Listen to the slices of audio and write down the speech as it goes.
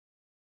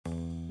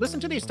Listen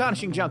to The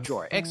Astonishing Junk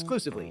Drawer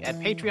exclusively at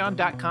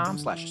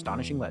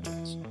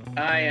patreon.com/astonishinglegends.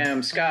 I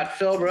am Scott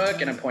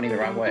Philbrook, and I'm pointing the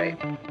wrong way.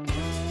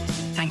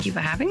 Thank you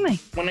for having me.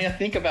 When I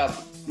think about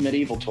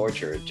medieval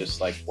torture, just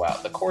like, wow,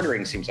 the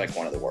quartering seems like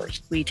one of the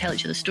worst. We tell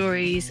each other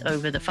stories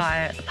over the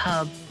fire at the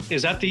pub.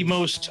 Is that the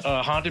most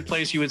haunted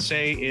place you would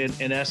say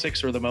in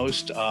Essex, or the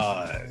most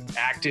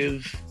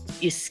active?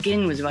 Your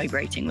skin was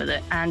vibrating with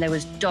it, and there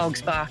was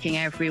dogs barking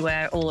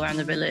everywhere all around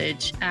the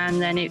village, and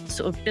then it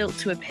sort of built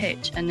to a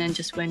pitch and then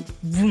just went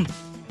vroom.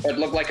 It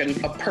looked like a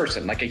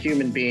person, like a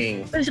human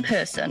being. It was a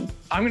person.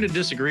 I'm going to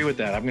disagree with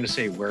that. I'm going to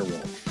say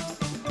werewolf.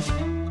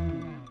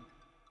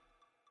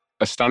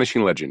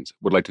 Astonishing Legends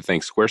would like to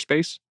thank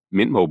Squarespace,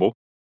 Mint Mobile,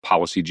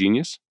 Policy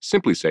Genius,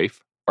 Simply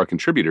Safe, our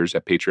contributors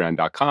at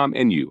patreon.com,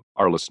 and you,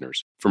 our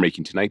listeners, for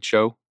making tonight's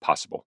show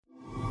possible.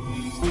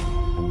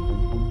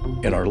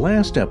 In our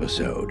last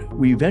episode,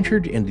 we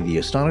ventured into the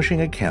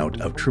astonishing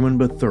account of Truman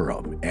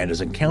Bethurum and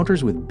his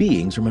encounters with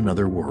beings from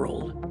another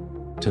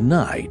world.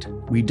 Tonight,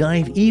 we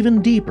dive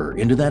even deeper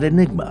into that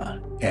enigma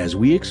as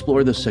we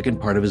explore the second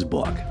part of his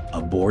book,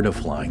 Aboard a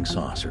Flying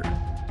Saucer.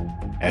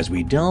 As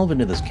we delve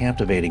into this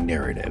captivating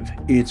narrative,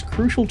 it's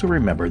crucial to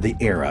remember the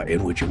era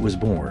in which it was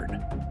born.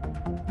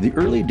 The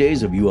early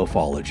days of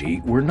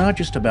ufology were not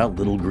just about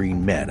little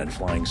green men and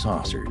flying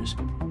saucers.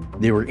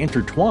 They were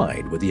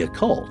intertwined with the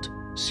occult,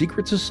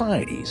 secret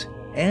societies,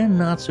 and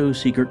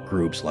not-so-secret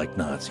groups like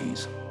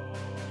Nazis.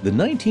 The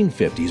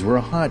 1950s were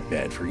a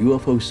hotbed for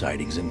UFO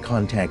sightings and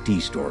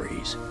contactee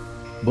stories.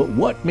 But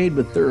what made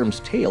Bethurum's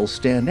tale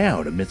stand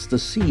out amidst the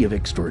sea of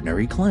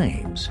extraordinary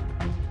claims?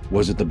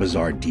 Was it the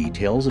bizarre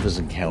details of his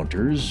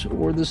encounters,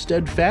 or the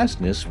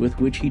steadfastness with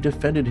which he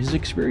defended his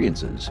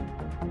experiences?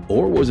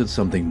 Or was it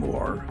something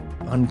more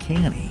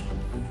uncanny?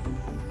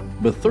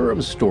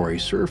 Bethurum's story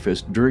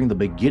surfaced during the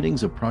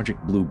beginnings of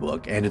Project Blue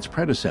Book and its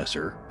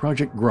predecessor,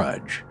 Project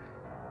Grudge.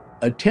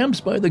 Attempts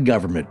by the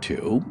government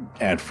to,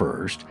 at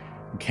first,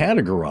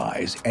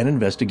 categorize and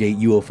investigate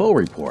UFO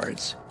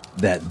reports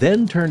that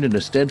then turned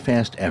into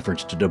steadfast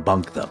efforts to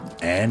debunk them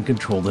and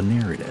control the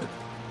narrative.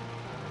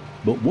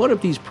 But what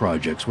if these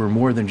projects were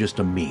more than just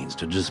a means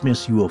to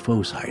dismiss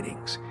UFO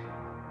sightings?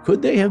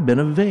 Could they have been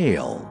a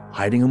veil,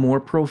 hiding a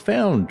more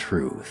profound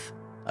truth,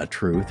 a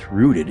truth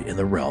rooted in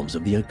the realms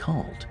of the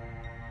occult?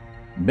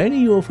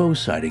 Many UFO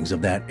sightings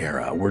of that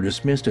era were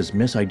dismissed as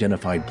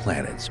misidentified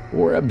planets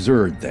or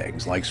absurd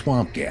things like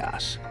swamp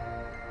gas.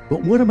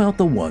 But what about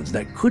the ones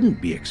that couldn't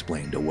be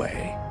explained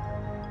away?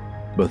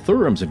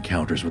 Bethurum's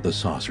encounters with the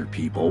saucer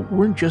people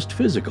weren't just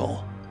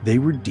physical, they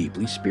were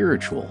deeply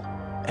spiritual,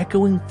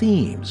 echoing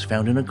themes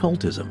found in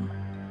occultism.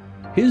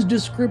 His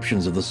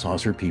descriptions of the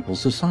saucer people's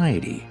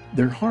society,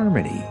 their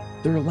harmony,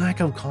 their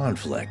lack of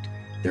conflict,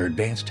 their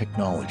advanced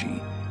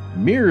technology,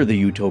 mirror the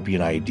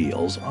utopian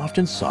ideals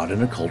often sought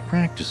in occult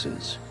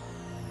practices.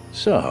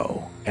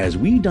 So, as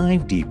we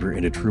dive deeper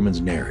into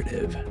Truman's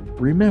narrative,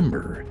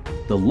 remember,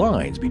 the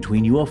lines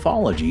between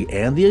ufology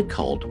and the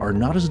occult are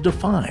not as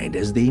defined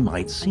as they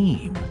might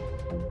seem.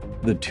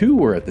 The two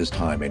were, at this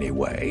time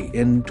anyway,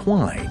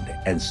 entwined,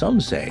 and some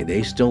say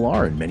they still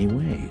are in many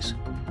ways.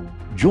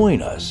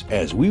 Join us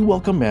as we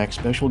welcome back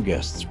special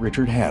guests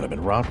Richard Haddam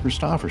and Rob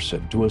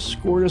Christofferson to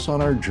escort us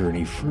on our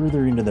journey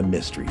further into the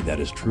mystery that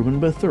is Truman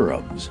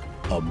Bethurum's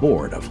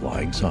Aboard a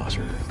Flying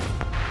Saucer.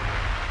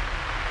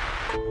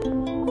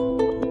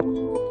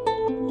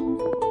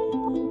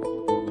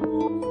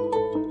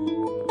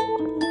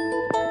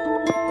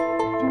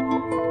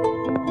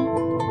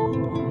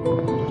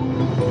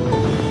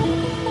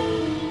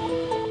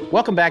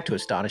 Welcome back to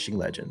Astonishing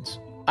Legends.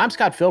 I'm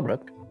Scott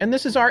Philbrook, and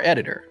this is our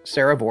editor,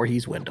 Sarah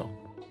Voorhees-Wendell.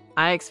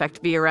 I expect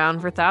to be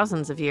around for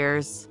thousands of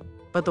years,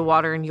 but the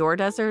water in your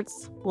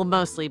deserts will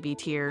mostly be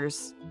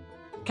tears.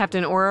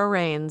 Captain Oro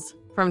Rains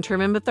from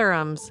Truman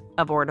Bethurum's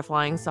Aboard a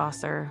Flying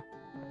Saucer.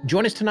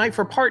 Join us tonight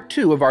for part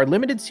 2 of our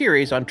limited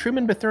series on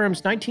Truman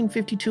Bethurum's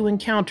 1952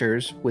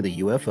 encounters with a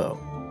UFO.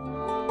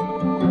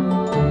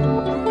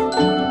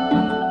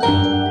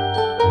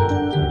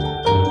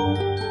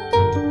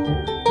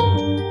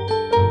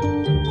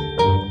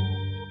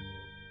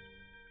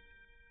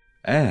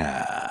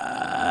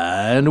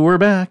 And we're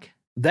back.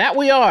 That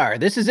we are.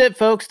 This is it,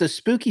 folks. The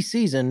spooky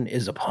season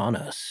is upon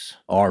us.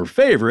 Our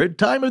favorite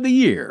time of the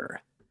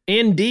year.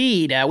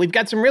 Indeed. We've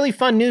got some really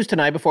fun news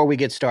tonight before we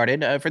get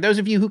started. For those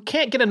of you who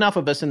can't get enough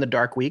of us in the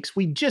dark weeks,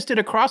 we just did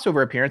a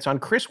crossover appearance on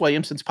Chris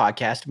Williamson's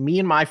podcast, Me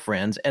and My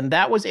Friends, and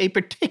that was a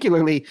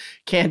particularly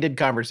candid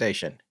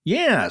conversation.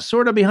 Yeah,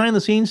 sort of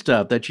behind-the-scenes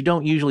stuff that you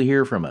don't usually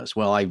hear from us.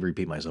 Well, I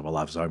repeat myself a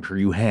lot, so I'm sure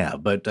you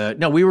have. But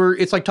no,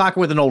 it's like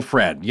talking with an old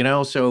friend,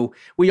 so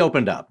we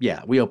opened up.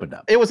 Yeah, we opened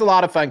up. It was a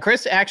lot of fun.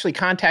 Chris actually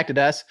contacted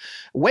us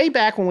way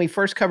back when we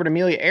first covered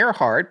Amelia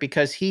Earhart,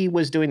 because he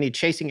was doing the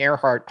Chasing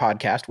Earhart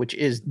podcast, which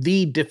is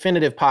the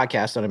definitive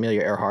podcast on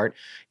Amelia Earhart.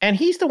 And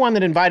he's the one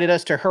that invited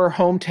us to her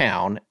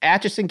hometown,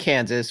 Atchison,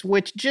 Kansas,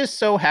 which just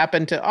so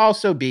happened to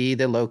also be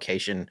the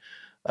location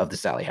of the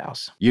Sallie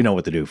House. You know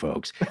what to do,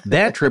 folks.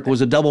 That trip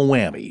was a double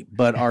whammy,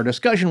 but our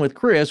discussion with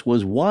Chris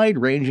was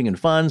wide-ranging and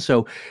fun,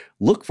 so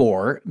look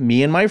for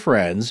Me and My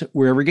Friends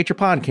wherever you get your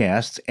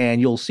podcasts,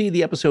 and you'll see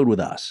the episode with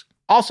us.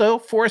 Also,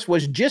 Forrest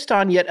was just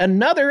on yet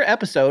another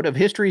episode of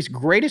History's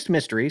Greatest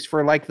Mysteries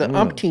for like the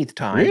umpteenth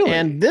time. Really?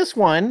 And this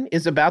one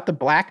is about the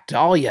Black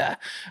Dahlia,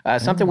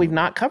 something we've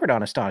not covered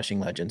on Astonishing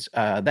Legends.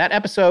 That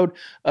episode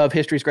of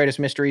History's Greatest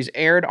Mysteries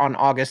aired on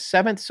August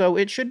 7th, so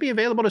it should be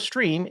available to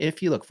stream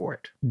if you look for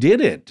it. Did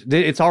it?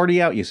 It's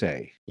already out, you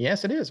say?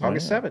 Yes, it is,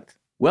 August 7th.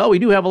 Well, we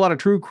do have a lot of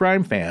true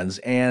crime fans,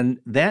 and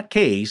that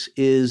case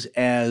is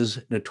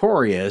as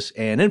notorious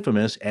and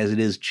infamous as it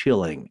is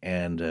chilling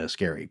and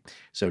scary.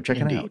 So check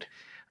it out.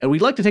 And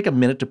we'd like to take a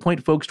minute to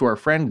point folks to our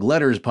friend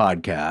Gledder's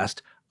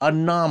podcast,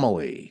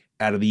 Anomaly,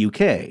 out of the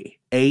UK,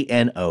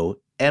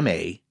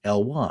 Anomaly.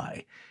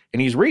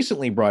 And he's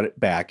recently brought it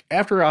back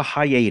after a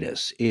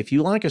hiatus. If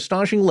you like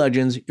Astonishing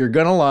Legends, you're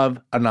going to love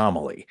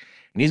Anomaly.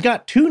 And he's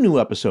got 2 new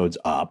episodes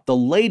up. The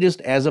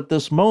latest, as of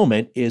this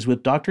moment, is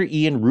with Dr.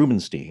 Ian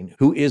Rubenstein,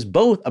 who is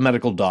both a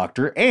medical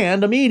doctor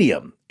and a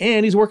medium.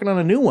 And he's working on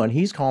a new one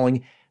he's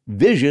calling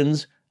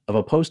Visions of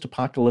a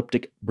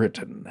Post-Apocalyptic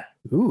Britain.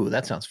 Ooh,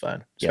 that sounds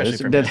fun. Especially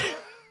for me.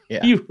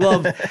 Yeah. You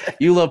love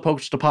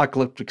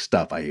post-apocalyptic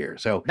stuff, I hear.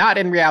 So not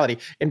in reality.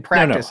 In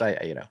practice, No.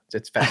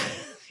 It's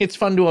fascinating. It's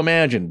fun to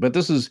imagine, but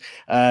this is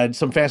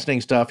some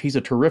fascinating stuff. He's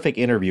a terrific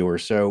interviewer,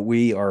 so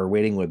we are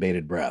waiting with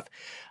bated breath.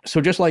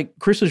 So just like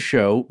Chris's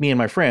show, Me and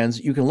My Friends,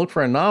 you can look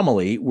for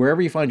Anomaly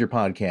wherever you find your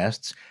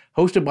podcasts,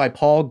 hosted by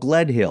Paul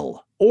Gledhill,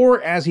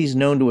 or as he's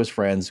known to his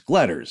friends,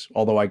 Gledders,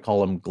 although I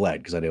call him Gled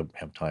because I don't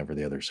have time for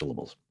the other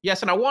syllables.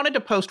 Yes, and I wanted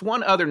to post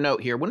one other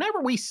note here.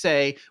 Whenever we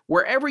say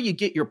wherever you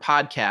get your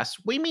podcasts,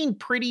 we mean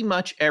pretty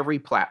much every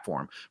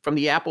platform. From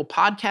the Apple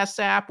Podcasts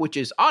app, which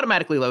is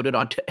automatically loaded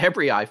onto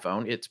every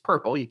iPhone, it's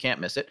purple, you can't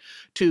miss it,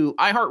 to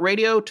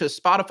iHeartRadio, to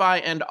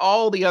Spotify, and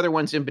all the other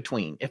ones in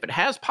between. If it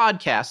has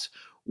podcasts,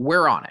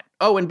 we're on it.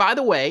 Oh, and by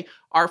the way,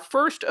 our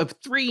first of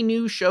 3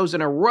 new shows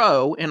in a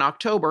row in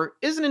October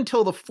isn't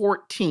until the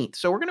 14th.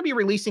 So we're going to be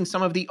releasing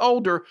some of the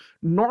older,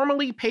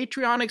 normally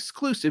Patreon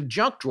exclusive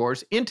junk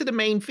drawers into the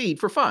main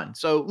feed for fun.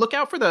 So look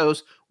out for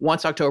those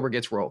once October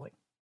gets rolling.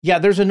 Yeah,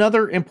 there's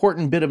another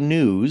important bit of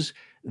news.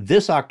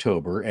 This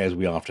October, as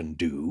we often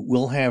do,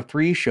 we'll have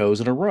 3 shows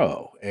in a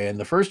row. And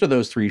the first of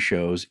those 3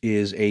 shows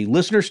is a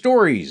Listener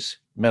Stories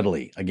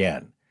medley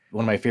again.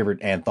 One of my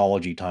favorite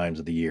anthology times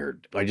of the year.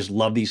 I just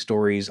love these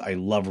stories. I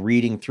love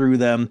reading through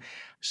them.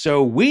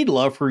 So we'd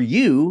love for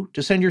you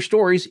to send your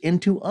stories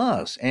into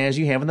us, as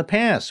you have in the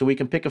past, so we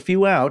can pick a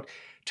few out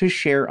to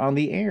share on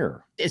the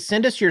air.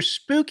 Send us your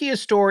spookiest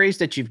stories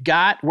that you've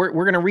got. We're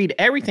going to read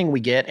everything we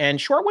get, and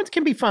short ones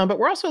can be fun, but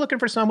we're also looking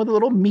for some with a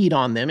little meat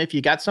on them. If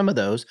you got some of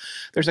those,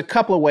 there's a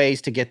couple of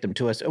ways to get them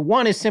to us.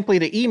 One is simply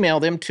to email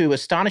them to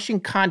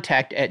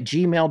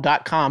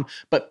astonishingcontact@gmail.com,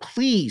 but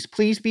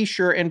please be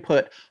sure and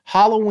put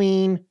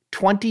Halloween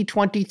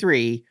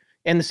 2023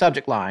 in the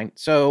subject line.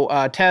 So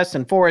Tess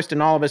and Forrest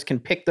and all of us can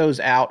pick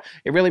those out.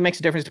 It really makes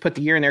a difference to put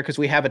the year in there because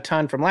we have a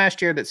ton from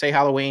last year that say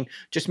Halloween.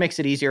 Just makes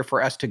it easier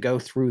for us to go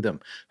through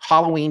them.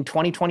 Halloween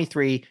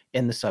 2023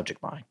 in the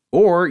subject line.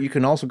 Or you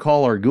can also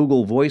call our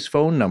Google Voice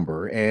phone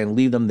number and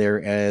leave them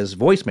there as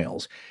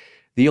voicemails.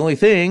 The only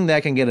thing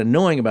that can get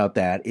annoying about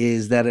that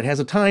is that it has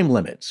a time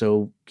limit,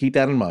 so keep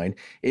that in mind.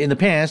 In the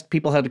past,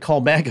 people had to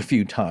call back a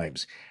few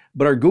times,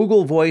 but our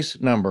Google Voice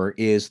number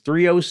is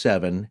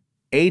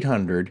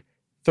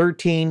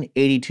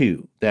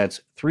 307-800-1382.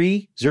 That's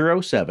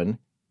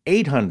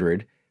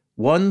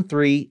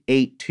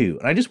 307-800-1382.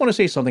 And I just want to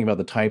say something about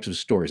the types of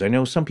stories. I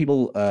know some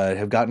people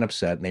have gotten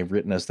upset and they've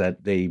written us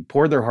that they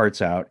poured their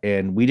hearts out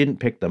and we didn't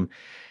pick them.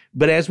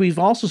 But as we've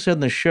also said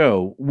in the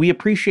show, we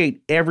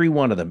appreciate every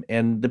one of them.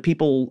 And the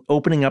people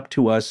opening up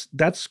to us,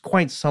 that's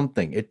quite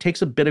something. It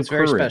takes a bit of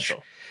courage. It's very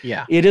special.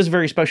 Yeah. It is a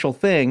very special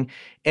thing.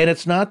 And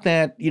it's not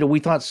that, we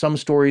thought some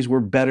stories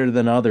were better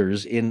than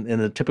others in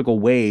the typical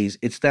ways.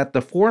 It's that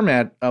the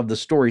format of the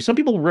story, some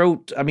people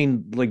wrote,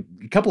 like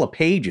a couple of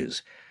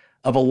pages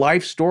of a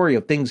life story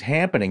of things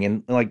happening.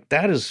 And like,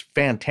 that is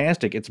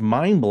fantastic. It's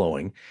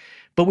mind-blowing.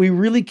 But we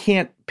really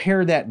can't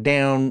pare that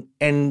down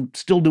and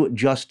still do it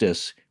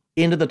justice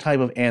into the type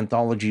of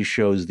anthology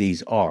shows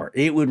these are.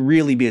 It would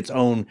really be its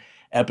own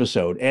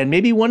episode. And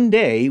maybe one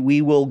day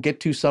we will get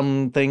to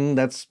something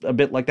that's a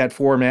bit like that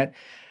format.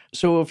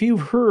 So if you've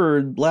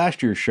heard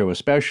last year's show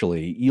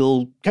especially,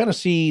 you'll kind of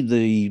see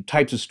the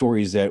types of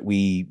stories that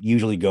we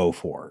usually go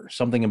for.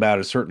 Something about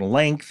a certain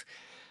length,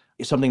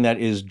 something that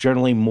is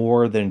generally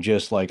more than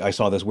just like, I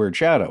saw this weird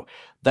shadow.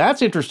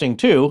 That's interesting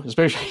too,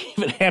 especially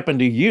if it happened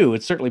to you.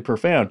 It's certainly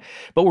profound.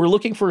 But we're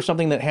looking for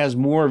something that has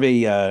more of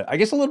a, I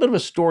guess a little bit of a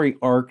story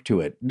arc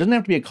to it. It doesn't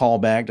have to be a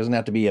callback, doesn't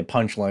have to be a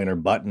punchline or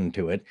button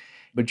to it,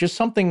 but just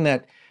something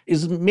that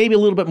is maybe a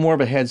little bit more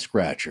of a head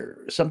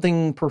scratcher,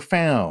 something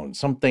profound,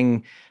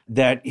 something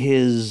that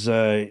has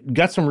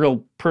got some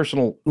real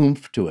personal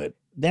oomph to it.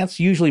 That's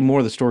usually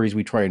more the stories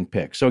we try and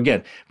pick. So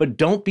again, but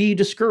don't be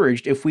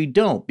discouraged if we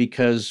don't,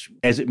 because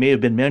as it may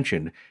have been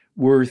mentioned,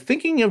 we're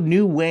thinking of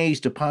new ways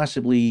to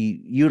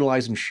possibly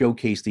utilize and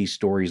showcase these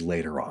stories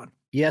later on.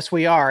 Yes,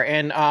 we are.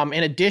 And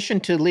in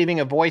addition to leaving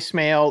a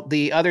voicemail,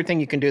 the other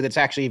thing you can do that's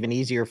actually even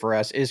easier for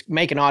us is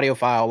make an audio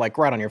file like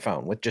right on your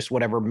phone with just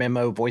whatever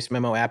voice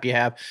memo app you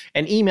have,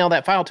 and email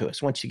that file to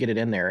us once you get it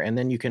in there. And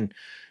then you can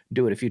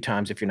do it a few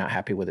times if you're not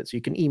happy with it. So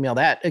you can email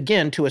that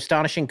again to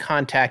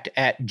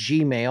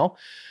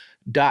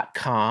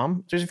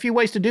astonishingcontact@gmail.com. There's a few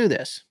ways to do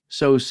this.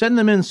 So send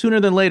them in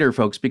sooner than later,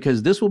 folks,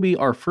 because this will be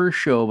our first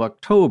show of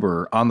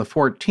October on the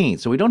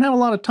 14th. So we don't have a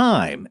lot of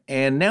time,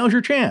 and now's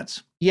your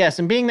chance. Yes,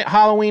 and being that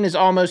Halloween is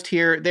almost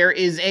here, there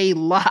is a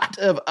lot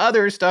of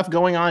other stuff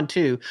going on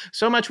too.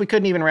 So much we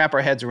couldn't even wrap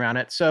our heads around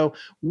it. So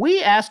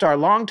we asked our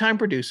longtime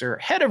producer,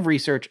 head of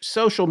research,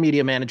 social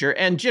media manager,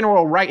 and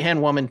general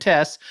right-hand woman,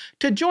 Tess,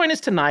 to join us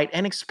tonight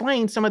and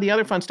explain some of the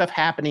other fun stuff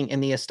happening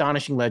in the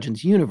Astonishing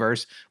Legends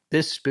universe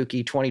this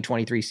spooky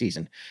 2023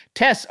 season.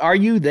 Tess, are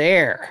you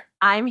there?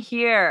 I'm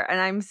here,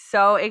 and I'm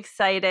so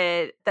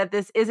excited that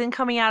this isn't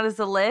coming out as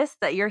a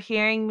list, that you're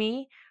hearing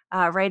me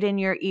right in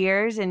your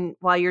ears and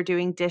while you're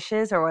doing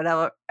dishes or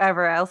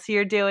whatever else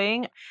you're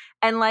doing.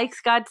 And like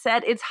Scott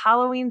said, it's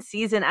Halloween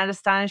season at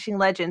Astonishing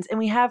Legends, and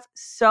we have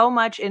so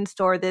much in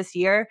store this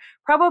year,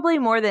 probably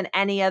more than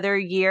any other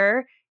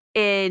year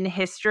in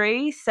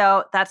history.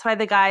 So that's why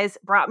the guys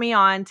brought me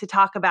on to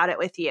talk about it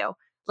with you.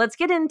 Let's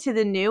get into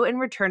the new and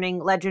returning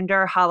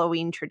Legendar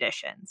Halloween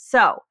traditions.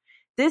 So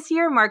this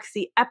year marks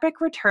the epic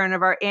return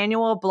of our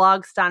annual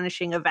Blog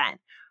Astonishing event.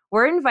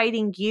 We're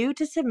inviting you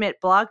to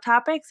submit blog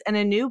topics, and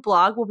a new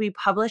blog will be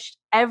published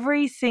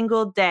every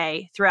single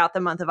day throughout the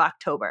month of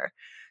October.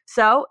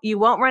 So you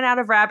won't run out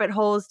of rabbit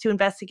holes to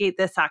investigate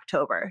this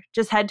October.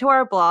 Just head to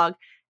our blog,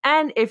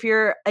 and if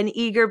you're an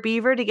eager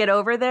beaver to get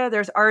over there,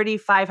 there's already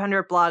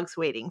 500 blogs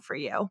waiting for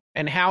you.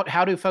 And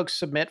how do folks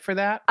submit for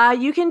that?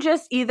 You can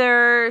just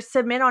either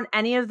submit on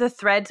any of the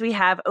threads we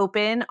have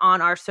open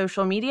on our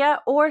social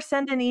media, or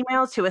send an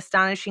email to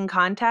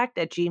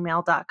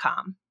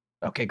astonishingcontact@gmail.com.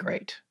 Okay,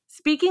 great.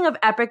 Speaking of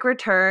epic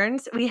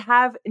returns, we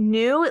have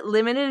new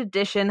limited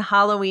edition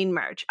Halloween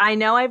merch. I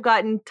know I've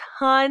gotten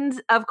tons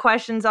of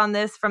questions on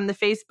this from the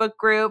Facebook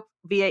group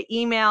via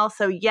email.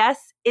 So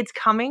yes, it's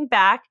coming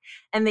back,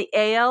 and the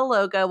AL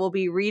logo will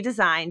be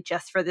redesigned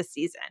just for this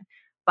season.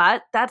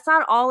 But that's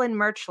not all in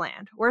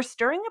Merchland. We're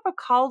stirring up a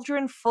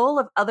cauldron full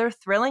of other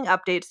thrilling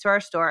updates to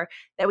our store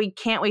that we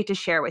can't wait to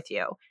share with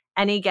you.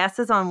 Any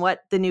guesses on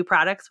what the new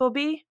products will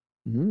be?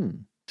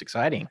 It's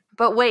exciting.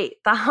 But wait,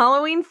 the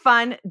Halloween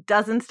fun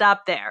doesn't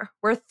stop there.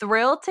 We're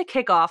thrilled to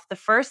kick off the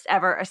first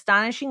ever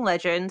Astonishing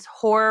Legends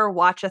Horror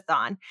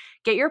Watchathon.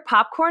 Get your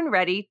popcorn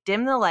ready,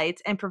 dim the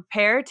lights, and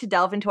prepare to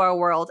delve into our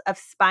world of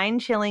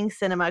spine-chilling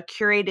cinema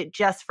curated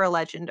just for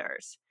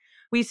Legenders.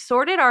 We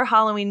sorted our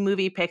Halloween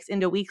movie picks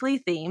into weekly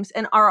themes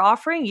and are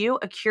offering you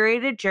a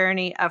curated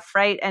journey of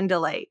fright and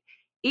delight.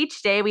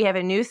 Each day we have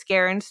a new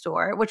scare in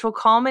store, which will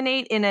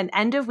culminate in an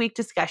end-of-week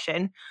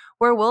discussion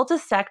where we'll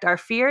dissect our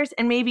fears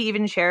and maybe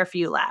even share a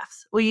few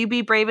laughs. Will you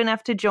be brave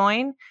enough to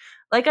join?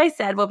 Like I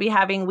said, we'll be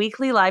having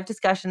weekly live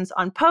discussions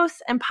on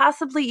posts and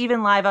possibly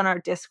even live on our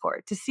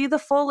Discord. To see the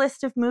full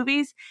list of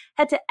movies,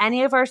 head to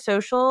any of our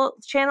social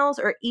channels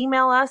or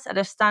email us at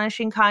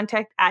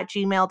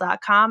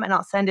astonishingcontact@gmail.com, and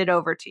I'll send it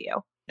over to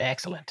you.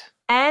 Excellent.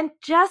 And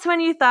just when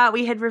you thought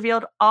we had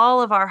revealed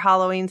all of our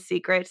Halloween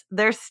secrets,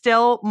 there's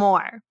still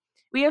more.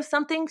 We have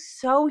something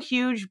so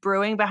huge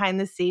brewing behind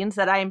the scenes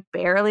that I'm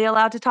barely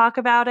allowed to talk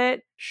about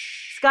it.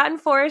 Scott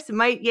and Forrest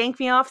might yank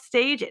me off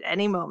stage at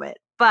any moment.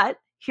 But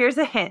here's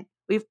a hint.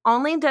 We've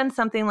only done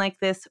something like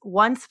this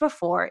once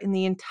before in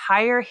the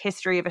entire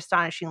history of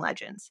Astonishing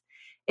Legends.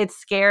 It's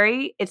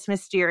scary, it's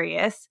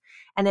mysterious,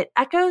 and it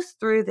echoes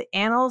through the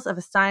annals of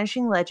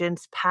Astonishing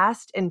Legends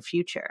past and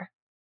future.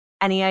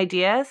 Any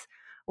ideas?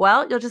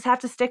 Well, you'll just have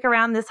to stick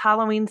around this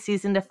Halloween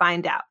season to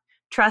find out.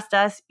 Trust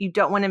us, you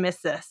don't want to miss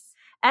this.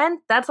 And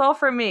that's all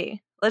for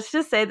me. Let's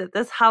just say that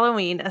this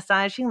Halloween,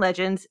 Astonishing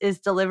Legends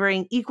is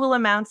delivering equal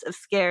amounts of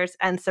scares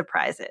and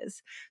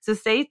surprises. So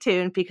stay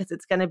tuned because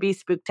it's going to be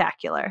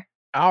spooktacular.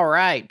 All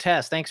right,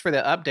 Tess, thanks for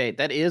the update.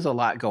 That is a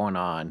lot going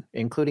on,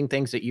 including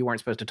things that you weren't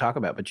supposed to talk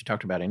about, but you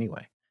talked about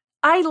anyway.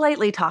 I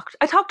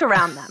talked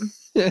around them.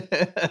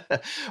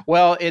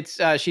 Well,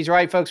 she's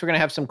right, folks. We're going to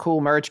have some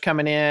cool merch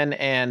coming in,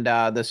 and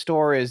the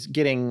store is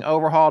getting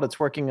overhauled. It's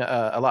working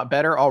a lot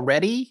better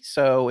already.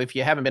 So if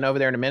you haven't been over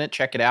there in a minute,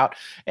 check it out.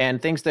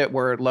 And things that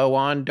were low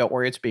on, don't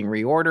worry, it's being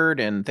reordered,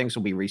 and things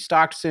will be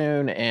restocked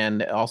soon.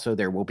 And also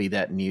there will be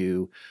that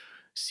new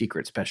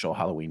secret special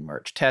Halloween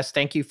merch. Tess,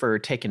 thank you for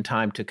taking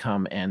time to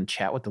come and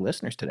chat with the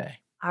listeners today.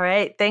 All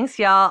right. Thanks,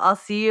 y'all. I'll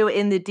see you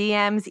in the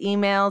DMs,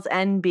 emails,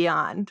 and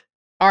beyond.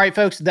 All right,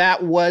 folks,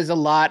 that was a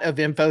lot of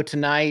info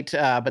tonight,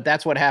 but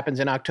that's what happens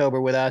in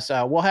October with us.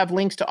 We'll have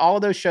links to all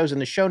of those shows in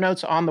the show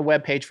notes on the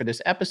webpage for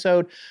this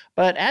episode.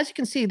 But as you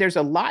can see, there's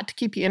a lot to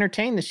keep you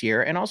entertained this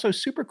year, and also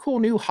super cool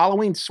new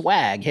Halloween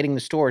swag hitting the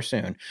store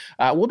soon.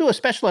 We'll do a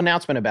special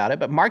announcement about it,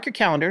 but mark your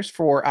calendars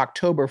for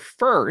October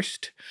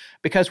 1st,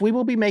 because we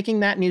will be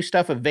making that new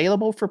stuff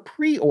available for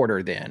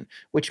pre-order then,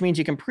 which means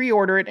you can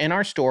pre-order it in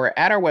our store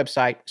at our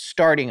website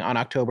starting on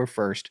October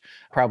 1st,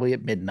 probably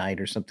at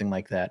midnight or something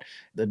like that,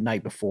 the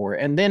night before.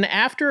 And then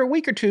after a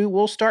week or two,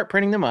 we'll start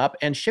printing them up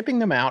and shipping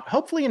them out,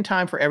 hopefully in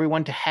time for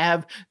everyone to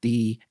have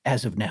the,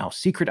 as of now,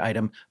 secret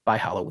item by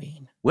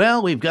Halloween.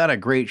 Well, we've got a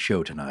great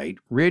show tonight.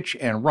 Rich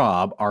and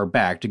Rob are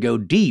back to go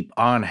deep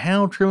on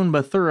how Truman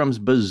Bethurum's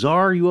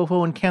bizarre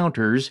UFO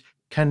encounters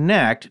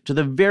connect to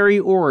the very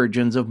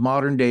origins of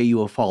modern-day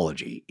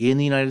ufology in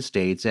the United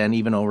States and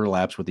even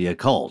overlaps with the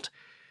occult.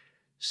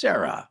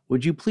 Sarah,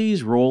 would you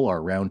please roll our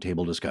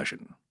roundtable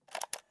discussion?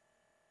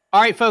 All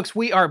right, folks,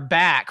 we are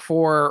back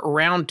for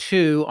round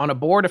 2 on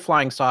Aboard a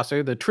Flying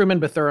Saucer, the Truman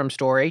Bethurum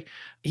story.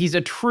 He's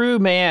a true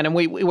man, and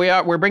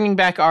we're bringing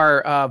back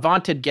our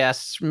vaunted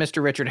guests,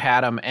 Mr. Richard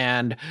Haddam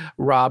and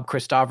Rob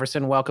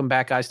Christofferson. Welcome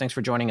back, guys. Thanks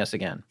for joining us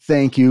again.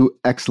 Thank you.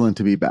 Excellent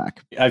to be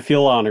back. I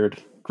feel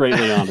honored.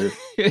 Greatly honored.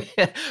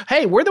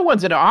 Hey, we're the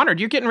ones that are honored.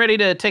 You're getting ready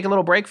to take a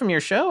little break from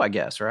your show, I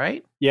guess,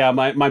 right? Yeah,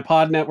 my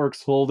pod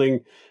network's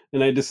folding,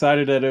 and I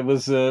decided that it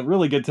was a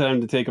really good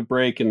time to take a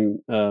break and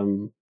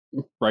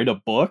write a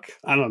book.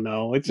 I don't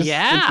know. It's just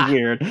It's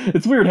weird.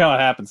 It's weird how it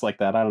happens like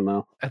that. I don't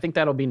know. I think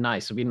that'll be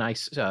nice. It'll be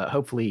nice,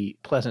 hopefully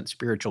pleasant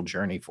spiritual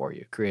journey for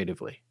you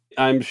creatively.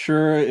 I'm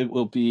sure it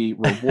will be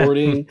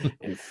rewarding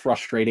and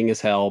frustrating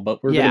as hell,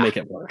 but we're going to make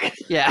it work.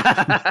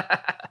 Yeah.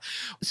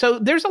 So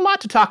there's a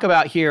lot to talk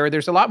about here.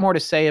 There's a lot more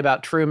to say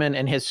about Truman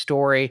and his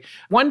story.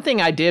 One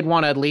thing I did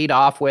want to lead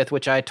off with,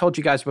 which I told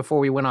you guys before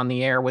we went on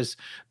the air, was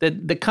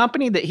that the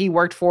company that he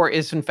worked for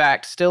is, in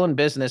fact, still in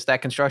business,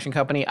 that construction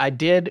company. I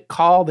did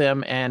call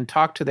them and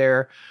talk to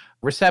their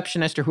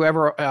receptionist or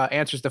whoever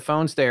answers the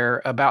phones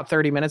there about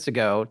 30 minutes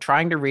ago,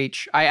 trying to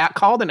reach. I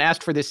called and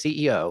asked for the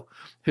CEO,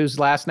 whose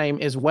last name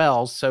is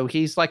Wells. So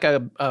he's like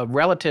a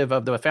relative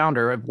of the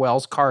founder of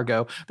Wells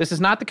Cargo. This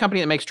is not the company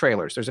that makes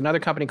trailers. There's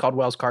another company called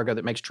Wells Cargo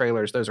that makes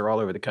trailers. Those are all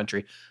over the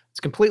country. It's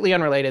completely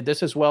unrelated.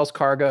 This is Wells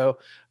Cargo.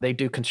 They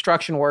do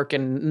construction work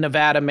in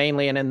Nevada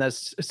mainly, and in the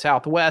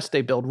Southwest,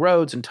 they build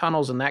roads and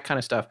tunnels and that kind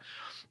of stuff.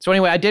 So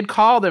anyway, I did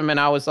call them and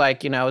I was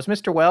like, is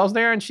Mr. Wells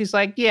there? And she's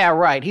like, yeah,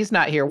 right. He's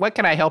not here. What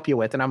can I help you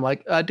with? And I'm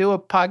like, I do a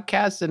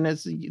podcast and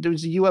there's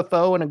a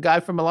UFO and a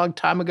guy from a long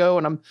time ago.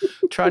 And I'm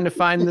trying to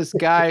find this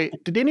guy.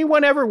 Did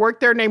anyone ever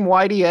work there named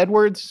Whitey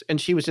Edwards? And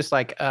she was just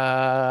like,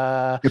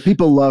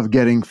 People love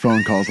getting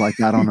phone calls like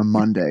that on a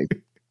Monday.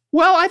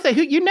 Well, I think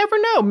you never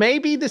know.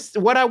 Maybe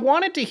what I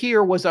wanted to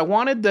hear was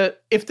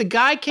if the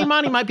guy came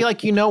on, he might be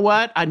like, you know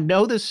what? I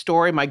know this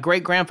story. My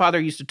great grandfather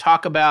used to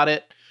talk about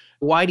it.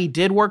 Whitey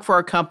did work for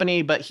our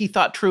company, but he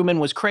thought Truman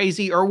was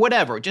crazy or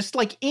whatever, just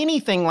like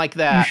anything like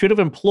that. You should have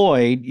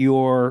employed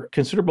your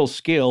considerable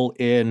skill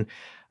in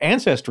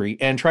ancestry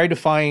and tried to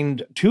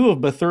find 2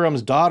 of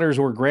Bethurum's daughters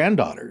or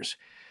granddaughters,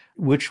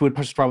 which would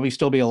probably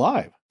still be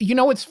alive.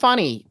 It's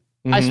funny.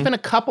 Mm-hmm. I spent a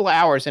couple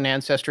hours in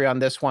Ancestry on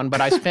this one, but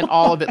I spent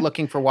all of it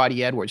looking for Whitey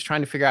Edwards, trying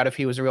to figure out if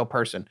he was a real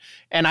person.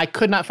 And I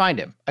could not find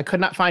him. I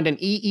could not find an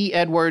E.E.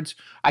 Edwards.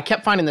 I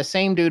kept finding the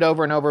same dude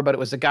over and over, but it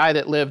was a guy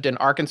that lived in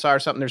Arkansas or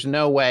something. There's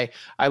no way.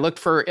 I looked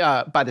for,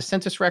 by the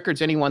census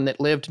records, anyone that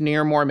lived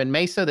near Mormon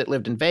Mesa, that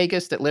lived in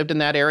Vegas, that lived in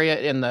that area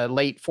in the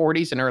late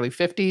 40s and early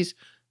 50s.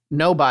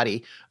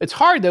 Nobody. It's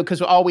hard, though,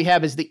 because all we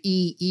have is the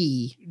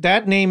E.E.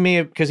 That name may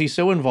have, because he's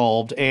so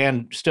involved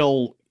and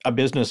still a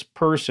business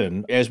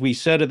person, as we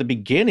said at the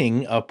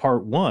beginning of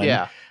part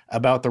 1,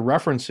 about the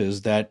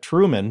references that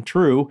Truman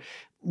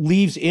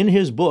leaves in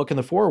his book in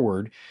the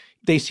foreword.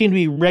 They seem to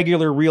be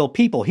regular, real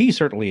people. He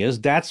certainly is.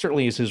 That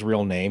certainly is his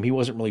real name. He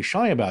wasn't really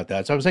shy about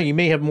that. So I'm saying you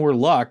may have more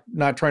luck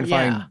not trying to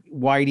find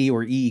Whitey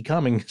or E.E.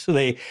 Cummings. So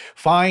they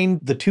find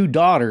the 2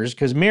 daughters,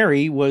 because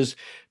Mary was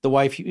the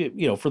wife,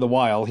 for the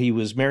while he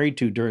was married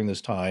to during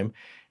this time.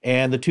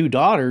 And the 2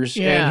 daughters,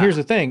 and here's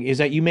the thing, is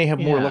that you may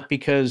have more luck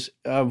because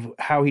of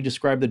how he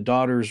described the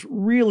daughters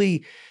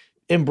really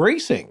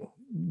embracing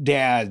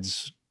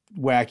dad's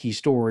wacky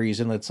stories.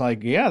 And it's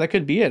like, that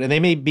could be it. And they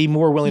may be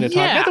more willing to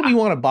talk. Not that we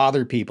want to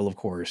bother people, of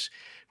course,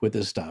 with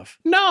this stuff.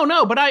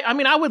 No, but I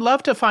mean, I would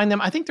love to find them.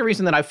 I think the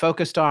reason that I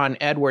focused on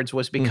Edwards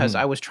was because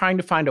I was trying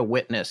to find a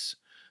witness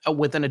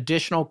with an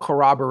additional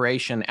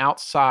corroboration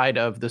outside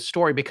of the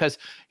story, because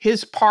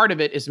his part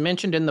of it is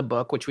mentioned in the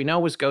book, which we know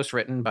was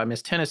ghostwritten by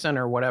Miss Tennyson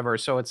or whatever.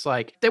 So it's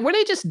like, were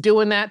they just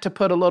doing that to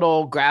put a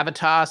little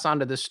gravitas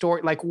onto the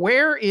story? Like,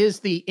 where is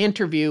the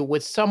interview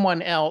with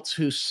someone else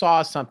who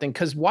saw something?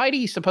 Because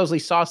Whitey supposedly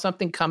saw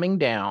something coming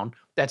down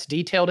that's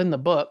detailed in the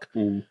book.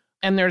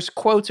 And there's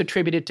quotes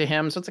attributed to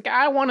him. So it's like,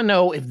 I want to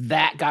know if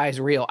that guy's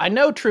real. I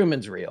know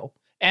Truman's real.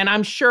 And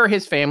I'm sure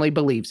his family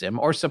believes him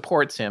or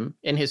supports him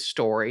in his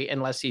story,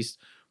 unless he's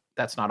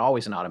that's not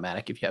always an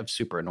automatic if you have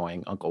super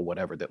annoying uncle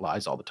whatever that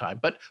lies all the time.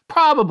 But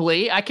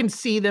probably I can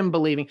see them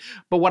believing.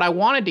 But what I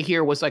wanted to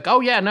hear was like,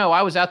 oh yeah, no,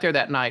 I was out there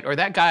that night, or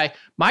that guy,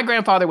 my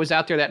grandfather was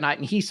out there that night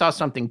and he saw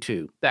something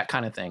too, that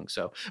kind of thing.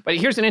 So, but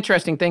here's an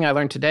interesting thing I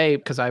learned today,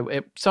 because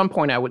at some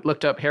point I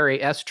looked up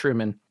Harry S.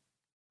 Truman.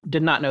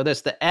 Did not know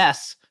this. The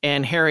S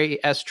in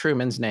Harry S.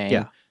 Truman's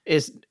name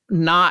is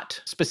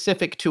not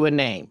specific to a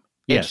name.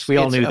 Yes, we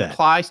all knew that.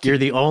 Applies to, you're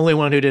the only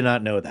one who did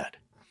not know that.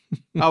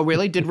 Oh,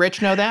 really? Did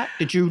Rich know that?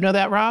 Did you know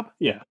that, Rob?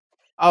 Yeah.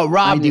 Oh,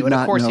 Rob knew it.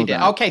 Of course he did.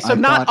 That. Okay, so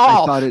not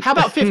all. How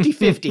about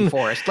 50-50,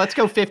 Forrest? Let's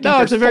go 50.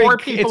 No, it's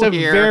a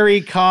here.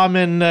 very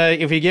common,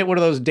 if you get one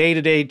of those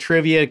day-to-day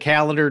trivia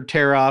calendar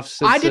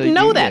tear-offs. I didn't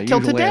know that till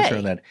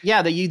today. That.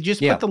 Yeah, that you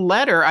just put the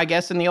letter, I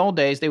guess in the old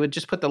days, they would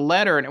just put the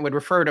letter and it would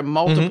refer to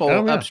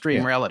multiple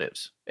upstream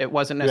relatives. It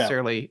wasn't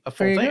necessarily a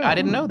full thing. I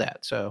didn't know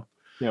that, so...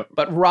 Yep.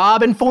 But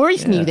Rob and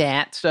Forrest knew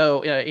that.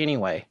 So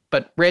anyway,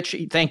 but Rich,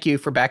 thank you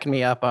for backing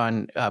me up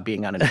on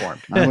being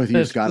uninformed. I'm with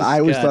you, Scott. I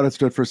always thought it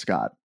stood for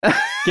Scott.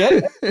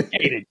 Get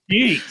it.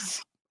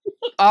 Jeez.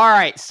 All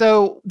right.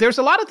 So there's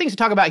a lot of things to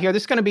talk about here.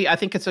 This is going to be, I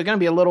think it's going to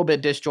be a little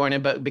bit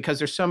disjointed, but because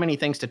there's so many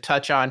things to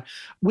touch on.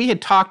 We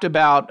had talked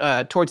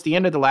about towards the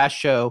end of the last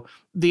show,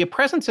 the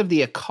presence of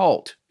the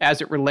occult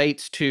as it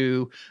relates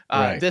to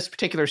this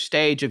particular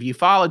stage of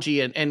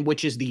ufology, and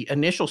which is the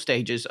initial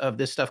stages of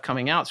this stuff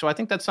coming out. So I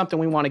think that's something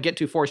we want to get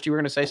to. Forrest, you were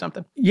going to say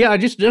something? Yeah, I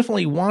just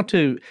definitely want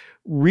to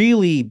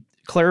really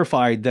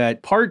clarify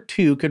that part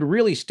 2 could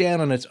really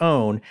stand on its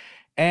own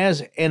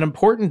as an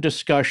important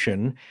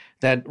discussion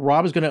that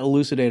Rob is going to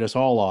elucidate us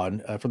all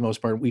on. For the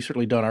most part, we've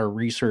certainly done our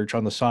research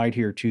on the side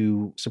here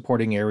to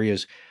supporting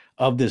areas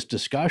of this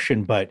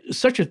discussion, but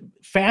such a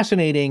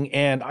fascinating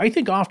and I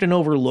think often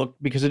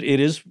overlooked, because it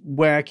is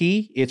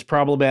wacky, it's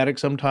problematic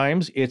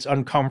sometimes, it's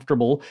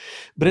uncomfortable,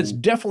 but it's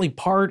definitely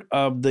part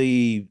of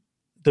the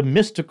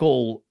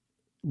mystical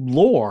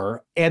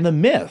lore and the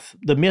myth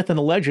and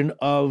the legend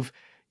of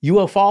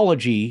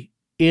ufology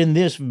in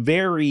this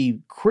very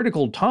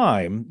critical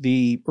time,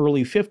 the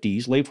early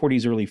 50s, late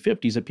 40s, early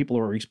 50s, that people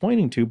are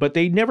explaining to, but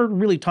they never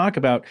really talk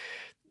about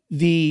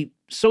the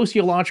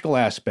sociological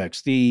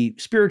aspects, the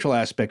spiritual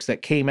aspects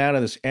that came out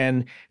of this.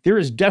 And there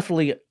is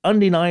definitely,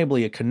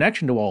 undeniably, a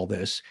connection to all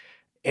this.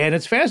 And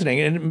it's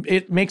fascinating. And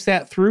it makes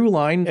that through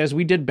line, as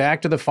we did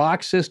back to the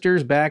Fox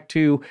sisters, back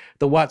to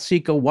the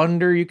Watsika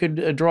Wonder. You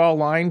could draw a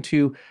line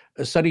to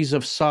studies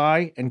of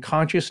psi and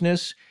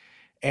consciousness.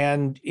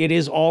 And it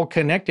is all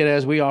connected,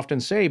 as we often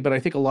say. But I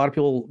think a lot of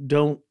people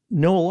don't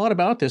know a lot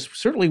about this.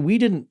 Certainly, we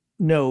didn't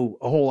know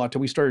a whole lot till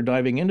we started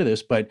diving into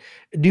this, but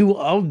knew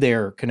of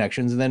their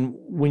connections. And then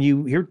when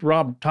you hear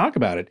Rob talk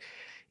about it,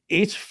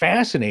 it's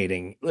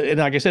fascinating. And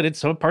like I said,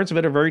 some parts of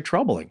it are very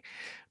troubling.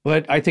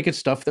 But I think it's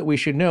stuff that we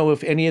should know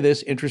if any of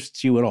this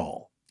interests you at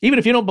all, even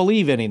if you don't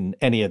believe in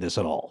any of this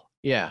at all.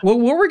 Yeah. Well,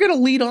 we're going to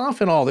lead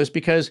off in all this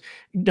because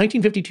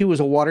 1952 was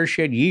a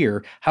watershed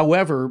year.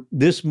 However,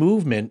 this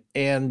movement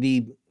and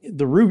the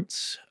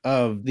roots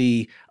of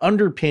the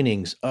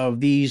underpinnings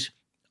of these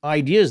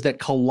ideas that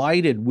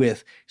collided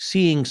with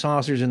seeing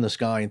saucers in the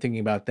sky and thinking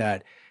about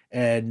that,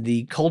 and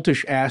the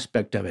cultish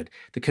aspect of it,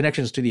 the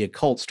connections to the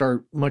occult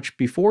start much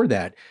before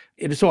that.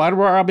 And so,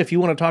 Rob, if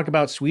you want to talk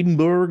about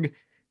Swedenborg,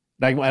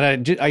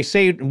 I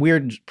say it in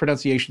weird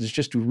pronunciations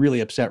just to really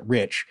upset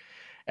Rich,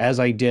 as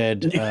I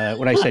did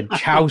when I said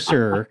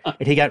Chaucer,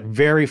 and he got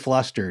very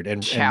flustered.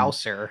 And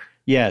Chaucer.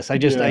 Yes, I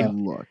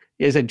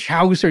said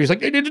Chaucer. He's like,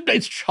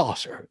 it's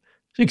Chaucer.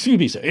 Excuse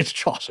me, sir. It's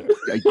Chaucer.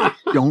 I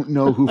don't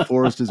know who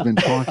Forrest has been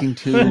talking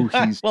to.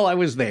 Well, I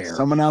was there.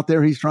 Someone out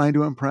there he's trying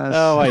to impress.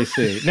 Oh, I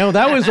see. No,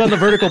 that was on the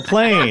vertical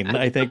plane.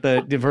 I think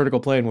the vertical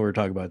plane we were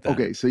talking about that.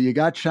 Okay, so you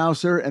got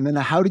Chaucer, and then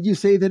how did you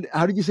say the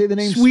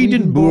name?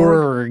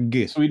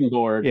 Swedenborg.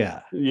 Swedenborg.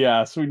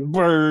 Yeah,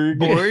 Swedenborg.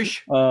 Borg.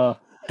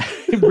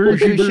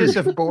 Borgius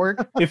of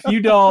Borg. If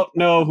you don't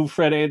know who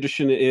Fred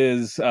Anderson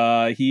is,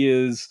 he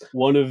is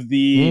one of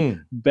the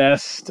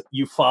best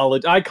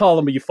ufologists. I call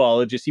him a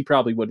ufologist. He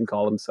probably wouldn't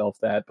call himself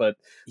that, but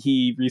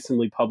he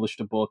recently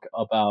published a book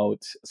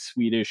about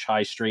Swedish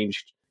high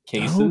strange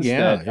cases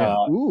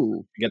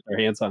that get their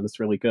hands on. It's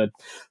really good.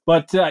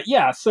 But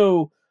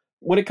so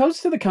when it comes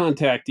to the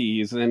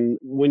contactees, and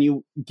when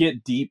you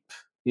get deep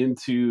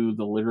into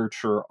the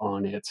literature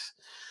on it,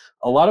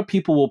 a lot of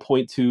people will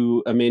point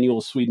to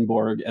Emanuel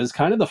Swedenborg as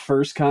kind of the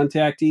first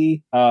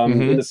contactee,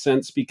 in a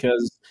sense,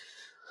 because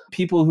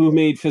people who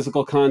made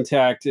physical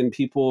contact and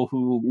people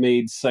who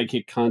made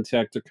psychic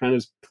contact are kind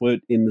of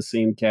put in the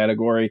same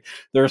category.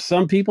 There are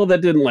some people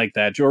that didn't like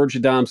that. George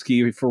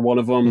Adamski, for one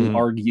of them,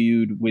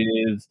 argued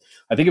with,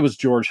 I think it was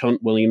George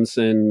Hunt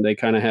Williamson. They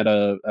kind of had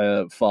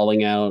a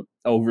falling out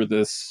over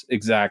this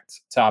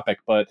exact topic.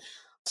 But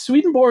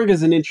Swedenborg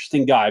is an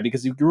interesting guy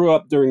because he grew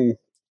up during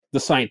the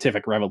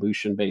scientific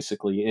revolution,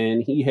 basically,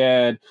 and he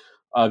had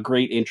a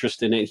great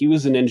interest in it. He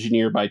was an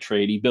engineer by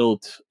trade. He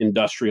built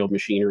industrial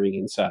machinery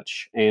and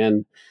such.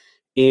 And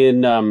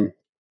in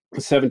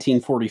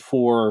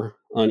 1744,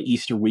 on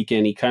Easter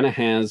weekend, he kind of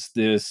has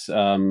this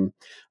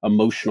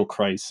emotional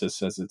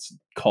crisis, as it's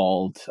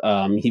called.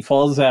 He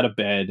falls out of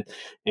bed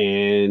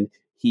and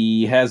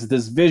he has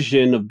this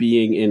vision of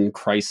being in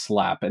Christ's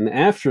lap. And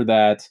after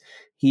that,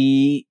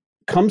 he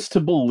comes to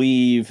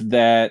believe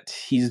that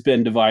he's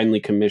been divinely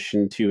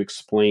commissioned to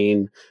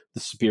explain the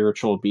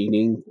spiritual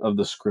meaning of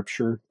the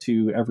scripture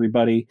to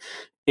everybody.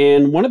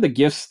 And one of the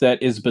gifts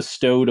that is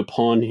bestowed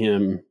upon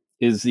him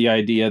is the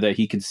idea that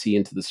he could see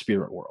into the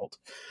spirit world.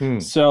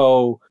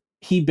 So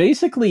he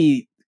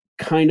basically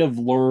kind of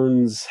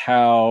learns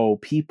how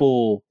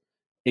people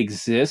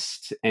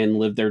exist and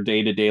live their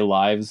day-to-day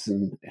lives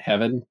in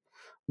heaven.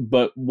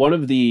 But one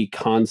of the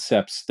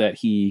concepts that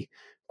he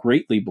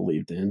greatly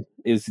believed in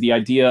is the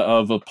idea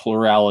of a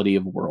plurality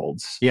of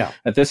worlds. Yeah.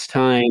 At this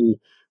time,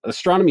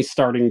 astronomy is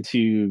starting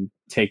to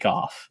take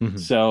off.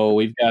 So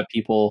we've got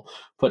people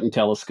putting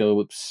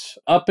telescopes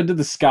up into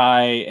the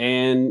sky,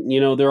 and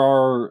there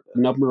are a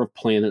number of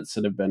planets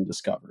that have been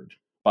discovered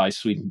by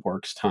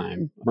Swedenborg's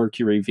time: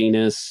 Mercury,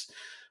 Venus,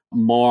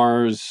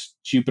 Mars,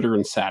 Jupiter,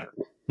 and Saturn.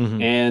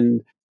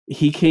 And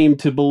he came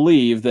to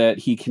believe that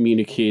he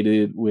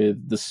communicated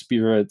with the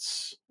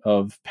spirits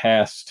of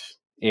past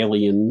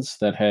aliens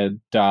that had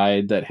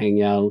died that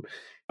hang out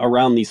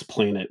around these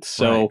planets.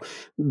 So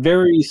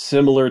very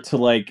similar to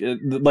like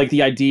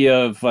the idea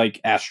of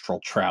like astral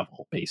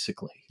travel,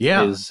 basically.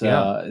 Is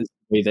the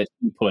way that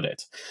he put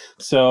it.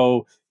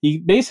 So he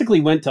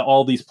basically went to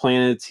all these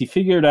planets. He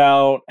figured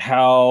out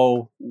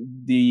how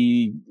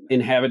the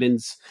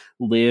inhabitants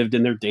lived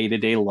in their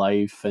day-to-day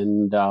life,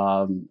 and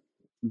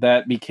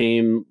that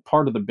became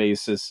part of the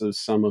basis of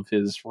some of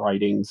his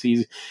writings.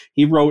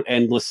 He wrote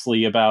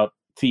endlessly about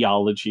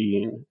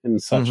theology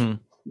and such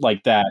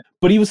like that.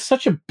 But he was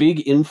such a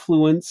big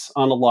influence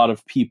on a lot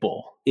of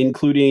people,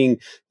 including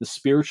the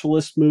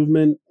spiritualist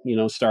movement,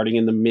 starting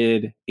in the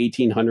mid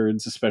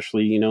 1800s,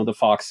 especially, the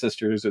Fox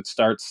sisters. It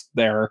starts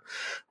there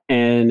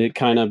and it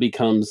kind of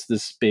becomes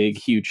this big,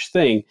 huge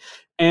thing.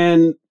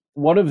 And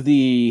one of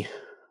the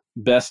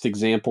best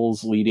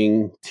examples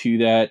leading to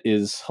that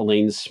is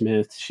Helene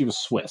Smith. She was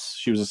Swiss.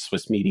 She was a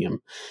Swiss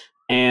medium.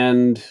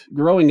 And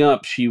growing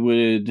up,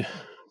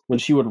 when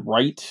she would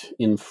write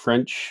in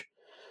French,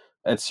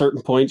 at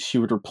certain points, she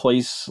would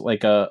replace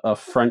like a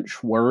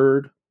French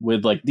word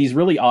with like these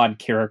really odd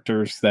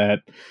characters that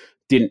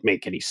didn't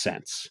make any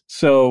sense.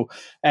 So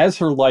as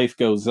her life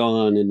goes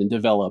on and it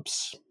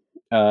develops,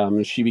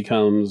 she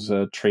becomes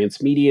a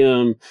trance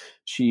medium.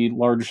 She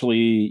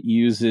largely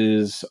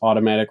uses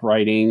automatic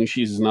writing.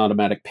 She's an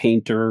automatic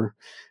painter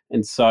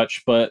and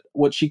such. But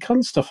what she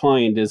comes to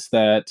find is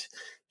that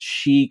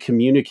she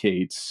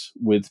communicates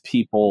with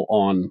people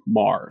on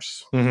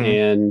Mars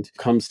and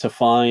comes to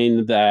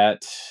find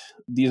that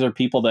these are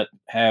people that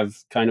have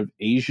kind of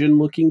Asian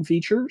looking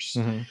features.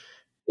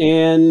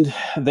 And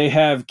they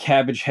have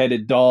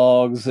cabbage-headed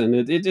dogs,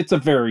 and it's a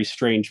very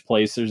strange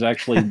place. There's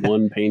actually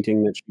one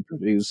painting that she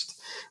produced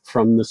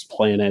from this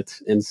planet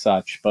and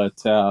such.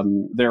 But I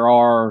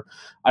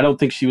don't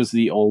think she was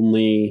the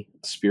only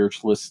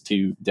spiritualist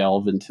to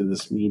delve into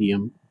this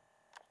medium.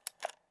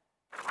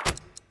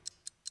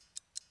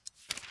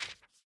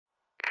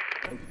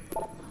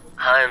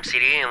 Hi, I'm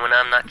CD, and when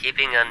I'm not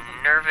keeping a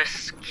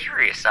nervous,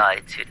 curious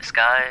eye to the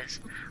skies,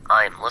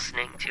 I'm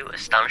listening to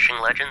Astonishing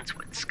Legends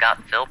with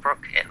Scott Philbrook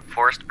and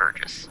Forrest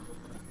Burgess.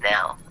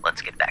 Now,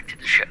 let's get back to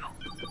the show.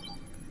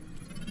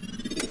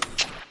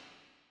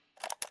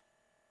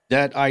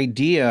 That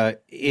idea,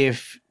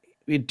 if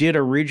it did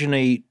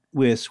originate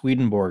with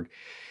Swedenborg,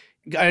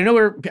 I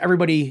know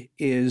everybody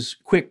is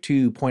quick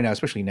to point out,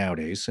 especially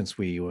nowadays, since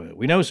we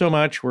know so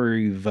much.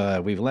 We've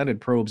landed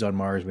probes on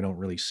Mars. We don't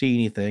really see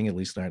anything, at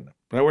least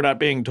we're not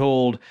being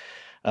told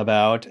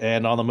about,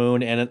 and on the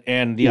moon,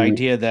 and the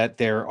idea that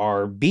there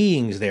are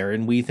beings there,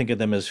 and we think of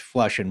them as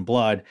flesh and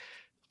blood.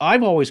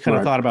 I've always kind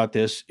of thought about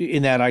this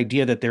in that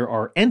idea that there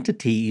are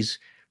entities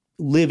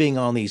living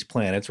on these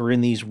planets or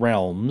in these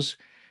realms.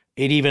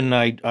 And even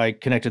I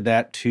connected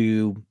that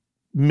to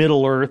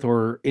Middle Earth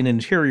or an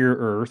interior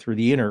Earth or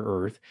the inner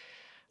Earth,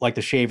 like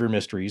the Shaver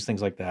mysteries,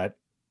 things like that.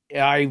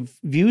 I've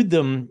viewed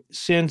them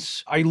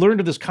since I learned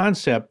of this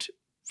concept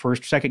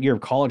second year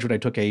of college when I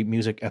took a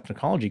music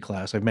ethnology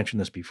class. I've mentioned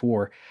this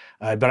before,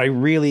 but I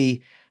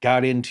really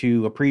got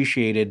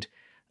appreciated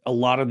a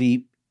lot of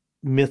the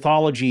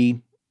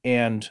mythology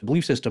and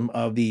belief system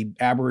of the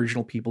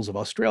Aboriginal peoples of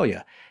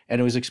Australia. And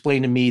it was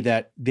explained to me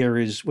that there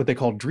is what they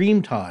call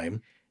dream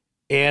time.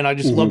 And I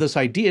just love this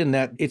idea in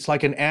that it's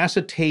like an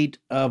acetate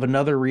of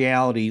another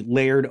reality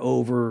layered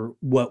over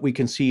what we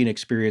can see and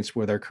experience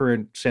with our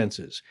current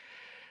senses.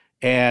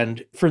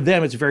 And for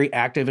them, it's very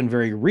active and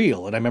very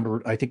real. And I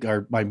remember, I think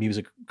my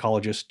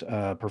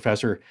musicologist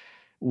professor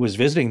was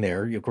visiting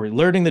there, of course,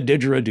 learning the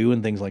didgeridoo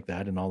and things like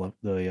that, and all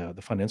the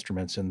fun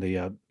instruments.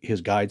 And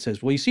his guide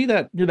says, "Well, you see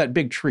that near that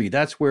big tree?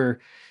 That's where,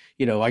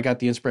 I got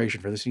the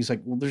inspiration for this." And he's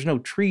like, "Well, there's no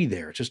tree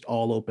there. It's just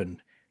all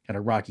open, kind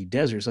of rocky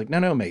desert." It's like,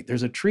 "No, mate,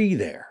 there's a tree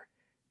there."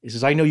 He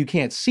says, "I know you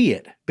can't see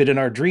it, but in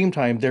our dream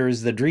time, there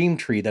is the dream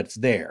tree that's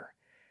there."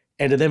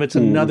 And to them, it's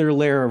another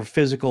layer of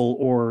physical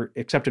or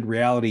accepted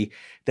reality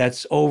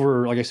that's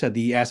over, like I said,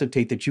 the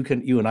acetate that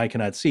you and I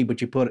cannot see.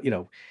 But you put,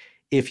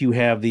 if you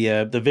have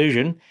the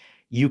vision,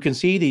 you can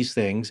see these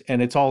things,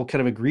 and it's all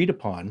kind of agreed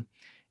upon.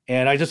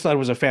 And I just thought it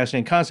was a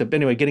fascinating concept.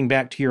 Anyway, getting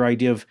back to your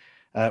idea of,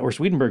 or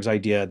Swedenborg's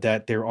idea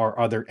that there are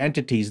other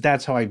entities,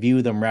 that's how I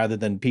view them, rather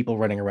than people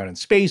running around in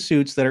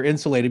spacesuits that are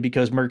insulated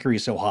because Mercury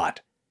is so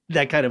hot.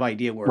 That kind of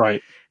idea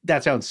where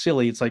that sounds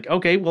silly. It's like,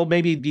 okay, well,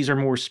 maybe these are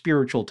more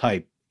spiritual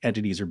type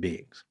entities or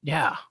beings.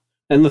 Yeah.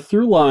 And the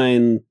through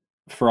line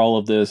for all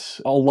of this,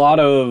 a lot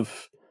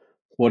of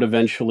what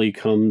eventually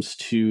comes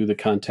to the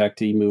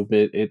contactee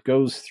movement, it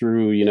goes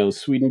through,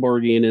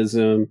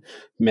 Swedenborgianism,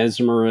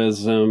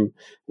 mesmerism,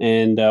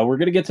 and we're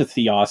going to get to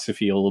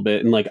theosophy a little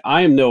bit. And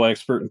I am no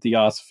expert in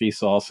theosophy,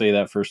 so I'll say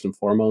that first and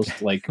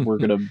foremost. We're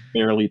going to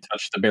barely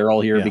touch the barrel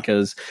here,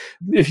 because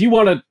if you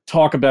want to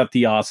talk about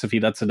theosophy,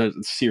 that's a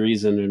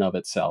series in and of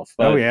itself.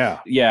 But,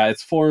 yeah,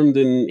 it's formed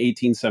in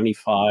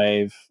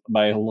 1875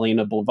 by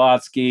Helena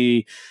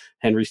Blavatsky,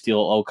 Henry Steele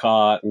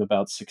Olcott, and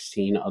about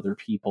 16 other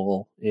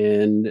people.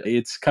 And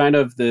it's kind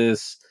of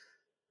this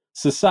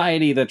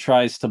society that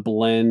tries to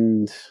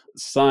blend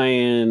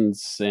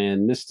science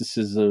and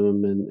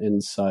mysticism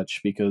and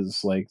such,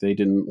 because they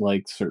didn't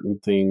like certain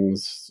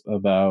things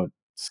about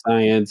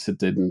science. It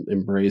didn't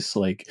embrace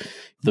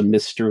the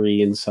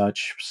mystery and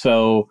such.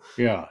 So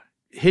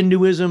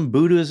Hinduism,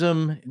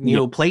 Buddhism,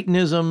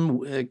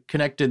 Platonism,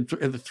 connected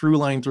through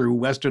line through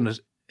Western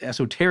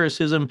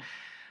esotericism.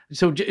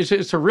 So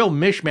it's a real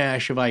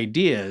mishmash of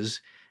ideas,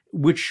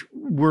 which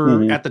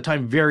were at the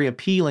time very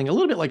appealing, a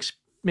little bit like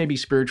maybe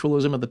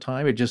spiritualism at the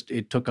time.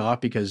 It took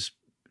off because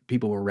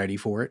people were ready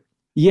for it.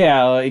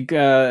 Yeah,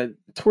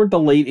 toward the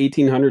late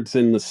 1800s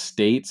in the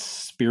States,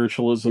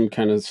 spiritualism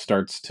kind of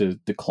starts to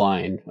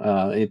decline.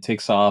 It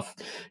takes off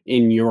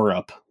in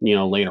Europe,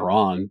 later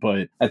on.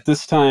 But at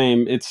this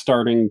time, it's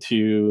starting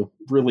to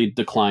really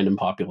decline in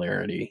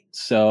popularity.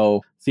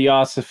 So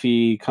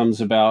theosophy comes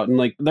about,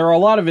 and there are a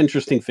lot of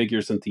interesting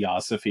figures in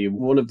theosophy.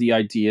 One of the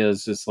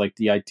ideas is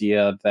the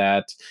idea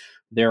that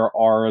there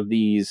are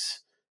these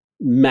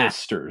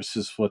masters,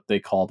 is what they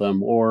call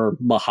them, or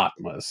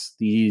Mahatmas,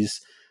 these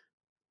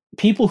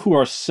people who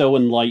are so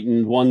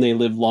enlightened. One, they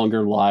live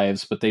longer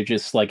lives, but they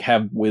just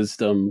have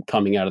wisdom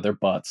coming out of their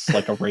butts,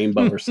 like a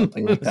rainbow or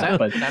something like that.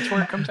 But that's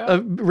where it comes out.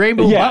 A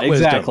rainbow butt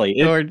exactly.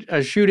 wisdom, or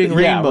a shooting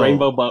rainbow.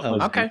 Rainbow butt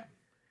wisdom. Okay.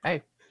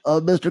 Hey.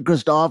 Mr.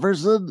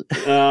 Christopherson.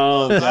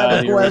 Oh, God, I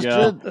have a question.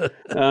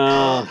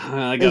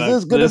 Is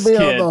this going to be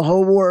on the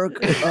homework?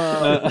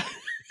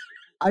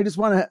 I just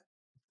want to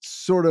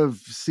sort of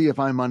see if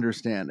I'm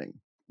understanding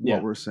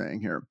what we're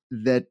saying here.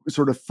 That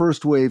sort of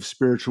first wave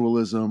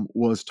spiritualism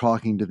was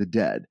talking to the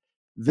dead.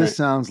 This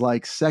sounds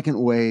like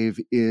second wave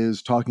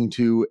is talking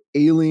to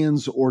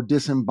aliens or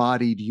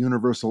disembodied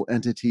universal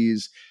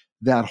entities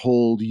that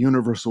hold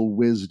universal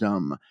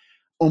wisdom,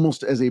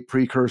 almost as a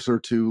precursor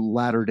to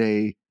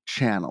latter-day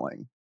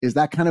channeling. Is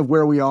that kind of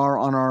where we are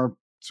on our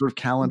sort of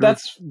calendar?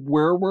 That's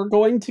where we're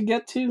going to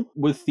get to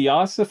with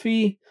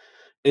theosophy.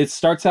 It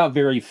starts out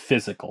very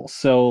physical.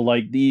 So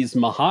these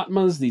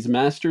Mahatmas, these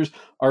masters,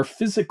 are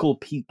physical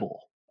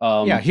people.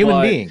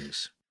 Human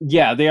beings.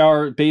 Yeah, they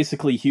are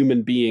basically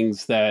human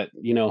beings that,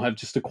 have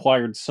just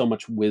acquired so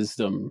much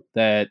wisdom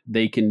that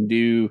they can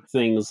do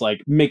things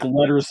like make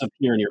letters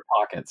appear in your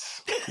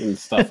pockets and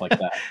stuff like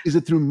that. Is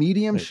it through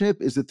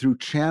mediumship? Is it through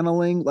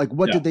channeling?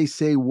 What did they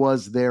say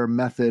was their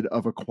method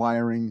of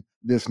acquiring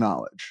this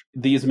knowledge?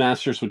 These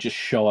masters would just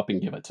show up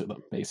and give it to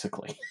them,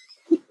 basically.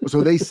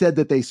 So they said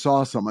that they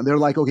saw someone. They're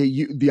like,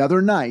 okay, the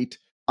other night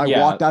I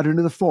walked out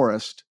into the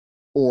forest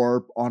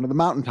or onto the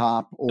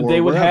mountaintop, or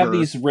they would wherever. have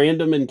these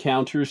random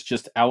encounters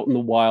just out in the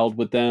wild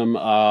with them.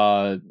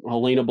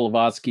 Helena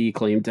Blavatsky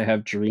claimed to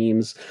have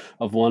dreams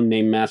of one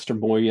named Master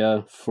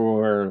Moya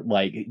for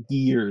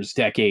years,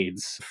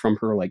 decades from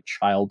her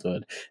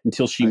childhood,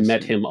 until she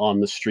met him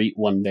on the street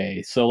one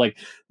day. So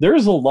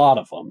there's a lot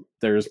of them.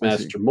 There's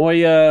Master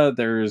Moya.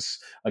 There's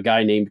a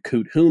guy named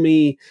Kut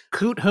Humi.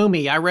 Kut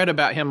Humi, I read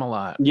about him a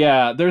lot.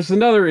 Yeah, there's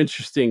another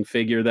interesting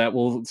figure that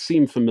will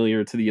seem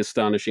familiar to the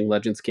Astonishing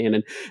Legends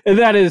canon, and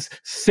that is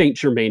Saint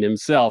Germain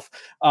himself.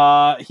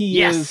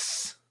 He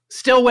is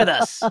still with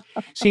us.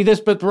 See this,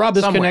 but Rob,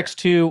 this connects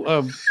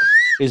to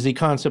is the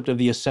concept of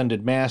the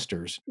ascended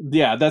masters.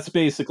 Yeah, that's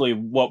basically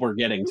what we're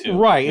getting to.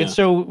 Right. Yeah. And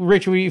so,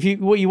 Rich,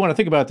 what you want to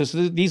think about this,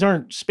 these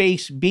aren't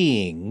space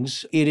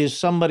beings. It is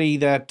somebody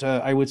that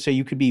I would say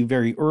you could be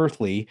very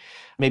earthly,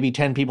 maybe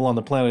 10 people on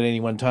the planet at any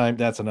one time.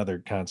 That's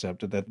another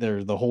concept, that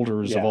they're the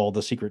holders of all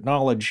the secret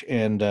knowledge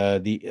and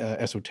the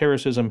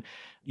esotericism.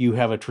 You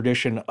have a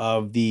tradition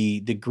of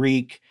the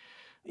Greek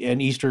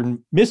and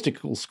Eastern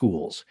mystical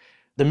schools.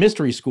 The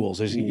mystery schools,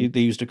 as they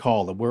used to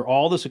call them, where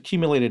all this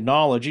accumulated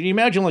knowledge, and you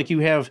imagine you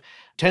have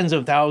tens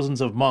of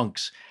thousands of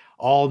monks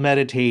all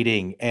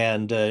meditating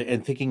and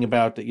thinking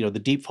about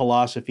the deep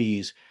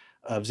philosophies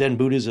of Zen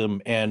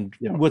Buddhism and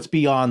what's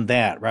beyond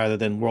that, rather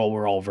than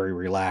we're all very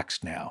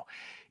relaxed now.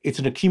 It's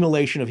an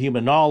accumulation of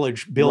human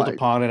knowledge built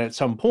upon it at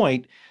some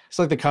point. It's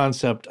like the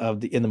concept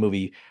of in the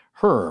movie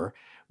Her,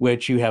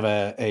 which you have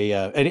an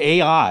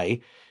AI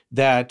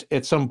that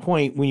at some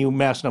point when you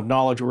amass enough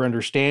knowledge or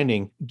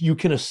understanding, you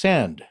can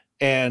ascend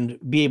and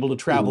be able to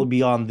travel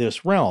beyond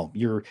this realm.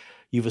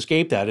 You've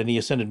escaped that. And the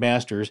Ascended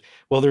Masters,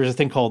 well, there's a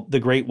thing called the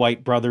Great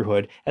White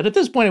Brotherhood. And at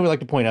this point, I would like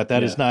to point out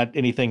that is not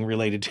anything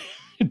related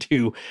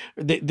to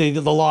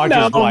the lodge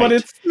is white. But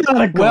it's not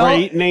a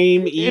great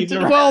name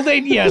either.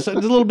 Yes, a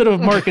little bit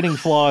of a marketing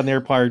flaw on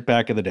their part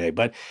back in the day.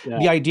 But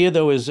the idea,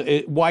 though, is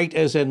white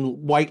as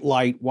in white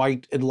light,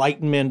 white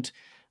enlightenment,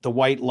 the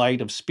white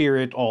light of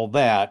spirit, all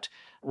that,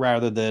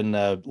 rather than,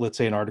 let's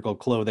say, an article of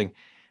clothing.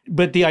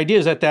 But the idea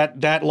is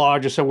that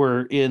lodge is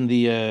somewhere in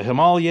the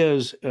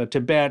Himalayas,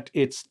 Tibet.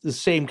 It's the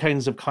same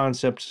kinds of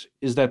concepts,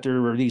 is that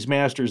there are these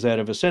masters that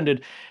have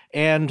ascended.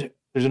 And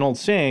there's an old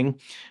saying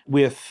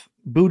with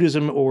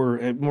Buddhism,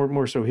 or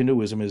more so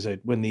Hinduism, is that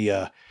when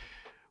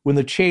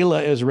the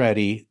chela is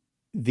ready,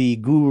 the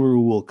guru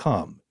will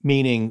come.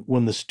 Meaning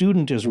when the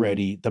student is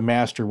ready, the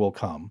master will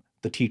come,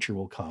 the teacher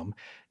will come.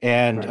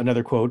 And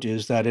another quote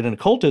is that in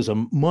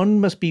occultism, one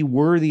must be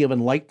worthy of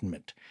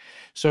enlightenment.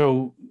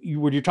 So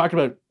when you're talking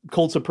about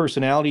cults of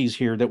personalities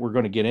here that we're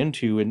going to get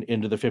into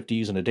the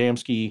 50s, and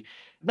Adamski,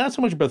 not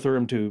so much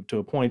Bethurum to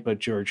a point, but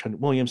George Hunt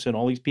Williamson,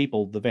 all these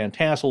people, the Van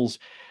Tassels,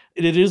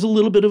 it is a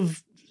little bit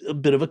of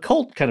a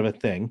cult kind of a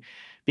thing,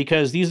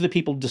 because these are the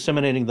people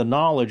disseminating the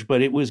knowledge,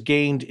 but it was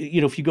gained,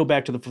 if you go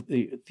back to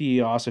the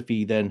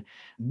Theosophy, then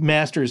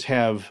masters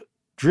have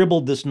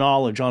dribbled this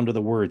knowledge onto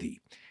the worthy.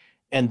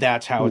 And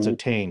that's how it's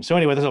obtained. So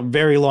anyway, that's a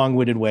very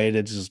long-winded way.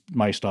 This is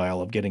my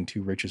style of getting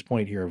to Rich's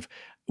point here of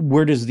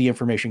where does the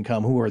information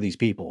come? Who are these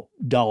people?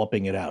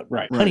 Dolloping it out.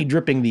 Honey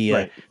dripping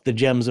the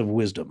gems of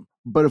wisdom.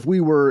 But if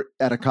we were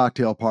at a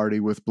cocktail party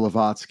with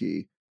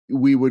Blavatsky,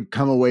 we would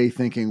come away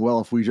thinking, well,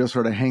 if we just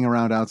sort of hang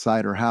around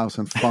outside her house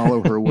and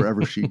follow her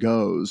wherever she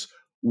goes,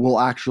 we'll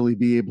actually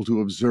be able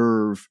to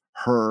observe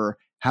her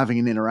having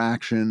an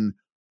interaction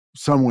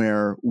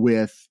somewhere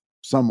with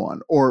someone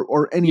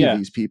or any of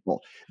these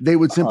people. They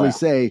would simply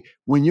say,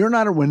 when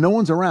no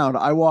one's around,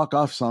 I walk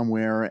off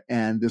somewhere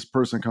and this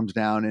person comes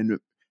down and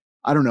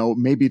I don't know,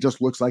 maybe it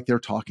just looks like they're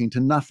talking to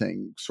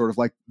nothing, sort of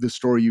like the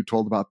story you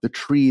told about the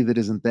tree that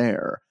isn't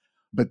there.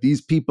 But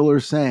these people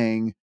are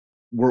saying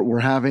we're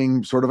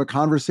having sort of a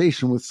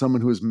conversation with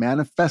someone who is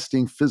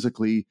manifesting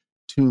physically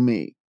to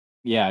me.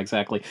 Yeah,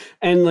 exactly.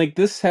 And like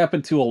this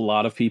happened to a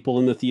lot of people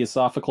in the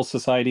Theosophical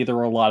Society. There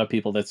were a lot of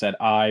people that said,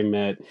 I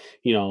met,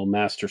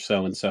 Master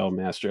so-and-so,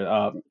 Master.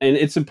 And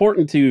it's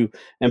important to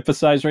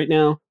emphasize right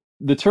now,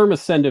 the term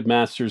Ascended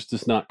Masters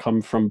does not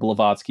come from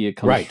Blavatsky. It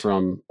comes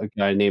from a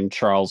guy named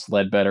Charles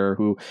Ledbetter,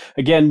 who,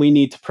 again, we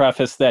need to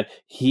preface that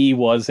he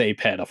was a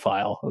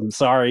pedophile. I'm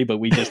sorry, but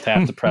we just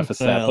have to preface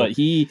that. But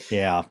he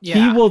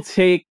will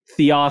take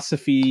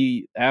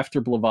Theosophy after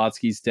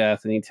Blavatsky's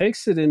death, and he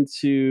takes it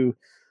into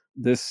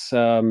this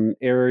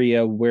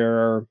area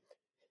where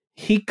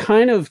he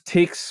kind of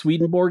takes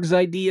Swedenborg's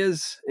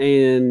ideas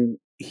and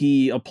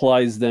he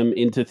applies them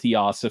into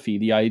Theosophy,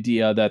 the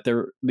idea that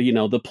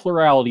the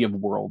plurality of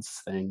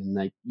worlds thing, and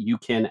that you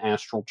can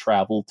astral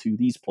travel to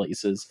these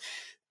places,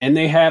 and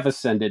they have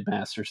ascended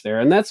masters there.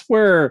 And that's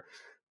where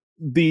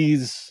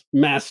these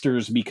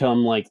masters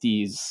become like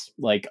these,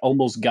 like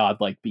almost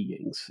godlike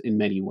beings in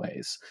many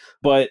ways.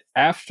 But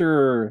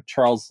after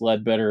Charles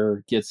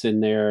Ledbetter gets in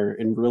there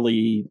and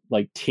really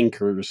like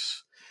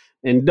tinkers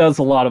and does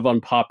a lot of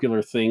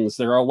unpopular things,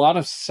 there are a lot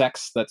of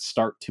sects that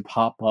start to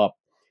pop up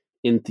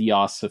in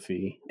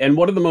Theosophy. And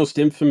one of the most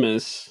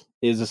infamous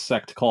is a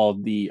sect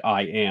called the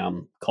I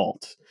Am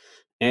cult.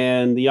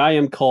 And the I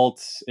Am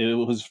cult, it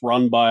was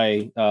run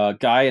by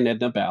Guy and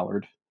Edna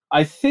Ballard.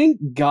 I think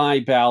Guy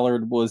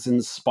Ballard was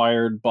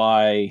inspired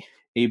by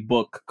a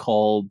book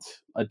called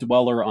A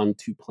Dweller on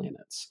Two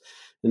Planets.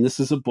 And this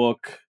is a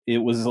book, it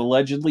was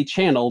allegedly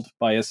channeled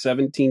by a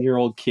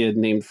 17-year-old kid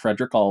named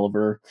Frederick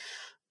Oliver.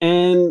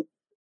 And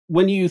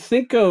when you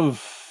think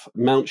of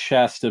Mount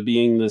Shasta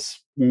being this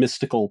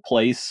mystical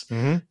place,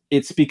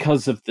 it's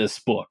because of this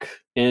book.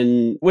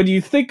 And when you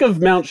think of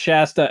Mount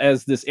Shasta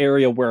as this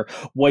area where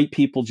white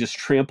people just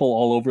trample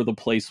all over the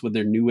place with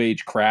their new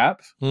age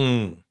crap,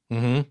 I'm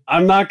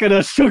not going to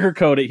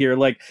sugarcoat it here.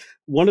 Like,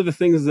 one of the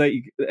things that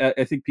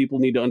I think people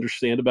need to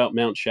understand about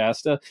Mount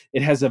Shasta,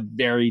 it has a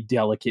very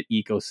delicate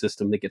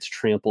ecosystem that gets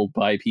trampled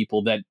by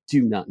people that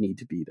do not need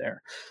to be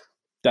there.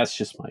 That's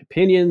just my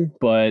opinion,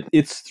 but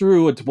it's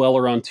through A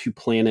Dweller on Two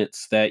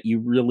Planets that you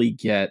really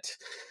get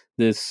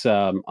this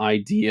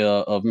idea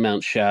of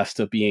Mount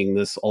Shasta being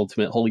this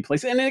ultimate holy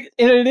place. And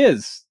it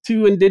is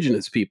to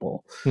indigenous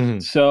people.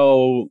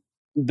 So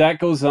that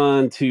goes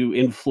on to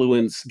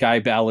influence Guy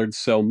Ballard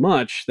so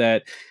much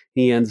that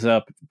he ends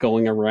up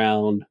going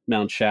around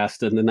Mount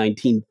Shasta in the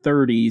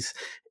 1930s.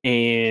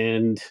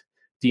 And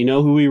do you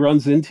know who he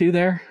runs into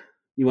there?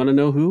 You want to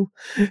know who?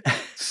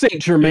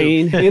 Saint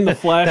Germain in the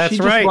flesh. That's he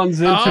just right.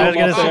 Runs into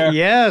him there.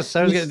 Yes,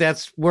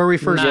 that's where we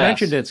first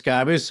mentioned it,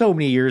 Scott. It was so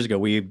many years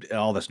ago.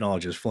 All this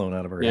knowledge has flown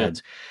out of our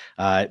heads.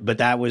 But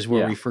that was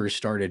where we first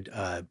started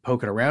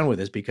poking around with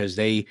this, because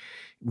they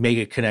make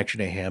a connection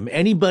to him.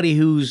 Anybody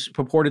who's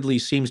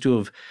purportedly seems to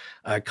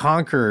have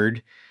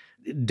conquered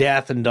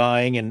death and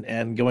dying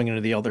and going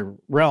into the other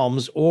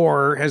realms,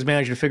 or has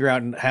managed to figure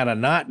out how to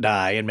not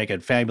die and make a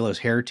fabulous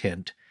hair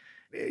tint.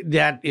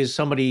 That is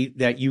somebody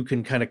that you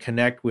can kind of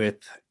connect with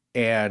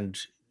and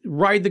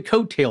ride the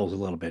coattails a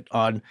little bit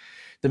on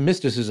the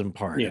mysticism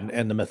part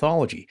and the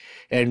mythology.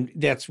 And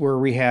that's where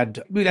I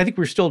think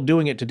we're still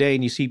doing it today,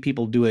 and you see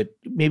people do it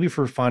maybe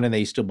for fun and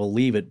they still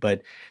believe it,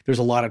 but there's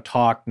a lot of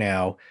talk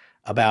now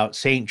about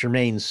Saint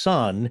Germain's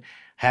son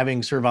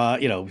having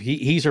survived.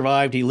 He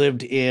survived. He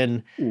lived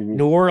in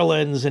New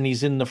Orleans, and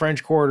he's in the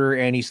French Quarter,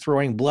 and he's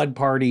throwing blood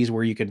parties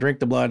where you can drink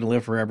the blood and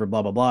live forever,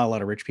 blah, blah, blah, a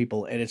lot of rich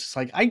people. And it's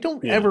like, I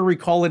don't ever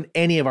recall in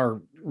any of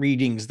our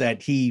readings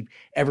that he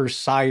ever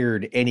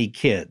sired any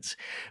kids.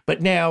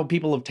 But now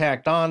people have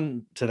tacked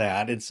on to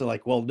that. It's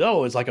like, well,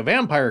 no, it's like a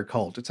vampire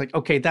cult. It's like,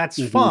 okay,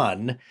 that's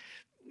fun.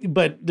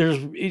 But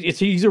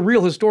he's a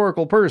real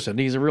historical person.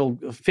 He's a real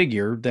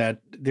figure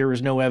that there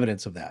is no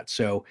evidence of that.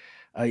 So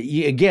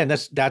again,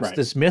 that's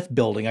this myth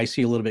building I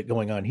see a little bit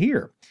going on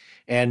here.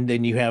 And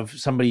then you have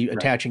somebody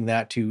attaching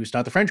that to, it's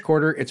not the French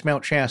Quarter, it's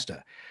Mount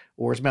Shasta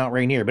or it's Mount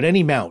Rainier, but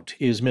any mount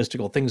is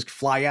mystical. Things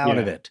fly out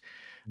of it.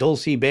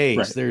 Dulce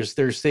Bays,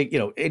 there's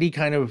any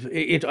kind of,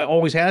 it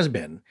always has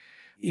been.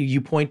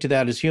 You point to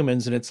that as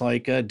humans and it's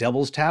like a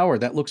Devil's Tower.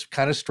 That looks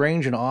kind of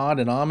strange and odd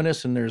and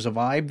ominous, and there's a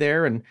vibe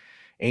there, and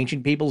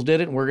ancient peoples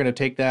did it, and we're going to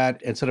take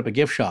that and set up a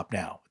gift shop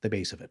now at the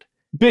base of it.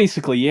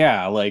 Basically,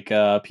 yeah, like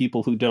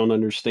people who don't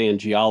understand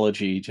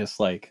geology, just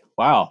like,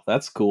 wow,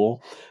 that's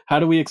cool. How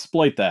do we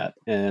exploit that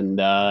and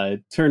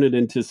turn it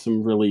into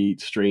some really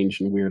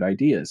strange and weird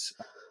ideas?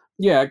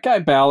 Yeah, Guy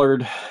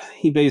Ballard,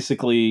 he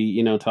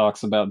basically,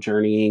 talks about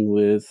journeying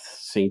with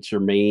Saint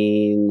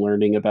Germain,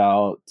 learning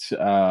about,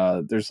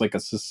 there's like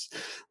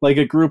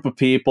a group of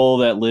people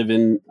that live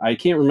in, I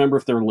can't remember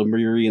if they're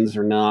Lemurians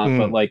or not,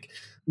 but like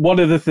one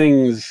of the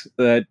things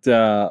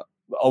that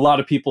a lot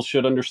of people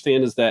should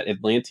understand is that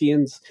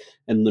Atlanteans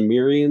and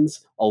Lemurians,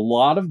 a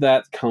lot of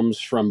that comes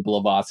from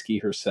Blavatsky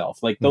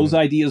herself. Like those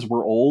ideas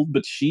were old,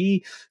 but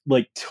she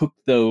took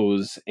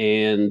those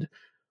and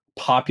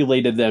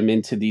populated them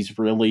into these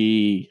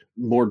really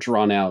more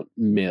drawn out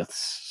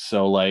myths.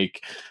 So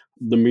like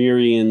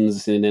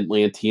Lemurians and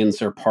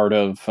Atlanteans are part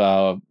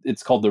of,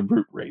 it's called the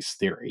root race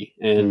theory.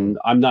 And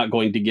I'm not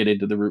going to get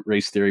into the root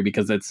race theory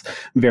because it's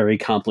very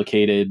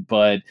complicated,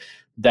 but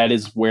that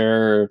is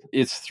where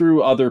it's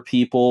through other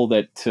people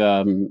that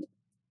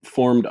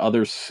formed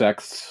other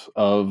sects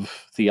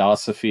of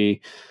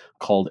theosophy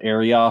called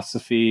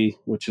Ariosophy,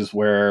 which is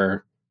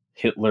where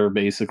Hitler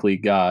basically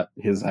got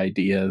his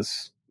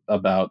ideas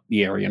about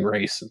the Aryan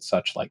race and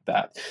such like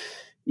that.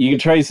 You can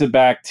trace it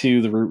back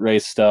to the root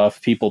race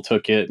stuff. People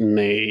took it and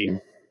they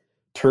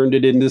turned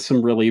it into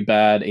some really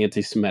bad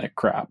anti-Semitic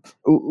crap.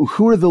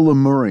 Who are the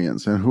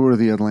Lemurians and who are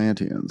the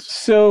Atlanteans?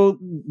 So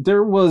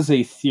there was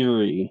a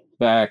theory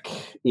back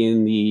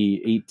in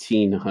the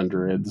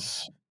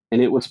 1800s,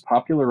 and it was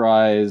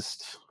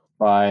popularized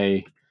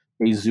by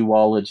a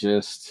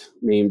zoologist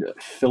named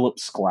Philip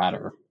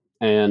Sclatter.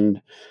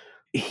 And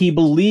he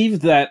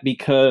believed that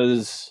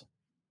because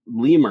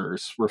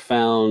lemurs were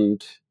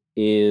found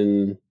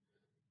in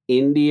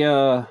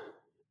India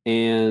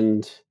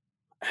and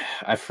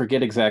I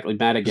forget exactly,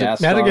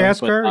 Madagascar.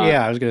 Madagascar?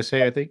 I was going to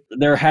say, I think.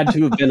 There had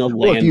to have been a land.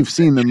 Well, if you've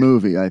seen the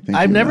movie, I think.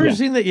 I've never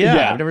seen that.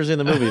 I've never seen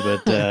the movie,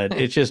 but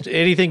it's just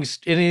anything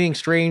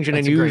strange and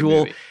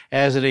unusual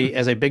as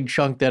a big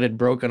chunk that had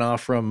broken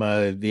off from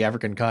the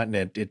African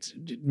continent.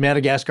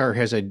 Madagascar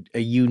has a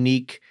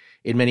unique,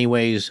 in many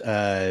ways,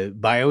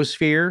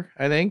 biosphere,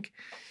 I think.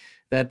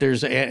 That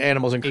there's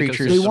animals and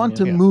creatures. They want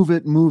to move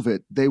it.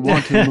 They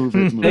want to move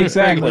it.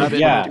 Exactly.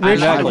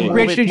 Exactly.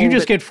 Rich, did you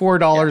just get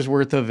 $4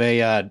 worth of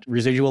a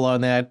residual on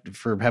that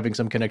for having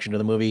some connection to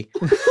the movie?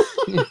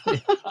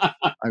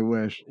 I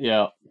wish.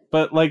 Yeah.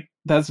 But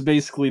that's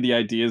basically the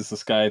idea. Is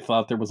this guy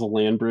thought there was a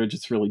land bridge.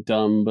 It's really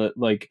dumb. But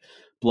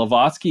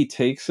Blavatsky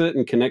takes it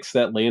and connects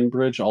that land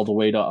bridge all the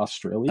way to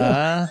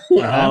Australia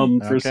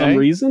for some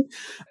reason.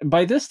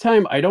 By this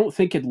time, I don't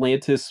think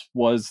Atlantis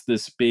was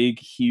this big,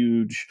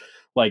 huge...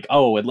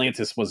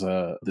 Atlantis was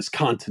this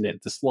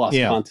continent, this lost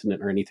continent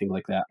or anything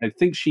like that. I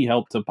think she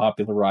helped to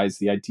popularize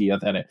the idea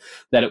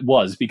that it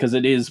was, because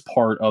it is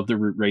part of the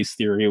root race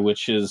theory,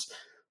 which is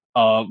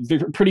a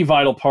pretty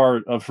vital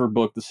part of her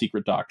book, The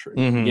Secret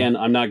Doctrine. Again,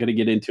 I'm not going to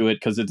get into it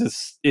because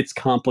it's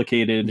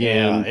complicated.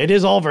 Yeah, and it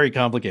is all very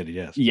complicated,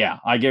 yes. Yeah,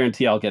 I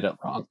guarantee I'll get it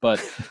wrong. But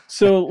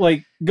so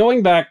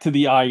going back to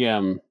the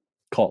IM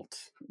cult.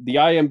 The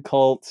IM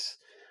cult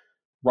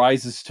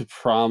rises to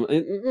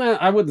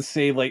I wouldn't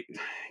say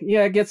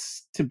it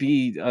gets to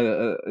be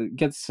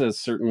gets a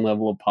certain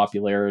level of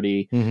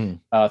popularity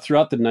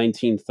throughout the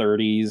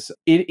 1930s.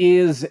 It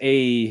is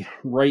a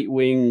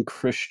right-wing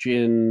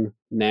Christian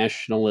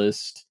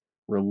nationalist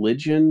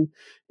religion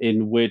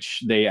in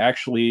which they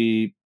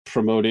actually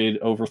promoted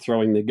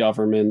overthrowing the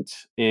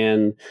government,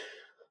 and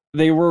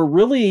they were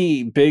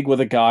really big with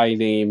a guy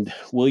named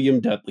William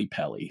Dudley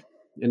Pelley.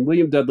 And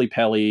William Dudley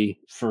Pelley,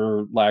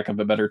 for lack of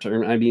a better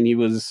term, I mean, he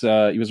was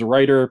a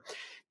writer,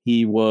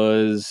 he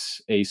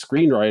was a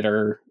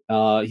screenwriter,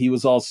 He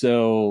was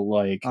also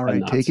like, all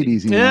right, take it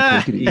easy,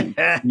 man. Take it easy.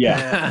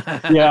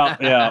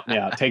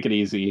 Yeah. Take it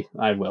easy.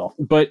 I will.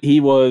 But he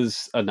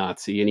was a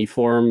Nazi, and he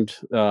formed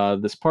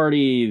this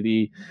party,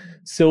 the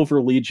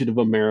Silver Legion of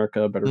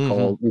America,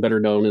 better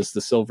known as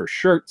the Silver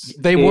Shirts.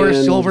 They wore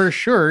silver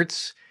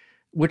shirts,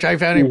 which I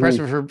found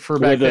impressive for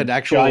back then.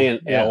 Actual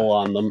giant L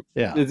on them.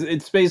 Yeah,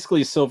 it's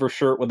basically a silver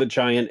shirt with a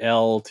giant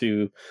L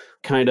to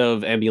kind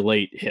of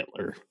emulate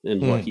Hitler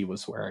in what he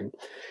was wearing.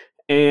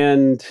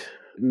 And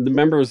the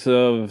members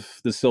of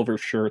the Silver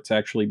Shirts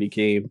actually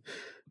became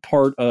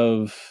part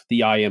of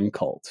the I Am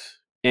cult.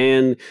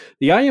 And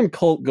the I Am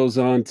cult goes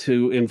on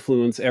to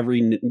influence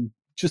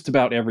just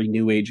about every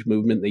New Age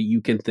movement that you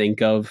can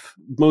think of.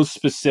 Most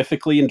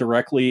specifically and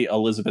directly,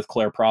 Elizabeth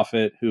Clare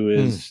Prophet, who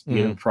is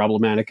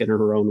problematic in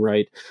her own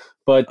right.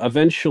 But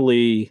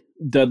eventually,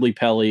 Dudley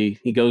Pelley,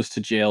 he goes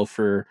to jail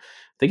for,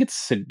 I think it's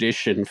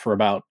sedition, for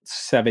about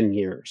 7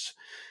 years.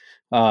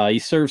 He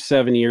serves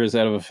 7 years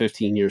out of a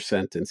 15-year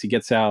sentence. He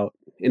gets out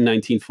in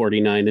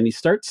 1949, and he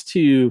starts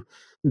to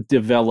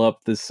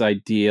develop this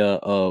idea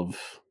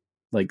of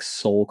like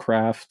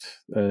soulcraft.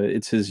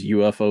 It's his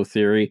UFO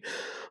theory.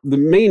 The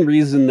main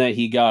reason that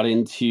he got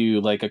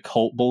into like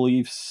occult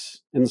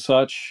beliefs and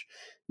such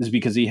is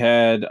because he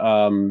had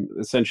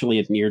essentially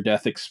a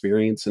near-death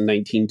experience in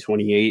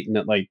 1928, and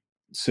it like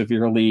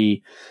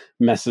severely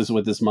messes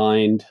with his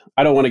mind.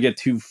 I don't want to get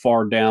too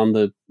far down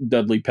the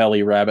Dudley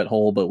Pelley rabbit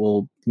hole, but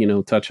we'll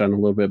touch on a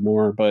little bit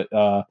more. But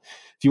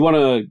if you want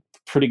a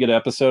pretty good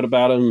episode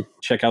about him,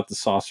 check out The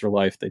Saucer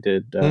Life. They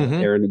did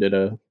Aaron did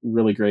a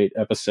really great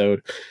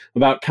episode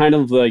about kind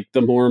of like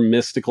the more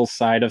mystical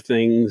side of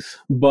things.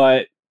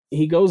 But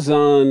he goes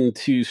on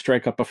to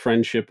strike up a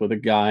friendship with a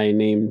guy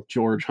named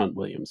George Hunt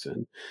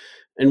Williamson,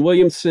 and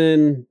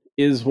Williamson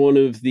is one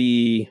of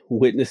the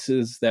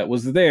witnesses that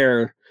was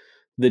there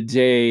the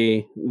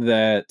day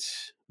that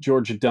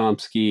George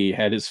Adamski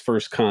had his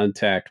first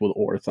contact with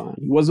Orthon.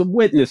 He was a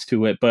witness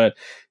to it, but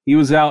he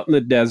was out in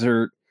the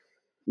desert.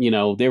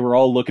 They were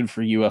all looking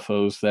for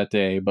UFOs that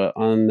day, but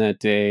on that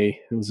day,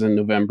 it was in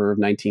November of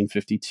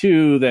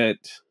 1952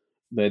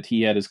 that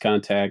he had his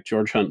contact.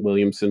 George Hunt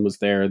Williamson was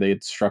there. They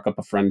had struck up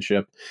a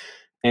friendship.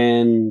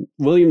 And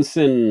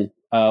Williamson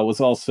was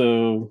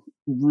also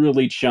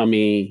really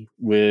chummy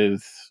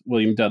with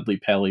William Dudley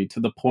Pelley, to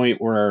the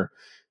point where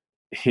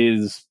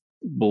his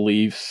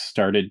beliefs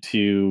started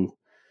to,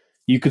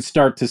 you could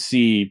start to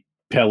see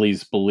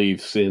Pelley's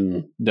beliefs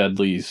in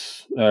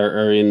Dudley's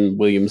or in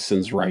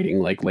Williamson's writing,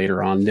 like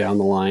later on down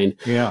the line.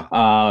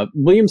 Yeah.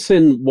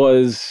 Williamson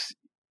was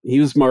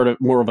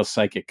more of a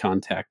psychic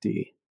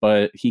contactee,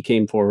 but he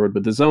came forward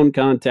with his own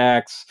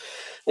contacts.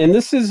 And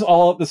this is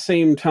all at the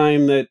same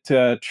time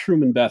that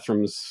Truman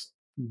Bethrum's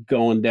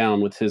going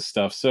down with his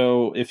stuff.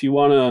 So if you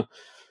want to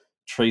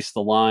trace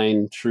the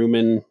line,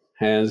 Truman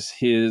has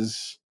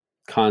his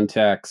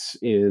contacts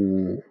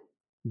in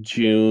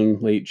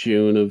late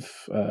June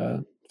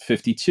of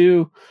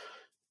 52.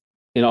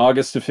 In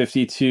August of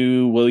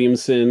 52,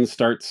 Williamson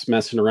starts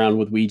messing around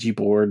with Ouija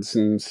boards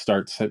and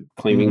starts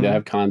claiming to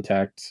have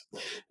contact.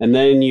 And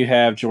then you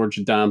have George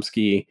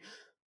Adamski.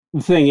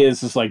 The thing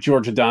is like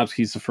George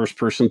Adamski's the first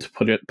person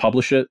to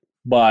publish it,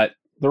 but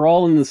they're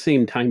all in the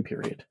same time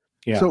period.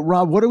 Yeah. So,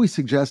 Rob, what are we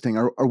suggesting?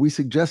 Are we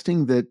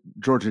suggesting that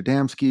George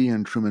Adamski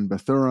and Truman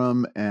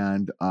Bethurum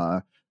and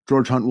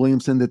George Hunt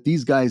Williamson, that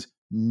these guys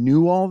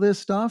knew all this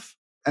stuff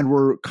and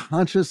were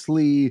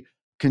consciously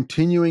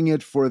continuing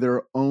it for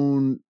their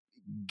own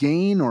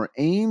gain or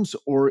aims?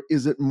 Or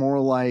is it more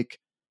like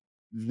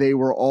they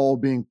were all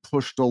being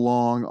pushed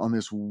along on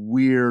this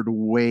weird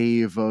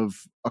wave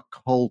of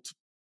occult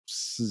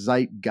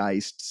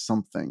zeitgeist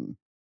something?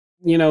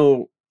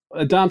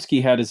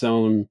 Adamski had his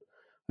own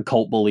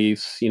occult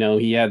beliefs.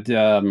 He had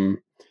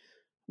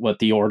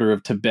the Order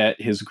of Tibet,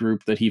 his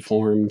group that he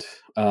formed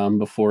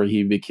before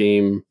he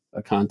became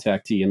a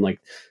contactee, and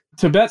like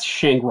Tibet's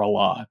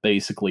Shangri-La,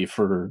 basically,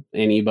 for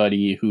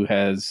anybody who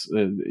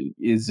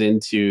is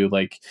into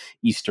like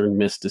Eastern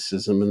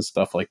mysticism and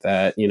stuff like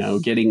that.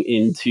 Getting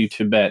into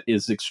Tibet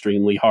is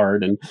extremely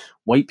hard, and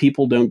white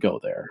people don't go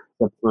there,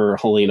 except for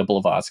Helena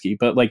Blavatsky.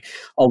 But like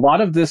a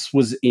lot of this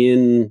was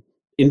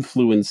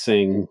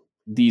influencing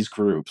these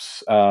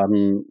groups.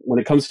 When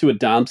it comes to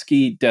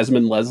Adamski,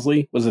 Desmond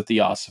Leslie was a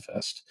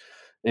theosophist,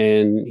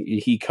 and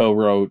he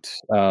co-wrote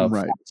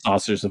Flying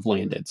Saucers Have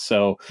Landed.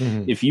 So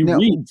if you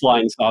read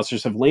Flying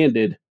Saucers Have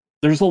Landed,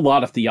 there's a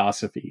lot of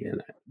theosophy in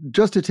it.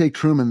 Just to take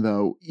Truman,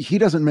 though, he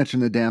doesn't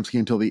mention Adamski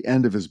until the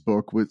end of his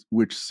book,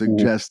 which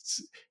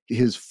suggests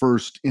his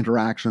first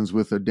interactions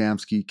with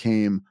Adamski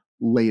came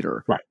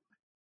later. Right.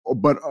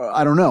 But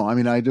I don't know. I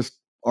mean,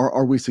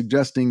 are we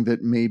suggesting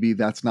that maybe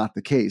that's not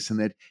the case, and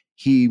that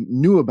he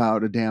knew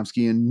about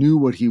Adamski and knew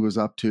what he was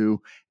up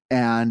to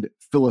and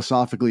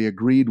philosophically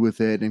agreed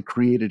with it and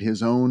created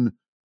his own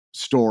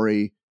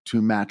story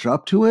to match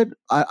up to it?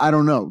 I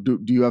don't know. Do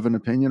you have an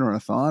opinion or a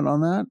thought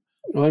on that?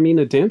 Well, I mean,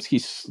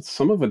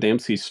 some of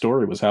Adamski's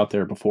story was out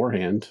there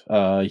beforehand.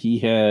 He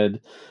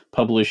had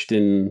published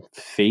in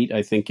Fate,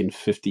 I think, in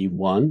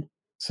 51.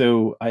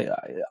 So I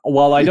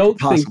don't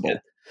think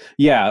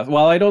Yeah,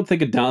 well, I don't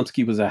think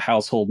Adamski was a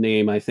household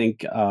name. I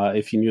think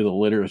if you knew the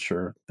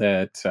literature,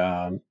 that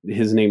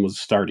his name was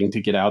starting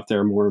to get out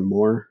there more and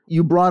more.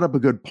 You brought up a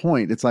good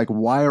point. It's like,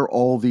 why are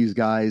all these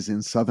guys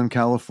in Southern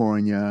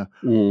California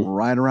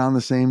right around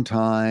the same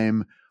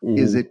time?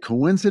 Is it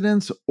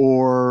coincidence,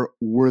 or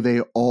were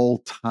they all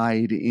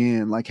tied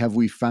in? Like, have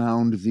we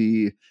found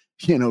the,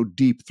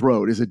 deep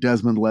throat? Is it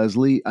Desmond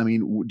Leslie? I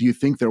mean, do you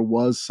think there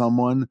was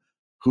someone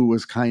who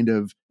was kind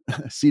of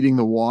seeding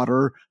the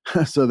water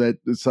so that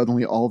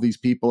suddenly all these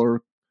people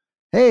are,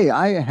 hey,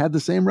 I had the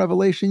same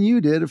revelation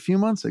you did a few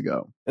months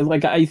ago?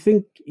 Like, I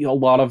think a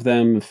lot of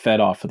them fed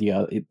off of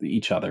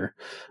each other,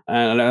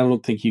 and I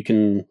don't think you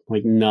can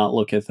not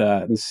look at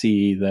that and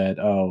see that,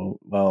 oh,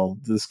 well,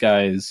 this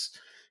guy's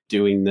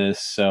doing this.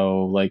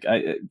 So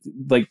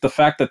the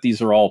fact that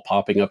these are all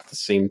popping up at the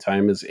same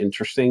time is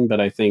interesting,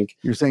 but I think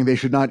you're saying they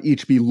should not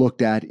each be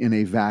looked at in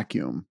a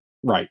vacuum.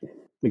 Right.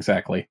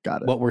 Exactly.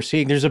 Got it. What we're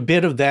seeing, there's a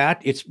bit of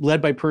that. It's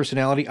led by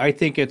personality. I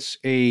think it's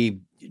a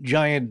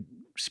giant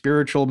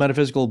spiritual,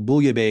 metaphysical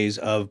bouillabaisse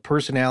of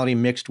personality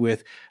mixed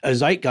with a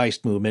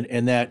zeitgeist movement,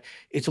 and that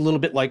it's a little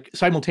bit like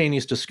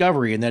simultaneous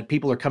discovery, and that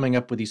people are coming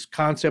up with these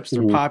concepts.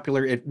 They're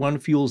popular. One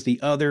fuels the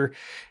other.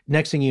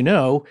 Next thing you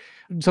know,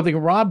 something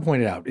Rob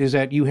pointed out is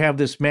that you have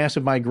this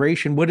massive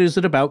migration. What is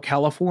it about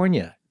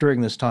California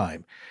during this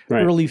time?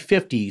 Right. Early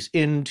 50s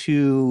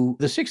into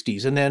the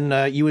 60s. And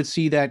then you would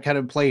see that kind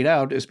of played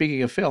out,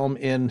 speaking of film,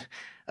 in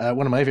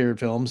one of my favorite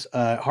films,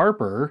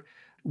 Harper,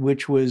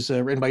 which was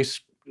written by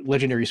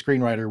legendary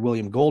screenwriter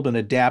William Goldman,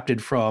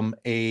 adapted from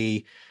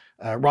a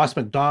Ross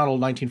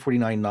Macdonald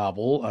 1949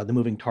 novel, The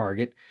Moving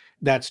Target,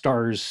 that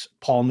stars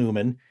Paul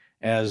Newman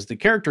as the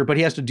character, but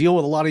he has to deal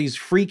with a lot of these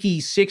freaky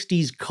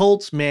 60s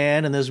cults,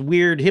 man, and this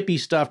weird hippie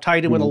stuff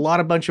tied in with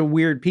a bunch of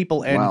weird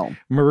people and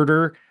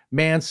murder,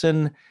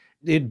 Manson.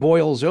 It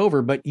boils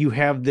over, but you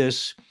have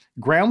this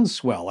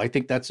groundswell. I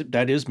think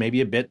that is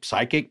maybe a bit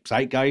psychic,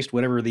 zeitgeist,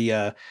 whatever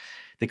the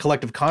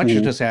collective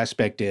consciousness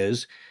aspect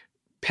is,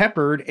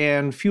 peppered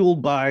and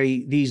fueled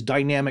by these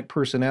dynamic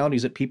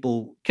personalities that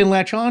people can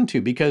latch on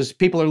to, because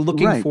people are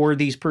looking for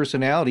these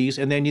personalities,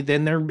 and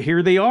then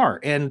here they are.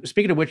 And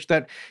speaking of which,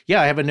 I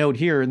have a note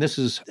here, and this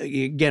is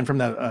again from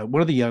the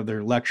one of the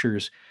other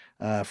lectures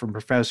from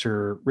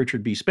Professor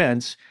Richard B.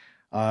 Spence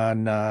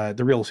on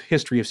the real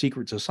history of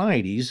secret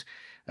societies,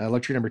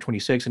 lecture number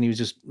 26, and he was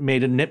just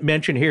made a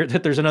mention here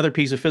that there's another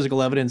piece of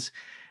physical evidence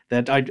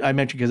that I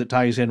mentioned because it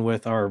ties in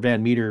with our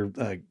Van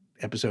Meter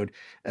episode.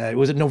 It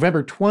was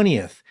November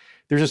 20th.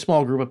 There's a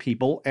small group of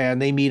people,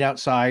 and they meet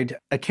outside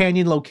a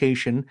canyon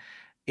location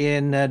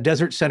in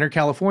Desert Center,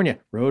 California.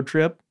 Road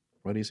trip.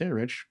 What do you say,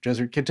 Rich?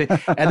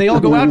 And they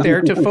all go out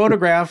there to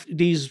photograph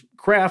these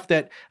craft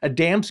that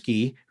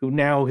Adamski, who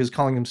now is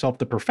calling himself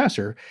the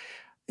professor,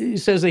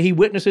 says that he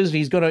witnesses,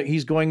 and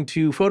he's going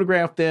to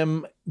photograph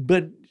them,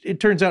 but it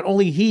turns out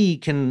only he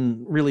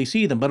can really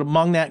see them. But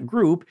among that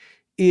group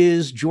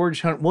is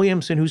George Hunt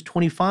Williamson, who's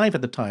 25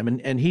 at the time,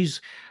 and he's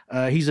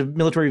a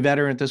military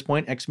veteran at this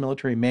point,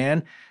 ex-military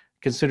man,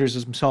 considers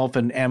himself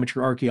an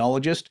amateur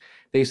archaeologist.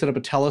 They set up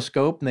a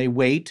telescope and they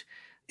wait,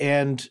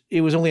 and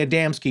it was only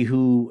Adamski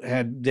who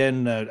had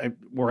then,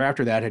 or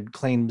after that, had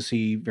claimed to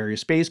see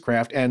various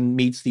spacecraft and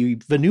meets the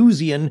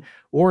Venusian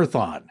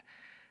Orthon.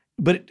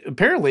 But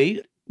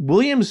apparently,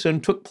 Williamson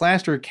took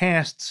plaster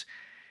casts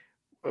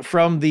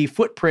from the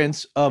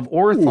footprints of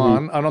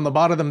Orthon, and on the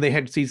bottom of them they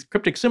had these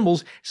cryptic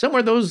symbols.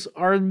 Somewhere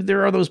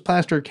there are those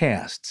plaster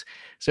casts.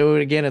 So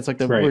again, it's like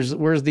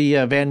where's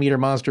the Van Meter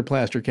monster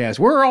plaster cast?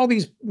 Where are all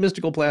these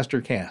mystical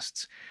plaster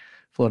casts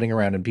floating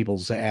around in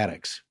people's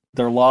attics?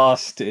 They're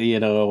lost,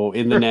 in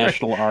the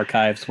National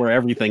Archives where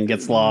everything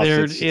gets lost.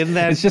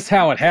 It's just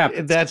how it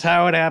happens. That's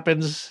how it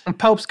happens. And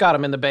Pope's got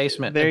them in the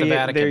basement at the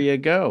Vatican. There you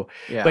go.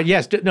 Yeah. But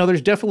yes,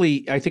 there's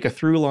definitely, I think, a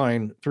through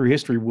line through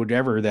history,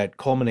 whatever, that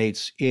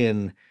culminates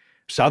in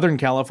Southern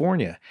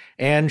California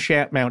and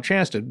Mount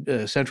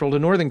Shasta, central to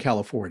Northern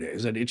California.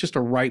 Is that it's just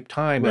a ripe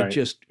time. Right.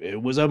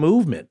 It was a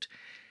movement.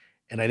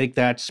 And I think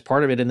that's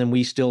part of it. And then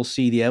we still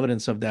see the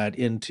evidence of that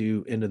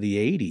into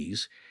the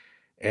 80s.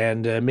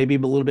 And maybe a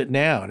little bit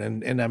now.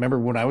 And I remember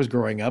when I was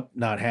growing up,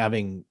 not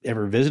having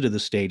ever visited the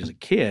state as a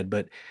kid,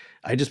 but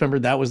I just remember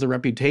that was the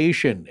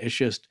reputation. It's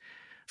just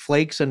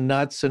flakes and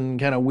nuts and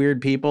kind of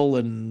weird people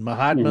and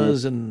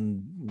Mahatmas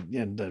and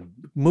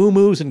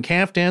moo-moos and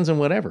kaftans and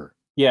whatever.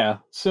 Yeah.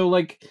 So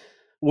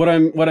what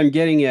I'm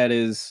getting at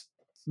is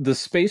the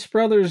Space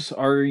Brothers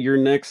are your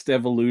next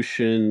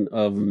evolution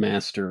of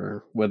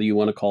master, whether you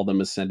want to call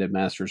them ascended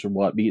masters or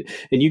what.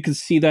 And you can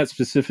see that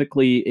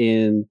specifically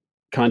in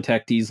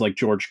contactees like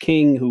George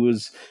King, who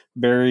was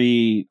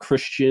very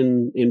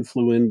Christian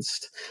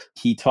influenced.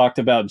 He talked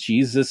about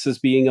Jesus as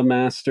being a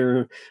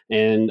master,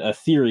 and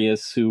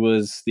Aetherius, who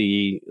was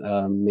the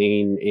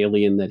main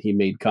alien that he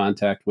made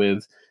contact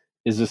with,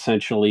 is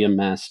essentially a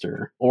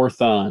master.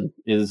 Orthon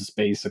is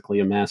basically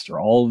a master.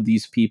 All of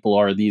these people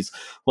are these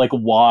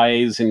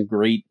wise and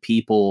great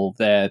people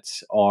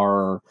that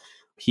are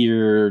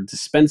here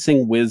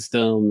dispensing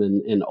wisdom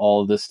and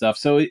all of this stuff.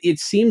 So it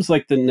seems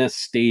like the next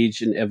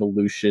stage in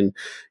evolution,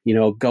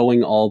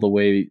 going all the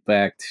way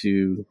back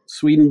to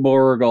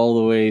Swedenborg, all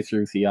the way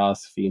through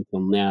Theosophy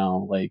until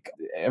now, like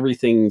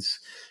everything's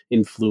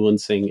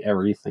influencing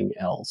everything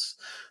else.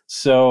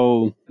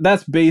 So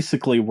that's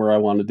basically where I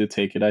wanted to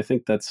take it. I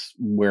think that's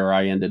where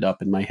I ended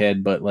up in my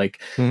head. But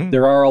like,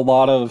 there are a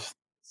lot of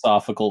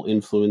philosophical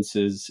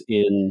influences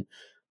in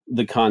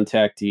the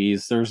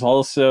contactees. There's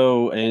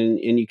also, and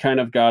you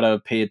kind of got to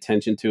pay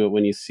attention to it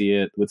when you see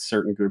it with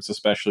certain groups,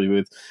 especially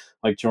with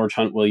like George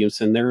Hunt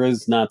Williamson. There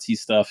is Nazi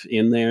stuff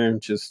in there.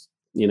 Just,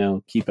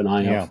 keep an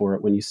eye out for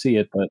it when you see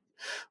it. But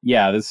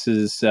yeah, this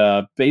is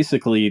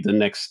basically the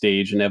next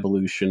stage in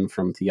evolution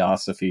from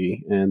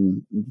Theosophy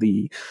and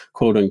the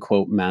quote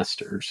unquote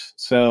masters.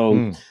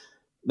 So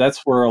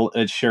that's where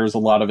it shares a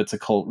lot of its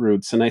occult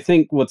roots. And I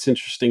think what's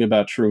interesting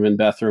about Truman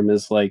Bethurum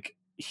is like,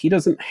 he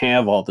doesn't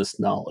have all this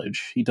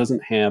knowledge. He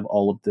doesn't have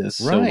all of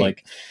this. Right. So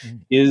like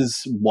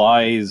his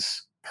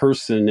wise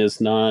person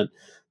is not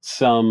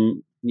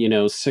some,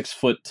 6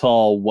 foot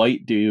tall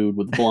white dude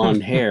with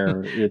blonde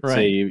hair. It's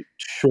a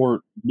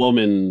short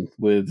woman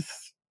with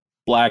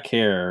black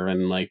hair.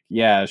 And like,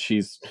 yeah,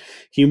 she's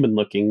human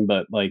looking,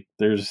 but like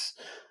there's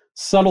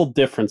subtle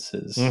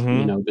differences,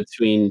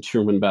 between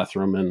Truman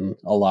Bethurum and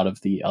a lot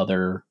of the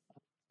other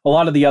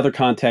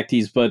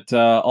contactees. But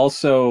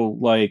also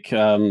like,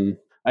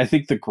 I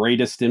think the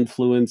greatest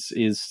influence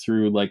is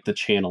through like the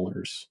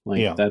channelers.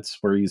 Like that's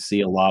where you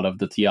see a lot of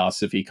the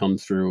Theosophy come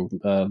through,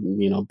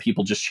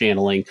 people just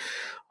channeling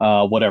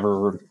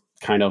whatever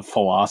kind of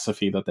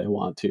philosophy that they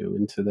want to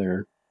into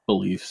their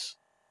beliefs.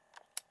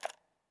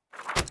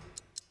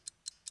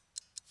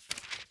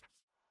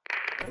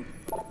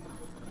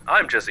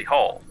 I'm Jesse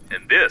Hall,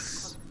 and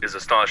this is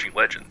Astonishing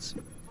Legends.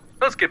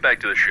 Let's get back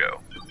to the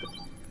show.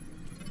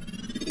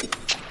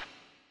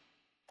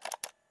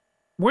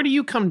 Where do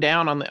you come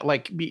down on that?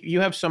 Like, you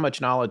have so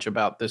much knowledge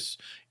about this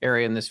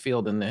area and this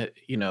field and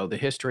the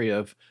history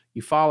of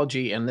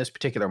ufology and this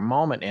particular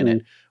moment in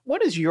it.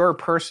 What is your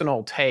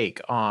personal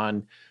take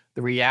on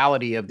the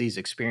reality of these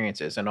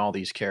experiences and all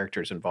these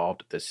characters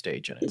involved at this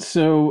stage in it?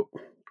 So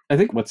I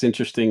think what's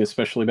interesting,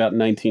 especially about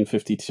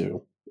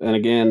 1952, and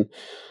again,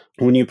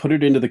 when you put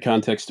it into the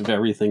context of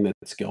everything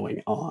that's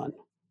going on,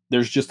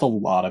 there's just a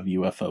lot of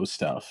UFO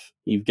stuff.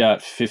 You've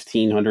got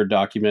 1,500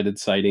 documented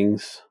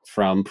sightings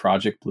from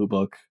Project Blue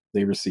Book.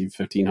 They received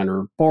 1,500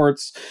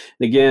 reports.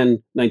 And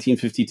again,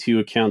 1952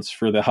 accounts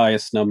for the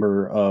highest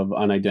number of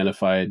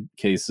unidentified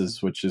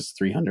cases, which is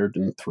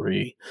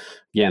 303.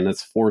 Again,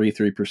 that's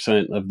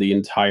 43% of the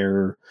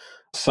entire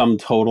sum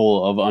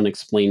total of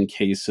unexplained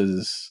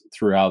cases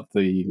throughout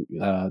the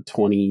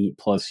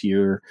 20-plus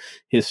year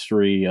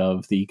history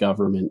of the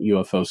government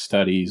UFO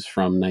studies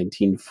from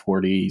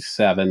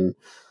 1947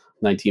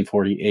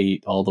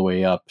 1948 all the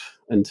way up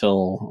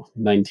until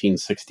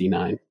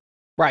 1969.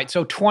 Right.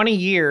 So 20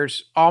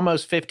 years,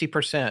 almost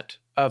 50%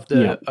 of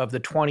the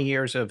 20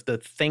 years of the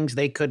things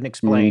they couldn't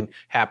explain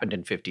happened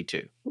in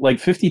 52. Like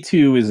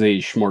 52 is a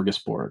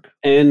smorgasbord.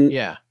 And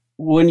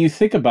when you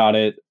think about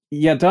it,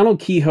 Donald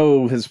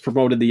Kehoe has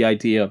promoted the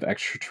idea of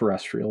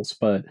extraterrestrials,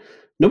 but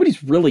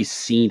nobody's really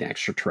seen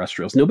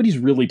extraterrestrials. Nobody's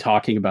really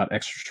talking about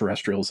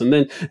extraterrestrials. And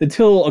then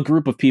until a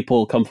group of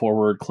people come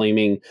forward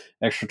claiming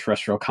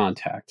extraterrestrial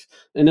contact.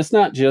 And it's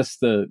not just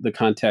the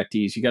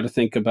contactees. You got to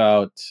think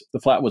about the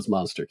Flatwoods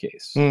Monster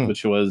case,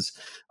 which was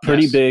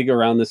pretty big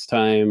around this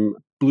time.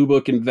 Blue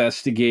Book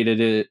investigated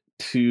it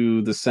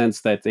to the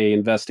sense that they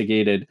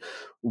investigated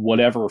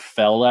whatever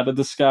fell out of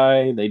the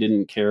sky. They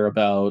didn't care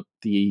about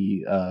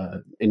the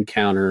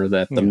encounter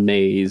that the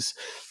maze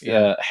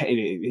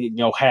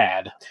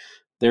had.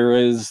 There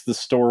is the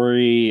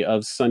story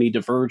of Sonny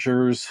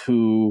Divergers,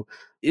 who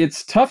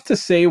it's tough to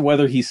say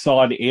whether he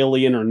saw an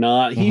alien or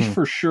not. He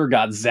for sure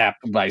got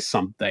zapped by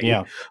something.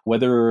 Yeah.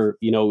 Whether,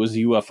 it was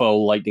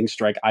UFO lightning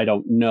strike, I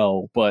don't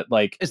know. But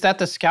like, is that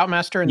the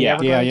Scoutmaster in the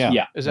Everglades?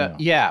 Yeah. Is that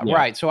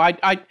right. So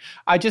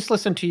I just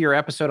listened to your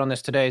episode on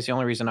this today. Is the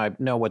only reason I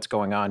know what's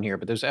going on here.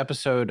 But there's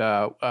episode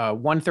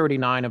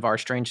 139 of Our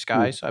Strange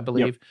Skies, I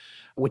believe.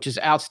 Which is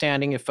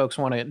outstanding if folks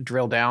want to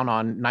drill down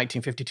on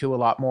 1952 a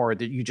lot more,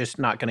 that you're just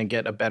not going to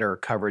get a better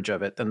coverage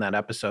of it than that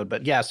episode.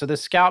 But yeah, so this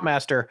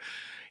Scoutmaster,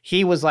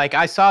 he was like,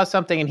 I saw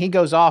something, and he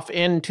goes off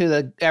into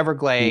the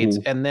Everglades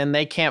and then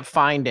they can't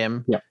find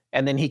him. Yep.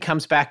 And then he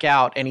comes back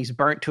out and he's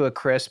burnt to a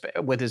crisp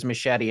with his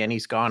machete and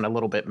he's gone a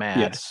little bit mad.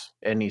 Yes.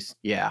 And he's,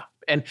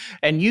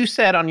 And you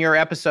said on your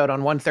episode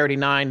on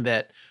 139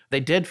 that they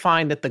did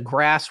find that the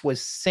grass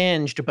was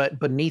singed, but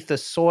beneath the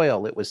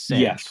soil it was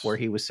singed, where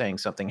he was saying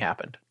something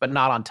happened, but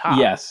not on top.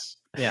 Yes.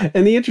 Yeah.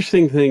 And the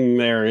interesting thing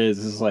there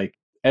is like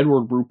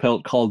Edward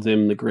Ruppelt called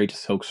him the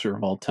greatest hoaxer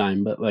of all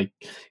time, but like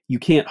you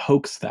can't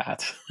hoax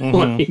that.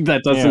 Like,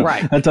 that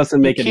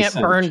doesn't make any sense.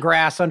 You can't burn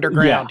grass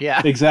underground.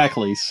 Yeah.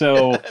 Exactly.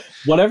 So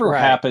whatever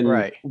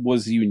happened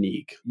was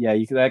unique. Yeah,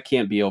 that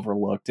can't be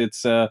overlooked.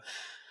 It's and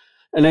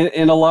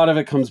a lot of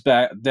it comes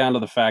back down to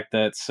the fact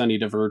that Sonny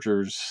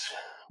Divergers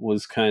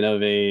was kind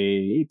of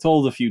he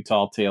told a few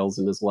tall tales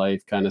in his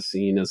life, kind of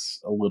seen as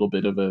a little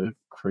bit of a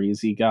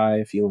crazy guy,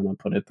 if you want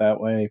to put it that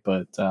way.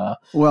 But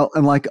well,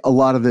 and like a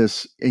lot of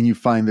this, and you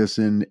find this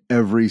in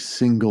every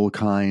single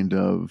kind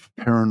of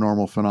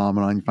paranormal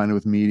phenomenon, you find it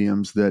with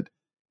mediums, that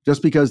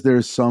just because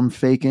there's some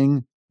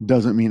faking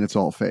doesn't mean it's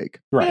all fake.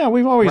 Right. Yeah,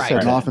 we've always said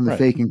and that. Often the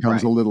faking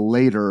comes a little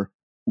later,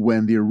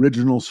 when the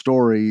original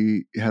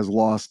story has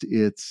lost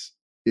its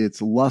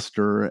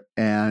luster,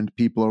 and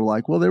people are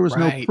like, well, there was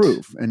no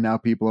proof. And now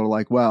people are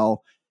like,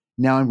 well,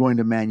 now I'm going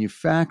to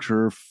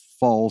manufacture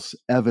false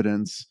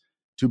evidence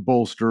to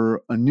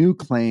bolster a new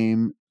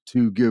claim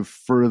to give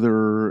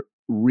further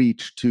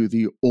reach to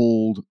the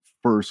old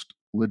first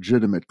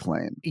legitimate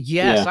claim.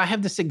 Yes, I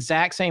have this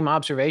exact same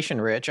observation,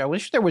 Rich. I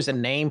wish there was a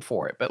name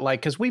for it, but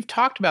like, because we've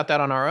talked about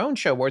that on our own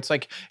show, where it's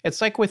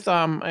like with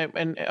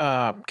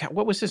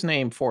what was his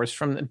name for us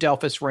from the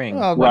Delphus Ring?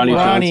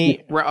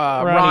 Ronnie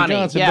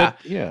Johnson.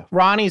 Yeah.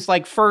 Ronnie's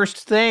like first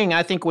thing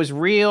I think was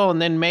real, and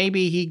then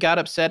maybe he got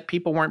upset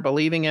people weren't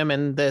believing him,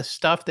 and the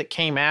stuff that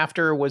came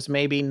after was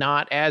maybe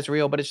not as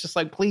real. But it's just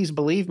like, please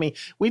believe me.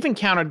 We've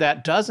encountered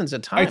that dozens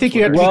of times. I think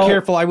you have to be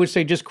careful. I would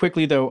say just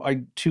quickly though,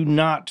 to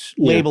not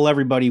label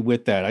everybody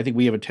with that. I think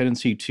we have a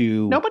tendency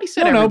to. Nobody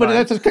said everybody.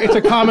 But it's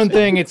a common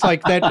thing. It's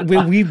like that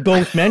we've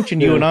both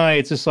mentioned, you and I.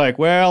 It's just like,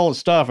 well, the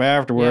stuff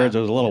afterwards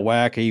was a little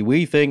wacky.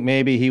 We think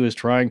maybe he was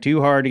trying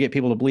too hard to get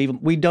people to believe him.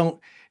 We don't.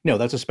 No,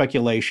 that's a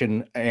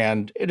speculation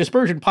and a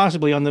dispersion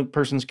possibly on the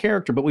person's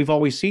character. But we've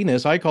always seen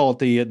this. I call it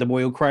the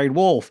boy who cried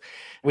wolf.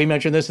 We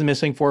mentioned this in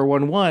Missing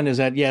 411. Is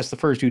that yes, the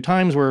first 2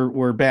 times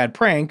were bad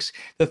pranks.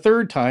 The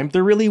third time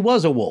there really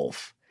was a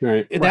wolf.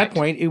 Right. At that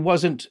point, it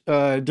wasn't,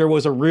 there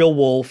was a real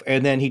wolf,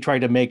 and then he tried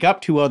to make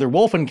up 2 other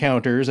wolf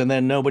encounters, and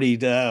then nobody,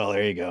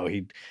 there you go.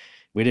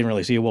 We didn't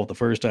really see a wolf the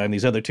first time.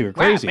 These other 2 are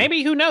crazy. Right.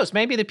 Maybe, who knows?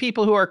 Maybe the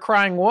people who are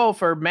crying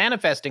wolf are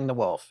manifesting the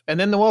wolf, and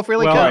then the wolf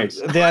really comes.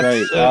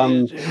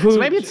 So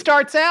maybe it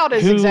starts out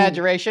as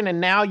exaggeration, and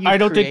now you. I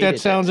don't think that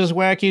sounds as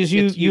wacky as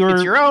it's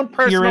your own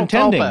personal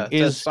intending.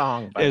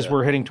 As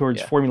we're heading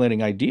towards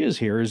formulating ideas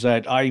here, is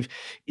that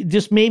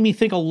this made me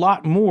think a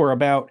lot more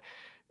about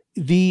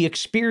the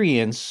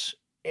experience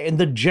and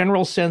the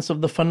general sense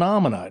of the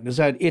phenomenon. Is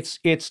that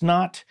it's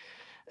not,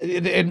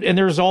 and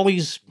there's all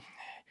these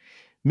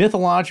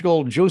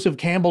mythological Joseph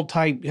Campbell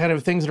type kind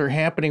of things that are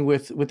happening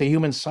with the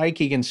human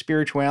psyche and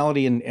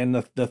spirituality and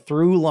the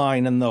through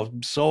line and the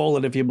soul.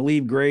 And if you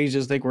believe Greys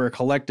just think we're a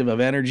collective of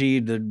energy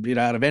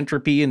out of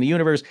entropy in the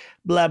universe,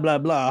 blah, blah,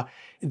 blah.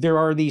 There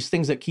are these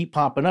things that keep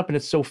popping up. And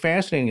it's so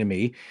fascinating to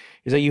me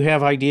is that you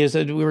have ideas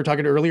that we were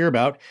talking earlier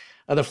about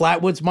the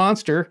Flatwoods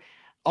Monster,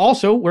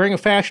 also wearing a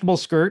fashionable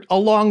skirt,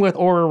 along with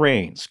Aura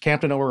Raines,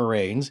 Captain Aura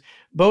Raines,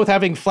 both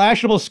having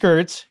fashionable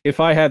skirts.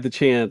 If I had the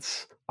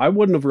chance, I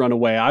wouldn't have run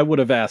away. I would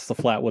have asked the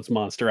Flatwoods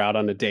Monster out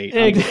on a date.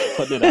 I'm just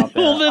putting it out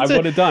there. I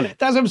would have done it.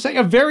 That's what I'm saying.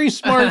 A very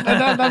smart,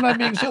 I'm not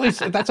being silly.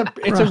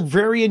 It's a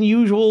very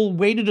unusual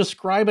way to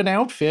describe an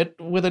outfit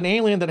with an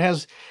alien that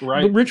has,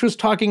 Rich was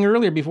talking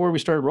earlier before we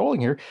started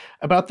rolling here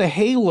about the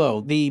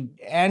halo, the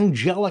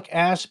angelic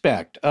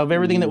aspect of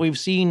everything that we've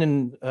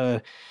seen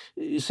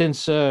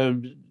since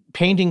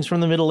paintings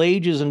from the Middle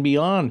Ages and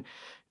beyond.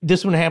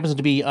 This one happens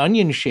to be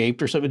onion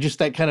shaped or something, just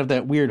that kind of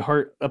that weird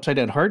heart, upside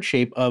down heart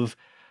shape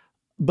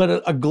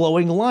but a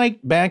glowing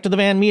light, back to the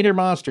Van Meter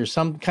monster,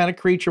 some kind of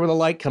creature with a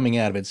light coming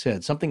out of its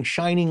head, something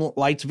shining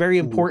light's very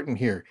important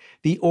here.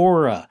 The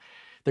aura,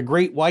 the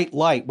great white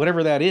light,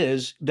 whatever that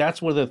is,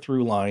 that's one of the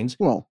through lines.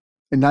 Well,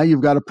 and now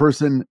you've got a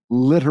person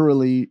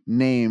literally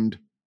named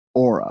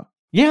Aura.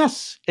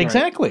 Yes,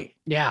 exactly. Right.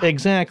 Yeah.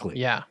 Exactly.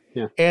 Yeah.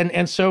 Yeah.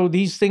 And so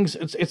these things,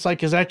 it's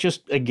like, is that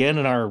just, again,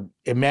 in our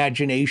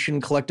imagination,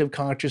 collective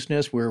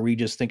consciousness, where we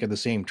just think of the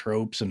same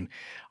tropes and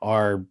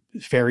our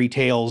fairy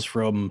tales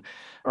from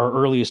our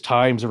earliest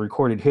times of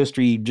recorded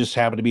history just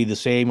happen to be the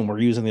same, and we're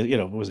using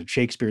was it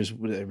Shakespeare's,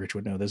 Rich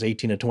would know, there's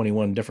 18 to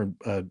 21 different,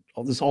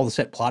 all the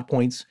set plot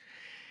points,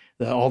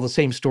 all the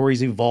same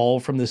stories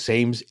evolve from the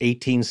same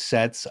 18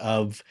 sets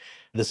of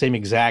the same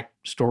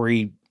exact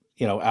story,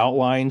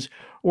 outlines.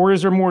 Or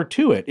is there more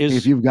to it?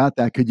 If you've got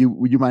that,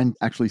 would you mind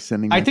actually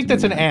sending that? I think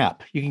that's an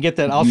app. You can get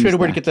that. I'll show you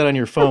where to get that on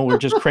your phone. We're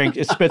just cranked.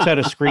 It spits out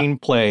a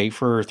screenplay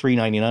for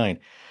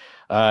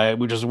 $3.99,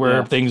 which is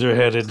where things are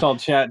headed. It's called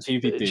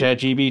ChatGPT.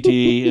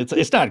 ChatGPT.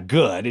 It's not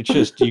good. It's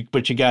just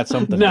but you got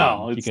something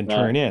you can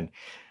turn in.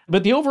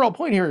 But the overall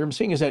point here I'm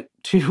seeing is that,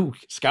 to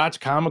Scott's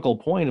comical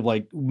point of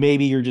like,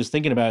 maybe you're just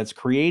thinking about it's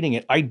creating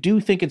it. I do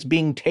think it's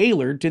being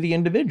tailored to the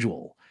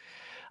individual.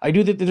 I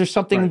do think there's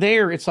something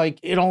there. It's like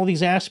in all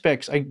these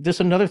aspects. This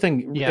another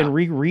thing in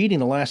rereading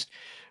the last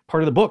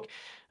part of the book,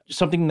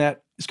 something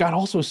that Scott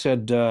also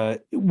said,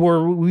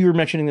 where we were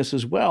mentioning this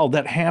as well,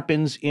 that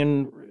happens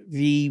in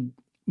the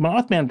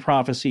Mothman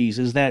prophecies,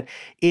 is that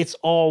it's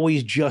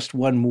always just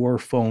one more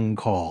phone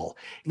call.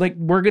 Like,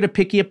 we're going to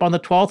pick you up on the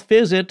 12th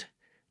visit.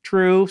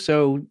 True.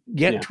 So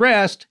get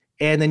dressed.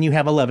 And then you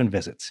have 11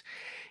 visits.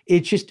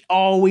 It's just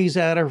always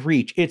out of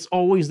reach. It's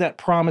always that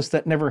promise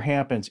that never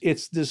happens.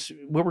 It's this,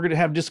 what we're going to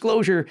have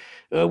disclosure.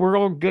 We're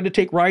all going to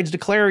take rides to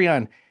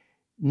Clarion.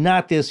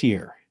 Not this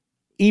year.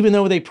 even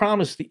though they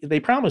promise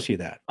you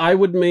that. I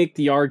would make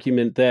the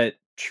argument that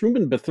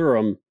Truman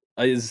Bethurum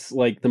is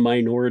like the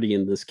minority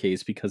in this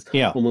case, because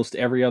almost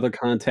every other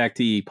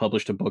contactee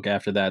published a book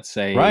after that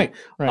saying, right.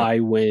 I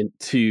went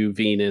to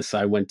Venus,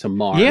 I went to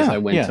Mars, I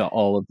went to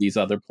all of these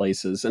other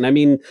places. And I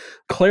mean,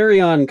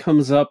 Clarion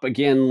comes up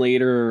again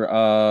later.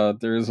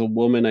 There's a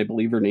woman, I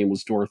believe her name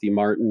was Dorothy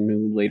Martin,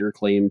 who later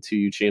claimed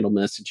to channel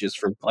messages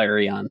from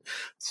Clarion.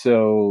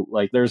 So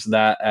like there's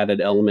that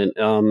added element.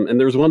 And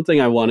there's one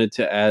thing I wanted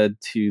to add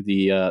to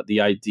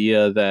the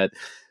idea that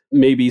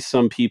maybe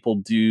some people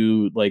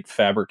do like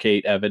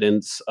fabricate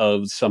evidence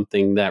of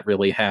something that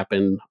really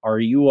happened. Are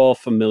you all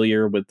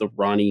familiar with the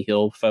Ronnie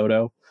Hill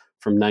photo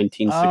from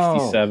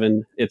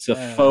 1967? It's a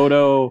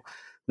photo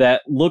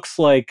that looks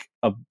like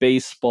a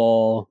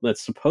baseball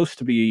that's supposed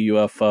to be a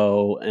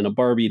UFO and a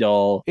Barbie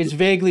doll. It's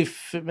vaguely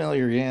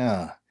familiar,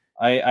 yeah.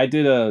 I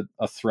did a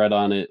thread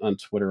on it on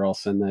Twitter. I'll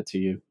send that to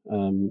you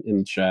in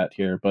the chat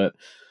here. But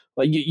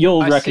like,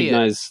 you'll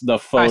recognize the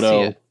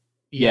photo.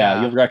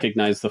 Yeah, you'll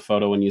recognize the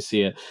photo when you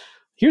see it.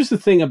 Here's the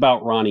thing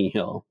about Ronnie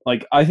Hill.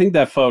 Like, I think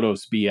that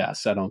photo's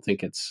BS. I don't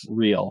think it's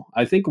real.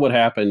 I think what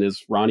happened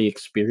is Ronnie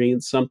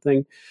experienced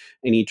something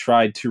and he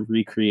tried to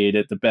recreate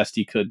it the best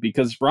he could,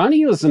 because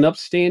Ronnie was an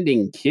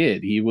upstanding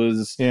kid. He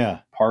was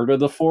part of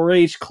the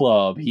 4-H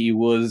club. He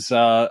was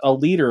a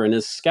leader and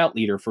a scout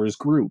leader for his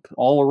group.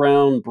 All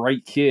around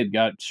bright kid,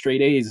 got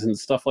straight A's and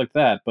stuff like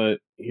that. But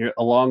here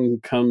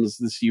along comes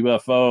this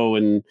UFO,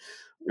 and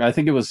I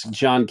think it was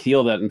John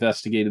Keel that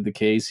investigated the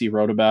case. He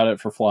wrote about it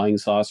for Flying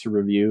Saucer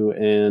Review,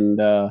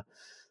 and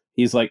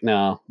he's like,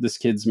 no, this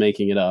kid's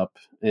making it up.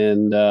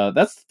 And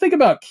that's the thing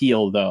about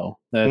Keel, though,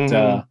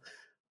 that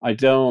I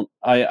don't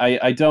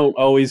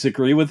always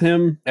agree with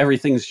him.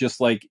 Everything's just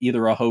like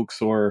either a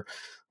hoax or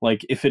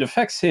like if it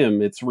affects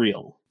him, it's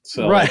real.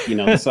 So, like, you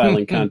know, the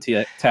silent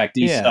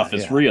contactee stuff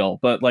is real.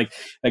 But like,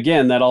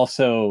 again, that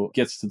also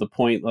gets to the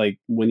point, like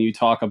when you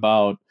talk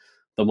about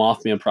the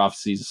Mothman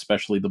prophecies,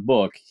 especially the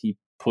book, he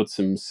puts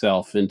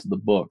himself into the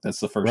book. That's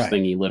the first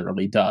thing he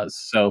literally does.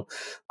 So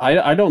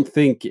I don't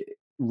think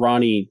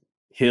Ronnie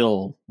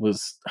Hill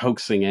was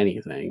hoaxing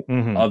anything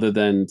other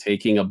than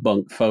taking a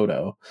bunk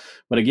photo.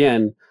 But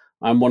again,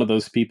 I'm one of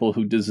those people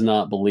who does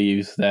not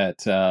believe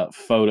that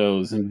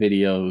photos and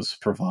videos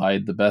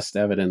provide the best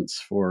evidence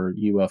for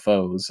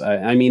UFOs.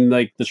 I mean,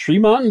 like the Tree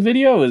Mountain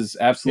video is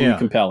absolutely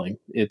compelling.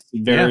 It's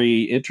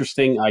very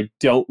interesting. I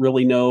don't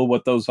really know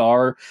what those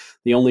are.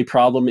 The only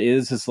problem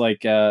is like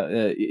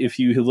if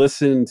you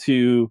listen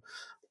to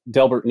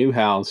Delbert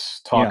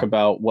Newhouse talk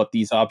about what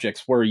these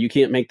objects were, you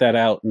can't make that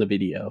out in the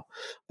video.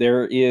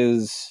 There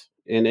is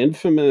an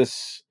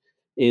infamous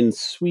in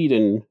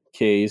Sweden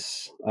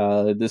case,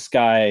 this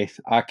guy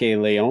Ake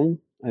Leon,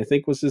 I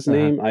think was his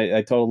name.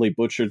 I totally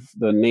butchered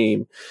the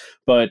name,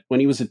 but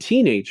when he was a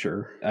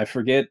teenager, I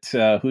forget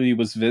who he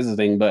was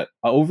visiting, but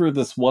over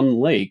this one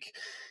lake,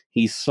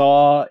 he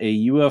saw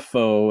a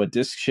UFO, a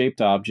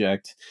disc-shaped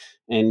object,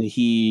 and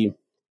he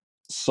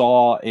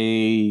saw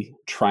a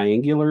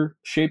triangular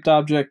shaped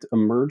object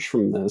emerge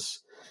from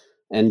this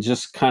and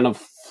just kind of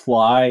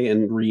fly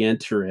and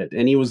re-enter it.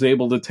 And he was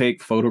able to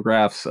take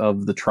photographs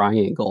of the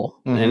triangle.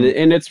 And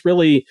it's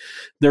really,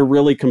 they're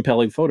really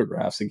compelling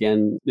photographs.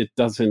 Again, it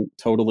doesn't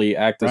totally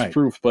act as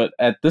proof, but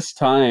at this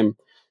time,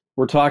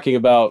 we're talking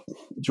about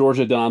George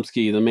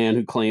Adamski, the man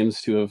who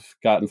claims to have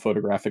gotten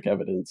photographic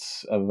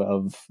evidence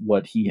of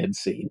what he had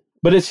seen.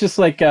 But it's just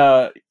like,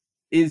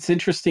 it's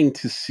interesting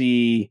to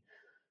see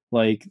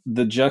like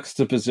the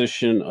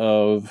juxtaposition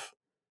of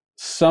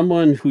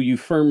someone who you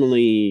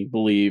firmly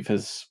believe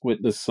has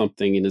witnessed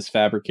something and is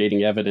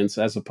fabricating evidence,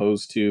 as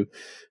opposed to,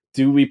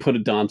 do we put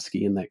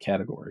Adamski in that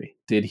category?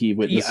 Did he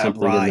witness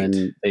something and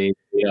then they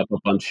made up a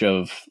bunch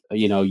of,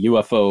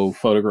 UFO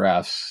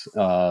photographs,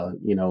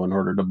 in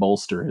order to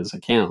bolster his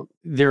account?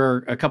 There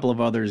are a couple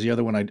of others. The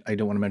other one I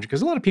don't want to mention,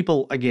 because a lot of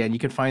people, again, you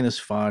can find this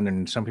fun,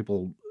 and some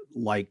people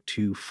like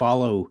to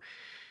follow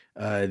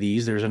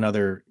these. There's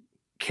another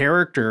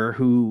character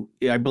who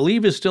I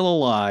believe is still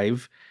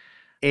alive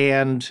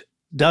and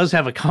does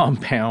have a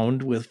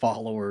compound with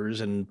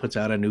followers and puts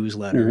out a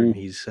newsletter. And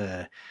he's,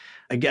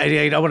 I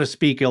don't want to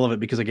speak ill of it,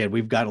 because again,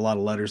 we've got a lot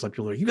of letters like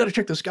people are, you got to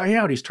check this guy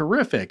out. He's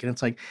terrific. And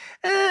it's like,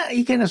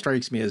 he kind of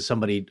strikes me as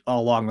somebody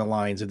along the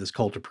lines of this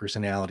cult of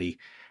personality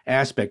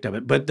aspect of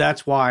it. But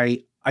that's why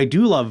I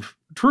do love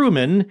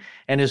Truman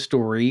and his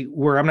story,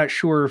 where I'm not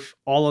sure if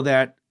all of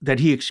that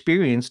he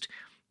experienced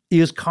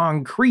is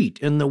concrete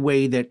in the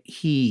way that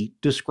he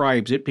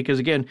describes it. Because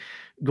again,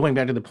 going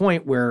back to the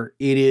point where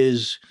it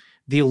is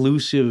the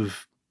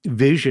elusive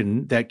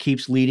vision that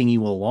keeps leading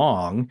you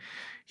along.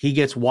 He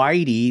gets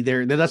Whitey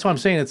there. That's what I'm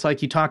saying. It's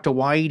like you talk to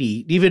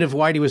Whitey, even if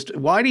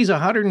Whitey's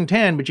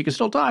 110, but you can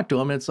still talk to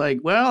him. It's like,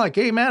 well, I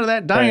came out of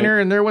that diner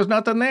and there was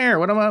nothing there.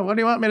 What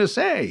do you want me to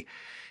say?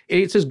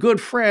 It's his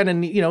good friend.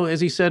 And, as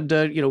he said,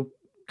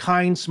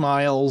 kind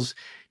smiles,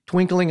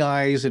 twinkling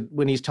eyes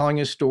when he's telling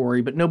his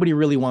story, but nobody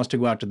really wants to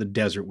go out to the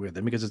desert with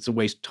him because it's a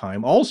waste of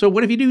time. Also,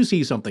 what if you do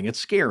see something? It's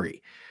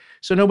scary.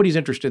 So nobody's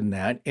interested in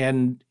that.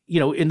 And,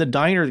 in the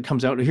diner that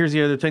comes out, here's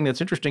the other thing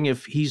that's interesting.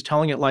 If he's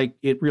telling it like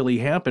it really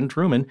happened,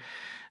 Truman,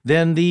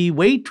 then the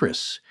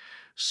waitress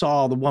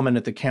saw the woman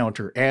at the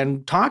counter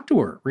and talked to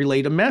her,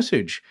 relayed a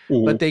message.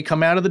 Mm-hmm. But they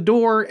come out of the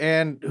door,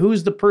 and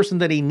who's the person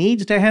that he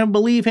needs to have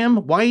believe him?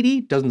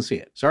 Whitey doesn't see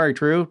it. Sorry,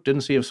 True.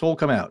 Didn't see a soul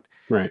come out.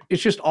 Right.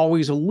 It's just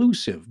always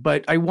elusive.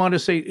 But I want to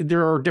say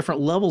there are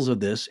different levels of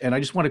this. And I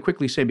just want to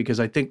quickly say, because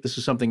I think this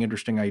is something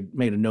interesting, I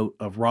made a note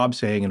of Rob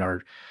saying in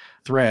our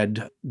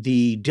thread,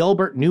 the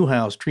Delbert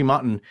Newhouse,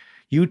 Tremonton,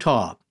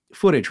 Utah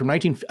footage from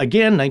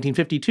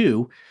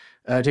 1952,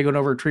 taken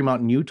over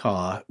Tremonton,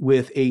 Utah,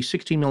 with a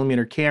 16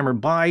 millimeter camera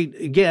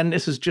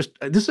this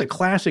is a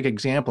classic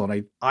example.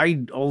 And I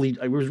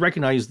was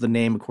recognized the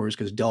name, of course,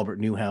 because Delbert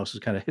Newhouse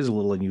is a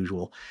little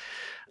unusual,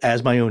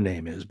 as my own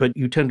name is, but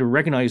you tend to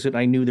recognize it.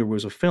 I knew there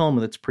was a film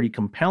that's pretty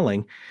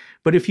compelling.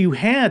 But if you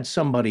had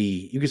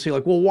somebody, you could say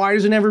like, well, why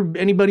doesn't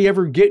anybody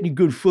ever get any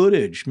good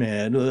footage,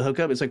 man? Hook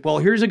up. It's like, well,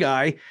 here's a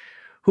guy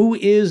who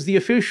is the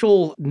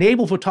official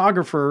naval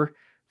photographer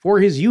for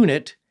his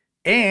unit,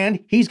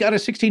 and he's got a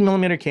 16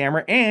 millimeter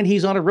camera, and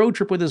he's on a road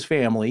trip with his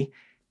family.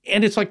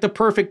 And it's like the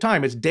perfect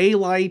time. It's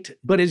daylight.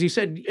 But as you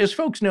said, as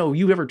folks know,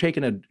 you've ever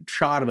taken a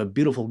shot of a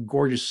beautiful,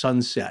 gorgeous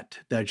sunset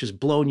that's just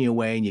blown you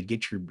away, and you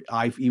get your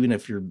eye, even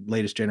if your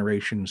latest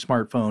generation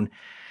smartphone,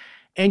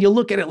 and you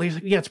look at it like,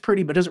 yeah, it's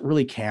pretty, but it doesn't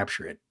really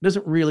capture it. It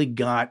doesn't really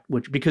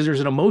because there's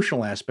an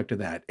emotional aspect to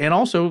that. And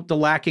also the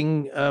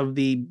lacking of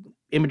the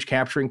image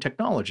capturing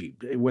technology,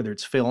 whether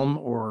it's film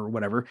or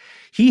whatever.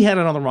 He had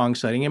it on the wrong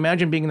setting.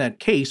 Imagine being in that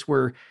case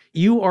where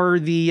you are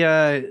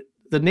the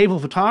naval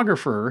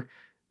photographer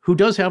who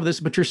does have this,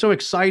 but you're so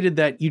excited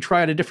that you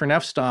try at a different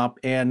f-stop,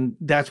 and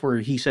that's where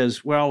he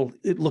says, well,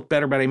 it looked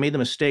better, but I made the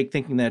mistake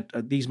thinking that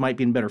these might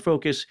be in better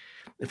focus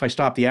if I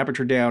stop the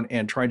aperture down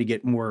and try to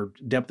get more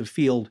depth of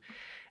field.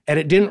 And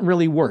it didn't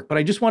really work. But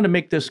I just want to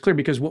make this clear,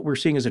 because what we're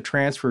seeing is a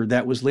transfer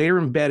that was later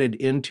embedded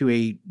into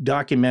a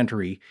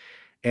documentary.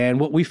 And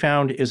what we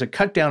found is a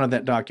cut down of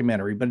that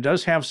documentary, but it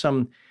does have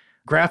some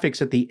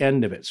graphics at the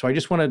end of it. So I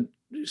just want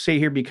to say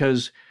here,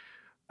 because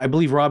I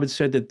believe Rob had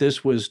said that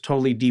this was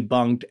totally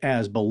debunked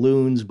as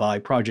balloons by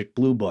Project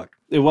Blue Book.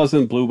 It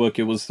wasn't Blue Book.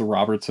 It was the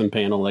Robertson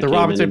panel. The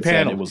Robertson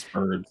panel. It was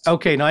birds.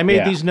 Okay, now I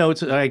made these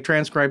notes. I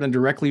transcribed them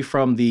directly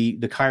from the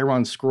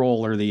Chiron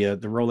scroll, or the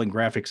rolling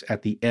graphics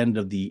at the end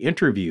of the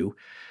interview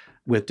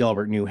with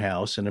Delbert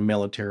Newhouse and a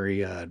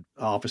military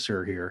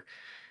officer here.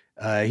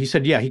 He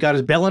said, he got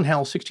his Bell &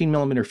 Howell 16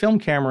 millimeter film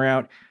camera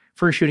out,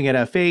 first shooting at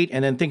f8,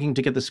 and then thinking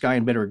to get the sky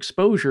in better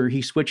exposure,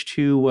 he switched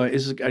to,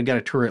 I got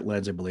a turret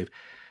lens, I believe,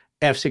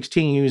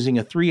 f16 using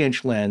a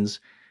 3-inch lens,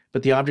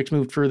 but the objects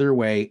moved further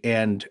away,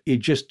 and it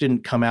just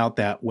didn't come out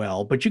that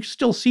well, but you can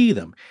still see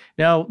them.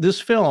 Now,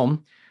 this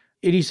film,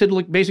 he said,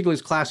 look, basically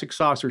it's classic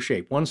saucer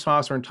shape. One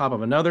saucer on top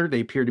of another. They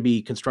appear to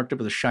be constructed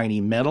with a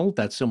shiny metal.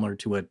 That's similar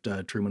to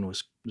what Truman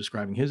was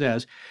describing his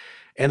as.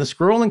 And the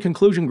scroll and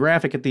conclusion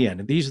graphic at the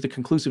end. And these are the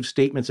conclusive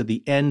statements at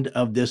the end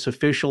of this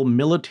official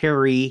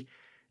military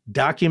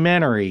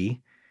documentary.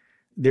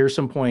 There's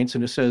some points,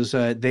 and it says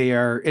they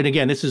are, and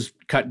again, this is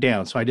cut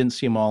down, so I didn't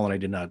see them all, and I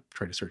did not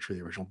try to search for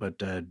the original,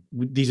 but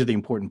these are the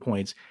important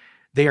points.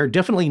 They are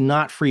definitely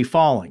not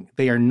free-falling.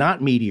 They are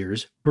not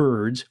meteors,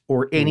 birds,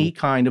 or any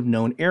kind of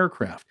known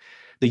aircraft.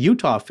 The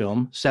Utah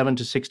film, 7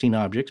 to 16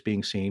 objects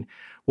being seen,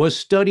 was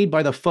studied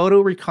by the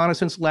Photo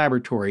Reconnaissance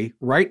Laboratory,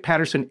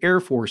 Wright-Patterson Air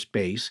Force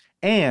Base,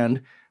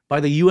 and by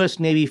the U.S.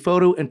 Navy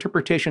Photo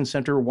Interpretation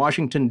Center,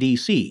 Washington,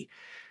 D.C.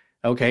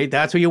 Okay,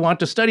 that's where you want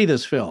to study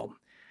this film.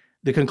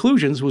 The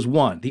conclusions was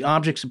 1, the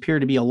objects appear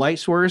to be a light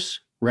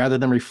source rather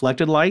than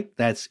reflected light.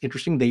 That's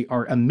interesting. They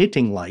are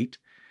emitting light,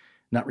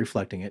 not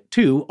reflecting it.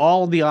 2,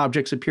 all of the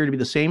objects appear to be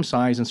the same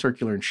size and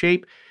circular in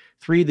shape.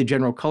 3, the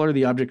general color of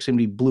the objects seem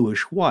to be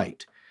bluish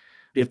white.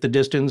 If the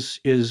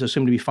distance is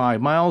assumed to be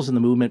 5 miles and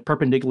the movement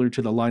perpendicular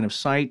to the line of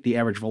sight, the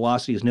average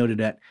velocity is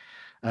noted at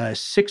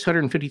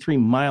 653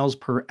 miles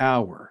per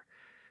hour.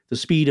 The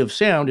speed of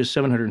sound is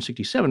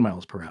 767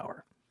 miles per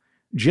hour.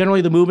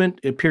 Generally, the movement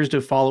appears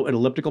to follow an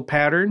elliptical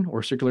pattern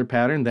or circular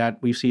pattern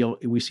that we see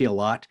a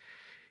lot.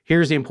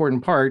 Here's the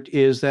important part,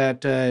 is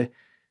that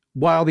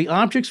while the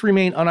objects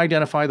remain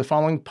unidentified, the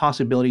following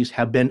possibilities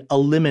have been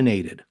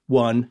eliminated.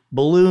 1,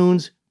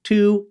 balloons.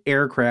 2,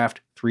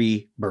 aircraft.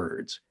 3,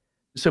 birds.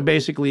 So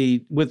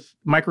basically, with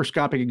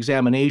microscopic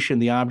examination,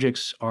 the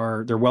objects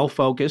they're well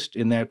focused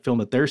in that film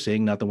that they're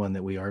seeing, not the one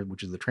that we are,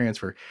 which is the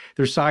transfer.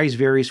 Their size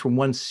varies from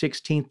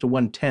 1/16 to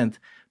 1/10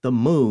 the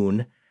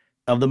moon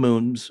of the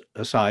moon's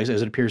size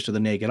as it appears to the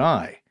naked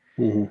eye.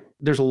 Mm-hmm.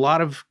 There's a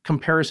lot of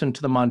comparison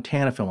to the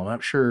Montana film. I'm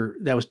not sure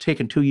that was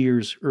taken 2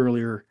 years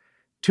earlier,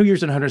 2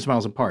 years and hundreds of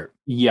miles apart.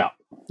 Yeah,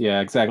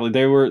 exactly.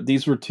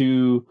 These were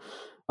two.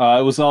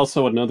 It was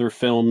also another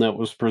film that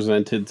was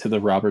presented to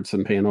the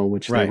Robertson panel,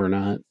 which they were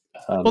not.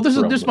 Well, this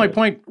is my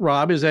point,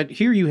 Rob, is that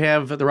here you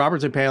have the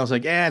Robertson panel is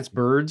like, it's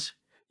birds.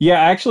 Yeah,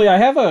 actually, I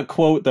have a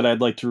quote that I'd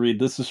like to read.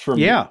 This is from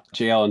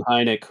J. Allen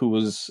Hynek, who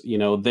was,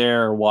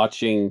 there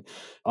watching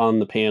on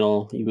the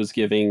panel. He was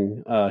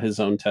giving his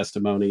own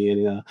testimony.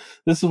 And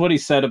this is what he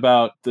said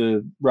about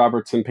the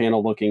Robertson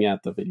panel looking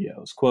at the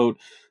videos. Quote,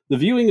 "The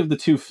viewing of the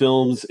two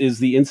films is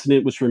the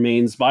incident which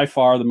remains by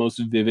far the most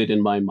vivid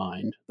in my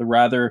mind, the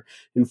rather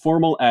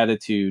informal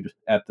attitude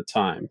at the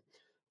time.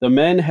 The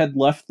men had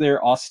left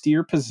their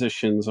austere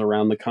positions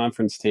around the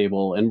conference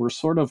table and were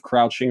sort of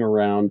crouching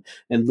around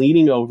and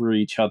leaning over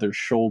each other's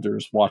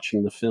shoulders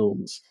watching the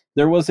films.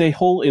 There was a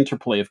whole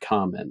interplay of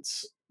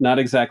comments. Not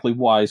exactly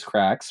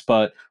wisecracks,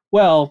 but,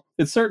 well,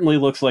 it certainly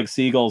looks like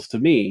seagulls to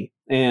me.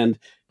 And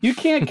you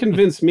can't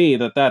convince me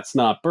that that's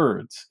not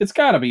birds. It's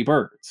got to be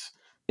birds."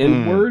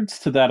 And words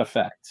to that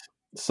effect.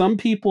 Some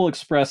people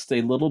expressed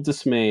a little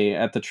dismay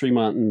at the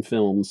Tremonton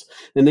films,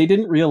 and they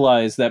didn't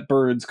realize that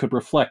birds could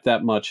reflect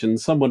that much, and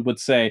someone would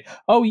say,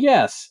 "Oh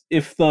yes,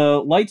 if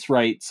the light's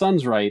right,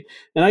 sun's right."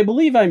 And I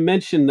believe I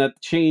mentioned that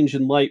the change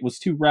in light was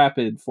too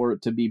rapid for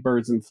it to be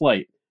birds in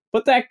flight.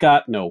 But that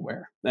got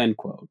nowhere, end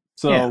quote.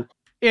 So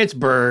it's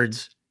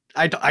birds.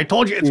 I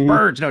told you it's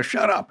birds. No,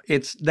 shut up.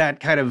 It's that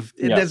kind of,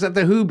 that's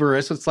the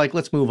hubris. It's like,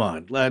 let's move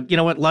on. You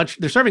know what? Lunch.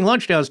 They're serving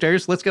lunch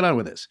downstairs. Let's get on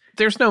with this.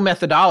 There's no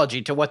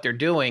methodology to what they're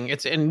doing.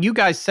 And you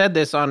guys said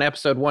this on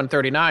episode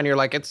 139. You're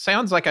like, it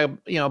sounds like a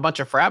bunch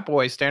of frat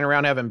boys standing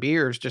around having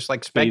beers, just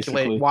like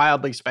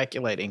wildly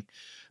speculating.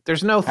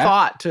 There's no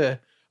thought to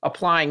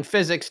applying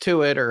physics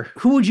to it or.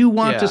 Who would you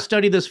want to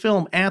study this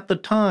film at the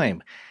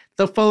time?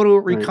 The Photo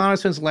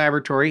Reconnaissance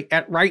Laboratory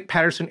at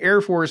Wright-Patterson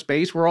Air Force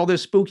Base, where all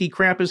this spooky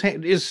crap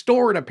is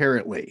stored,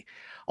 apparently.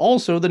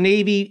 Also, the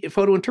Navy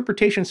Photo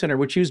Interpretation Center,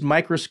 which used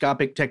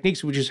microscopic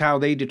techniques, which is how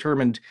they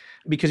determined,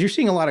 because you're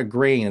seeing a lot of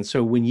grain, and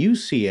so when you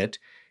see it,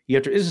 you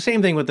have to. It's the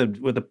same thing with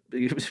the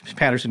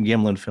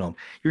Patterson-Gimlin film.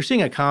 You're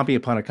seeing a copy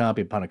upon a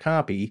copy upon a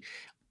copy.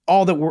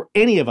 All that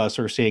any of us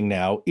are seeing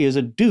now is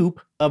a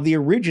dupe of the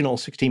original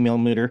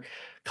 16mm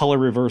color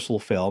reversal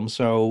film.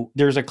 So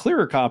there's a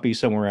clearer copy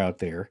somewhere out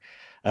there.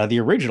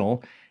 The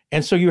original.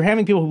 And so you're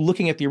having people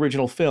looking at the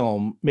original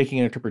film, making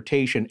an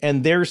interpretation,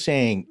 and they're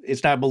saying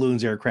it's not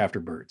balloons, aircraft, or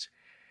birds,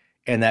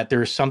 and that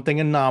there's something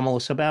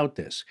anomalous about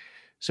this.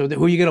 So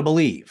who are you going to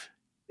believe?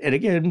 And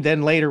again,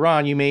 then later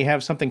on, you may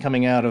have something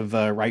coming out of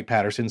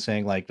Wright-Patterson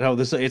saying like, "Oh,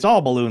 it's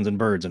all balloons and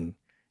birds and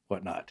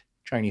whatnot,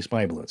 Chinese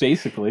spy balloons."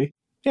 Basically.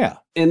 Yeah.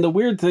 And the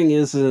weird thing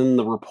is in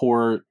the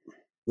report,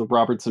 the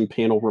Robertson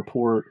panel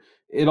report,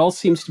 it all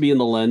seems to be in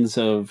the lens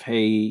of,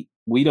 hey,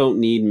 we don't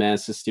need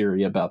mass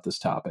hysteria about this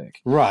topic.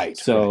 Right.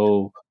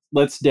 So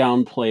let's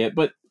downplay it.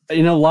 But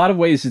in a lot of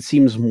ways, it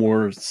seems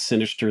more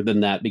sinister than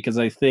that, because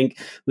I think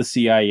the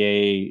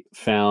CIA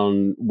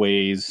found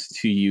ways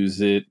to use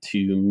it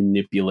to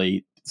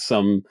manipulate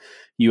some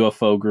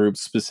UFO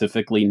groups,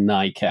 specifically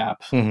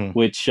NICAP,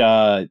 which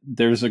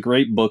there's a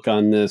great book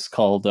on this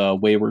called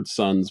Wayward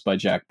Sons by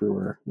Jack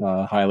Brewer.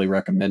 Highly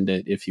recommend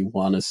it if you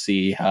want to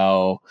see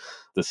how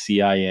the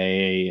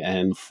CIA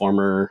and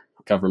former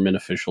government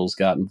officials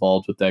got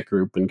involved with that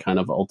group and kind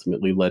of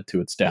ultimately led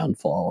to its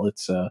downfall.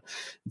 It's a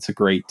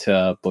great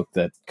book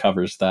that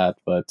covers that,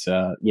 but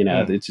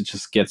it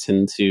just gets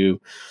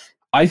into.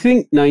 I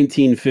think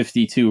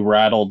 1952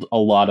 rattled a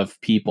lot of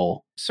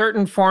people.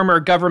 Certain former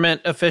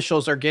government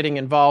officials are getting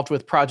involved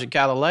with Project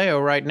Galileo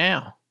right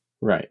now.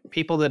 Right.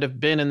 People that have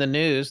been in the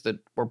news that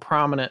were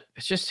prominent.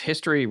 It's just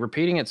history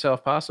repeating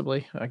itself,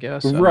 possibly, I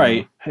guess.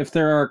 Right. If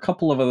there are a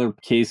couple of other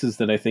cases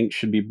that I think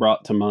should be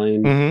brought to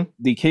mind,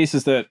 the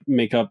cases that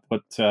make up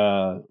what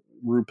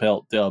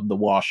Ruppelt dubbed the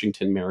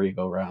Washington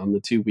merry-go-round, the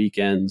 2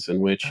 weekends in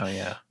which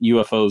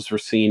UFOs were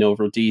seen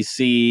over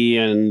D.C.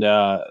 and,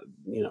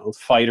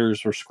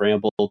 fighters were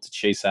scrambled to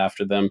chase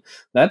after them.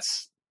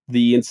 That's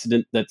the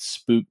incident that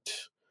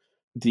spooked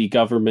the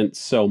government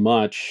so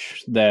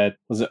much that,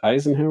 was it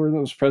Eisenhower that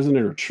was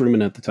president or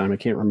Truman at the time? I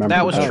can't remember.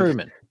 That was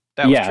Truman.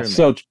 Truman.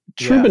 So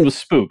Truman was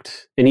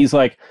spooked, and he's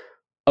like,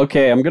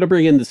 okay, I'm going to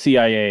bring in the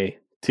CIA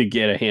to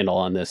get a handle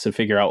on this and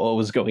figure out what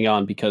was going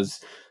on,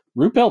 because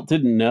Ruppelt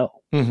didn't know.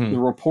 The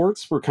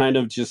reports were kind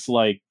of just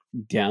like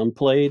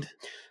downplayed.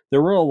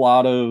 There were a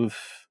lot of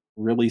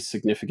really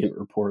significant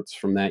reports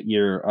from that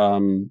year.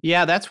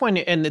 That's when,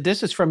 and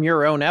this is from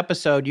your own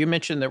episode, you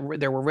mentioned that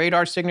there were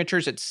radar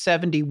signatures at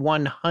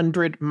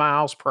 7,100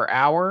 miles per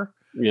hour.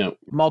 Yeah.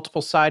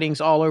 Multiple sightings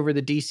all over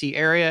the DC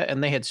area,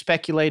 and they had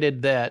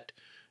speculated that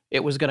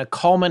it was going to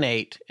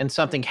culminate in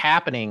something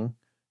happening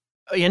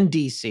in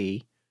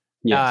DC.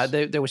 Yes.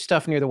 There was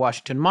stuff near the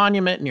Washington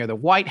Monument, near the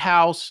White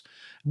House.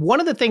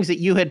 One of the things that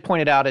you had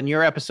pointed out in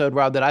your episode,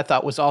 Rob, that I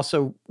thought was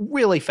also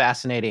really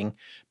fascinating,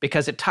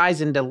 because it ties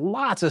into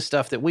lots of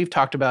stuff that we've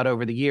talked about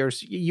over the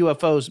years,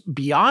 UFOs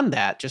beyond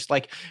that, just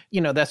like,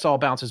 that's all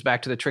bounces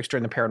back to the trickster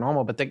and the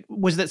paranormal, but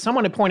was that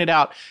someone had pointed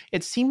out,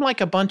 it seemed like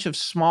a bunch of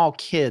small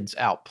kids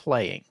out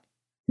playing.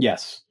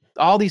 Yes.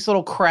 All these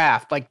little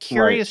craft, like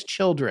curious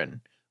children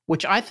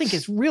which I think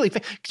is really,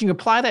 because you can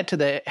apply that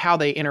to how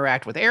they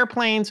interact with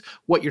airplanes,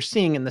 what you're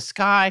seeing in the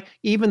sky,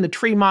 even the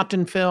Tree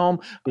Mountain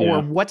film,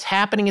 or what's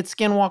happening at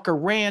Skinwalker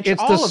Ranch.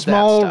 It's all the of that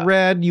small stuff.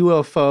 red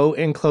UFO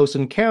in Close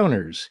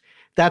Encounters.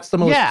 That's the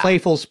most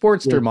playful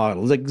Sportster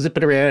model. Like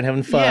zipping around,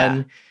 having fun.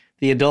 Yeah.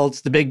 The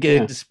adults, the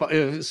big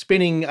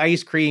spinning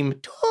ice cream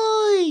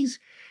toys.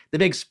 The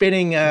big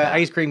spinning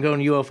ice cream cone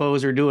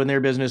UFOs are doing their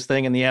business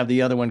thing, and you have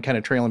the other one kind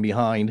of trailing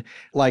behind,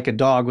 like a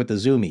dog with the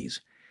zoomies,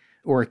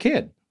 or a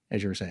kid,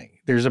 as you were saying.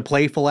 There's a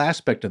playful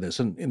aspect to this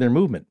in their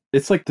movement.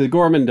 It's like the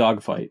Gorman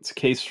dogfight. It's a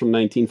case from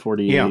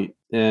 1948,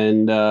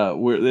 and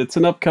it's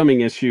an upcoming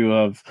issue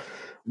of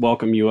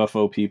Welcome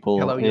UFO People.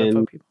 Hello,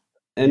 UFO People.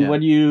 And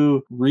when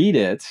you read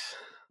it,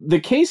 the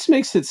case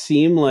makes it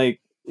seem like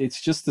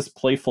it's just this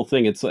playful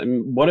thing. It's like,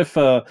 what if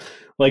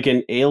like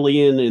an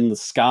alien in the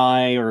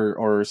sky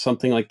or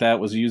something like that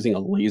was using a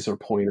laser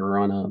pointer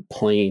on a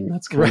plane?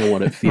 That's kind of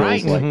what it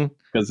feels like,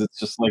 because it's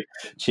just like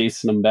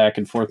chasing them back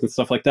and forth and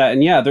stuff like that.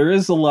 And yeah, there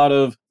is a lot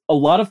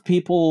of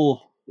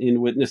people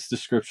in witness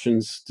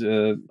descriptions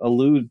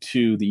allude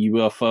to the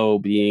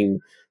UFO being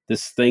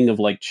this thing of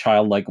like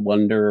childlike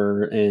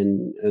wonder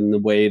and the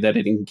way that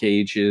it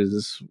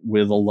engages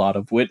with a lot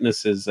of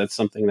witnesses. That's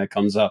something that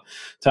comes up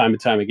time and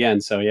time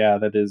again. So yeah,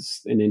 that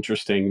is an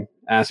interesting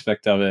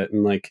aspect of it.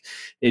 And like,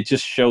 it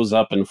just shows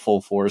up in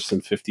full force in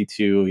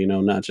 52,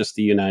 not just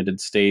the United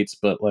States,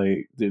 but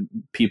like the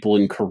people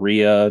in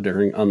Korea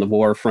on the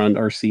war front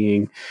are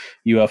seeing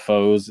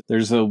UFOs.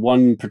 There's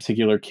one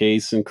particular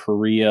case in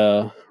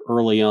Korea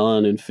early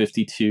on in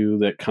 52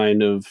 that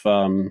kind of,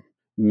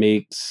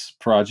 makes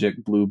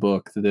Project Blue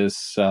Book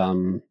this,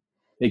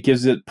 it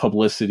gives it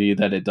publicity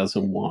that it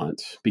doesn't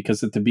want.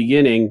 Because at the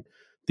beginning,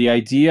 the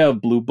idea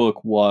of Blue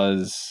Book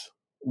was,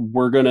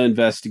 we're going to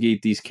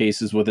investigate these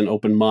cases with an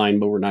open mind,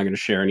 but we're not going to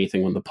share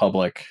anything with the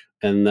public.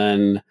 And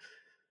then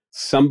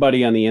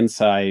somebody on the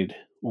inside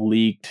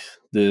leaked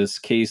this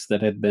case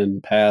that had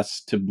been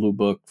passed to Blue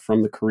Book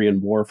from the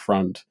Korean War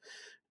front,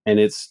 and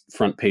it's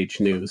front page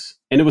news.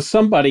 And it was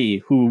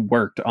somebody who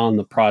worked on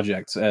the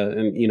projects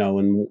and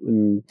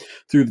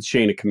through the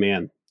chain of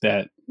command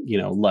that,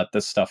 let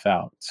this stuff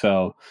out.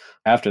 So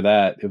after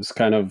that, it was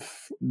kind of,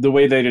 the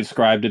way they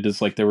described it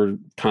is like they were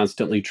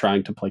constantly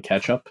trying to play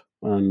catch up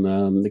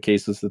on the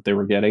cases that they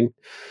were getting.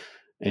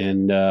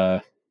 And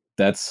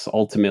that's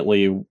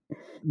ultimately,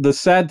 the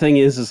sad thing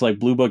is like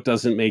Blue Book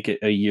doesn't make it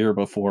a year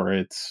before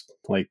its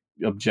like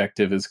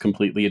objective is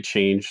completely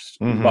changed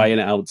by an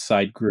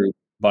outside group,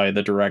 by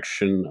the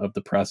direction of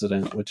the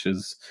president, which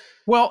is...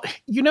 Well,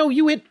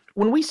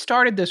 when we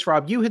started this,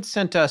 Rob, you had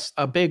sent us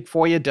a big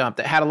FOIA dump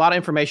that had a lot of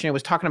information. It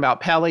was talking about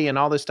Pele and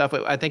all this stuff.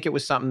 I think it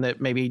was something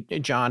that maybe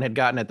John had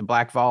gotten at the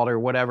Black Vault or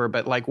whatever,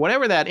 but like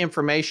whatever that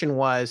information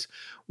was,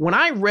 when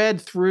I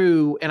read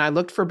through and I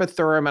looked for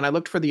Bethurum and I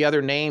looked for the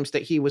other names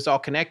that he was all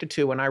connected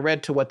to, and I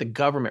read to what the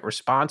government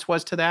response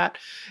was to that,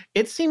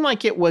 it seemed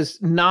like it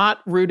was not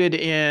rooted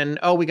in,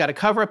 we got to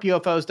cover up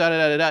UFOs,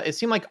 da-da-da-da-da. It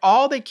seemed like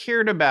all they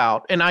cared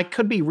about, and I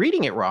could be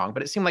reading it wrong,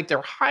 but it seemed like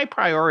their high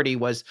priority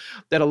was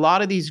that a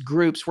lot of these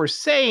groups were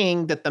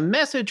saying that the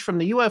message from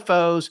the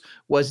UFOs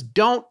was,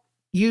 don't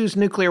use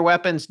nuclear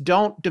weapons,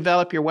 don't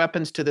develop your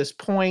weapons to this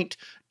point,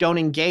 don't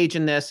engage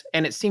in this.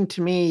 And it seemed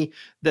to me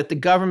that the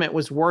government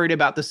was worried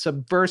about the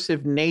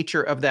subversive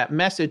nature of that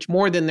message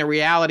more than the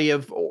reality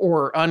of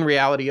or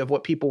unreality of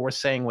what people were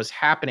saying was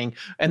happening.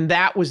 And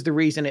that was the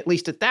reason, at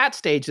least at that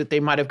stage, that they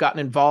might have gotten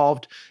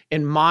involved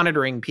in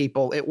monitoring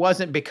people. It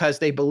wasn't because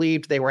they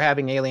believed they were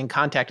having alien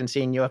contact and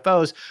seeing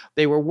UFOs.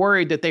 They were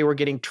worried that they were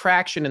getting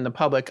traction in the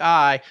public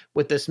eye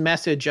with this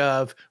message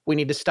of, we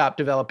need to stop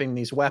developing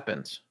these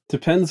weapons.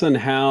 Depends on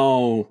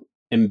how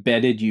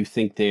embedded you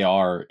think they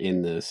are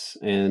in this.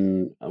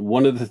 And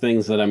one of the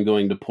things that I'm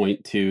going to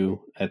point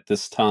to at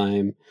this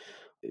time,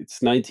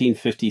 it's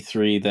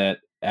 1953 that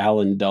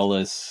Alan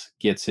Dulles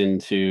gets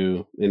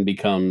into and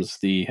becomes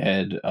the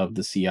head of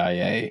the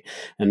CIA.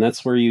 And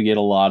that's where you get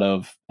a lot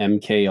of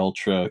MK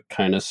Ultra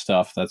kind of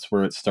stuff. That's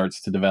where it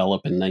starts to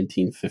develop in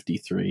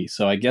 1953.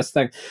 So I guess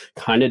that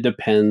kind of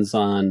depends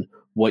on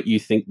what you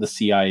think the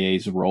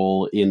CIA's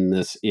role in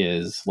this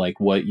is, like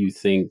what you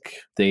think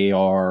they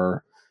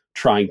are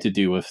trying to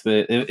do. How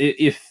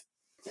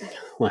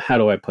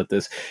do I put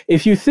this?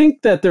 If you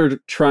think that they're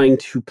trying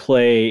to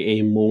play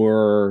a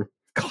more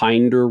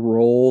kinder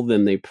role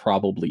than they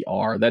probably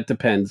are, that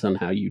depends on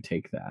how you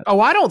take that.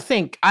 Oh, I don't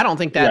think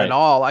that at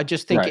all. I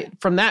just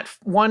think from that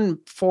one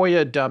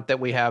FOIA dump that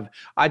we have,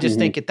 I just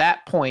think at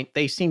that point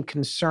they seem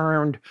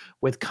concerned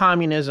with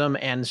communism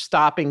and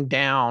stopping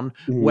down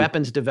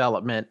weapons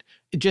development.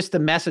 Just the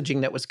messaging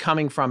that was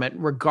coming from it,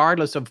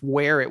 regardless of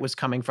where it was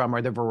coming from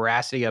or the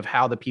veracity of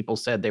how the people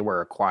said they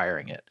were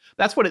acquiring it.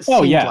 That's what it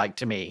seemed like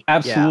to me.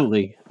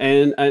 Absolutely.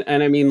 Yeah.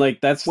 And I mean,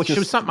 like, that's which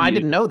was something I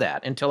didn't know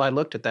that until I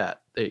looked at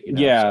that.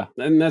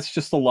 And that's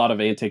just a lot of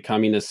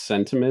anti-communist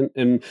sentiment.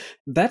 And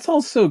that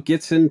also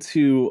gets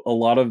into a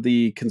lot of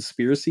the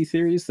conspiracy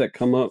theories that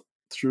come up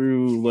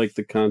through like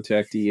the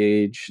contactee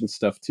age and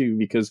stuff too,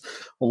 because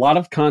a lot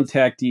of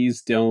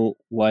contactees don't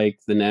like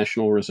the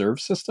National Reserve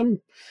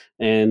System,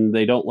 and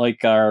they don't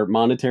like our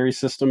monetary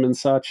system and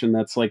such, and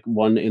that's like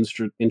one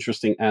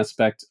interesting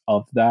aspect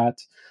of that.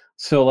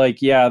 So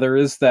like, yeah, there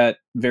is that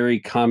very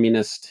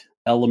communist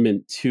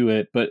element to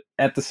it, but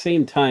at the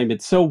same time,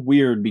 it's so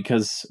weird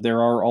because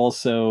there are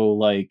also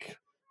like,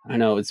 I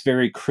know it's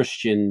very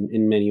Christian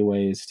in many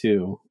ways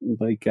too.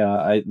 Like,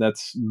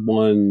 that's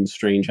one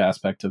strange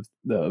aspect of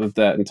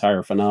that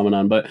entire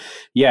phenomenon. But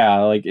yeah,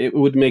 like it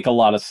would make a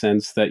lot of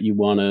sense that you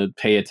want to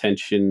pay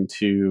attention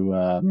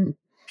to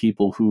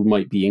people who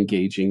might be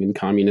engaging in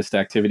communist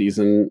activities.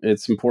 And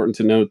it's important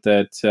to note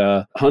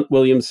that Hunt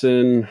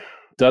Williamson,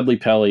 Dudley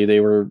Pelley,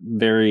 they were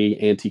very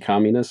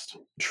anti-communist.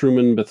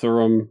 Truman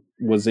Bethurum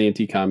was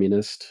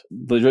anti-communist.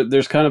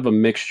 There's kind of a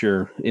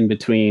mixture in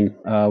between,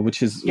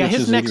 which is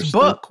his next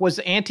book was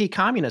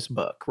anti-communist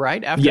book,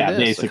 right? After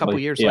this, a couple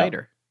years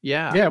later.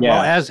 Yeah.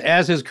 Well,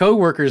 as his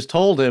co-workers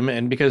told him,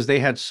 and because they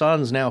had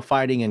sons now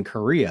fighting in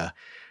Korea,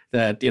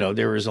 that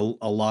there was a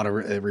lot of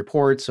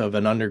reports of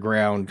an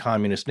underground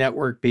communist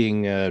network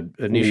being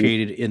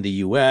initiated in the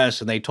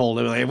U.S., and they told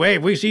him, like, "Wait,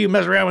 if we see you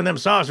mess around with them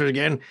saucers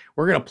again,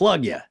 we're gonna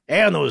plug you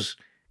and those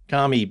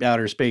commie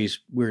outer space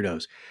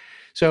weirdos."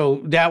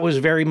 So that was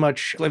very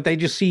much, if they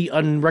just see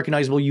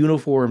unrecognizable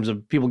uniforms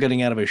of people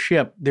getting out of a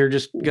ship, they're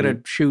just going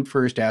to shoot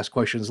first, ask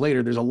questions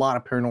later. There's a lot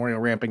of paranoia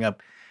ramping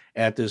up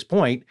at this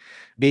point,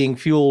 being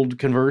fueled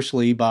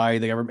conversely by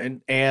the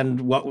government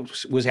and what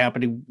was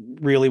happening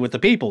really with the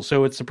people.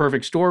 So it's the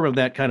perfect storm of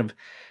that kind of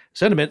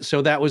sentiment.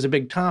 So that was a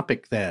big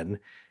topic then.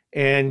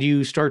 And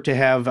you start to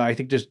have, I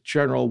think, this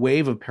general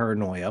wave of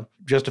paranoia,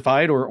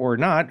 justified or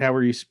not,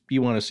 however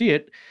you want to see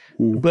it.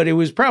 But it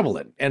was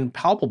prevalent and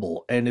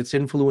palpable, and it's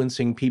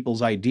influencing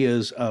people's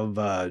ideas of,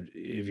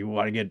 if you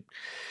want to get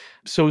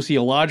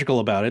sociological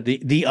about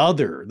it, the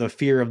other, the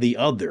fear of the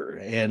other,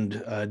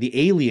 and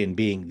the alien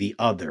being the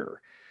other,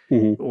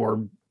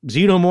 or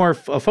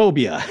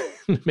xenomorphophobia,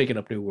 making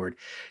up a new word.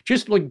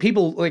 Just like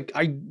people,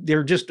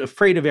 they're just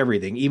afraid of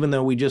everything, even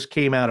though we just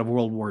came out of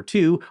World War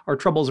II, our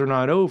troubles are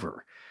not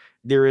over.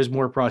 There is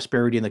more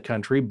prosperity in the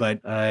country,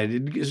 but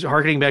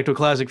harkening back to a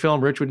classic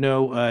film, Rich would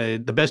know,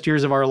 The Best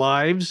Years of Our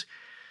Lives,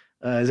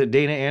 is it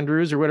Dana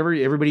Andrews or whatever?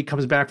 Everybody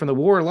comes back from the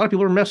war. A lot of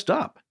people are messed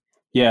up.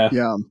 Yeah.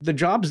 The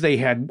jobs they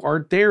had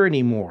aren't there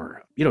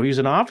anymore. He was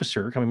an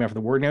officer coming back from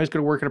the war. Now he's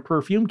going to work at a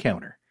perfume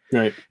counter.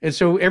 Right. And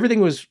so everything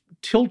was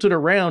tilted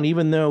around,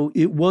 even though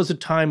it was a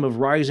time of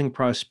rising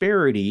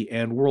prosperity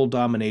and world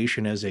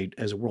domination as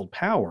a world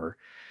power.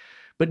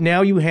 But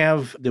now you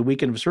have the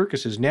weekend of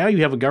circuses. Now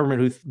you have a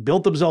government who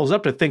built themselves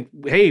up to think,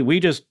 hey, we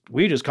just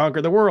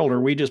conquered the world,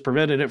 or we just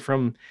prevented it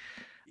from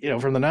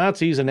the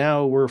Nazis, and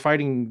now we're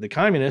fighting the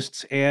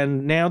communists.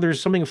 And now there's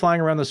something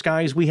flying around the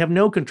skies we have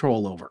no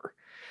control over.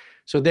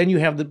 So then you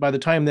have by the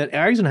time that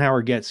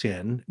Eisenhower gets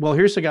in, well,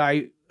 here's a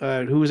guy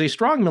who is a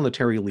strong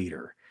military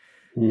leader.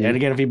 And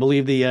again, if you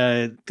believe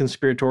the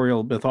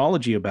conspiratorial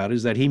mythology about it,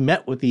 is that he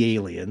met with the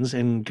aliens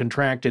and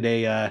contracted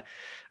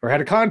or had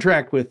a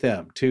contract with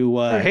them to,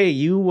 hey,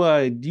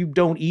 you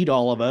don't eat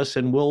all of us,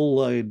 and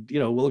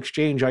we'll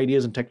exchange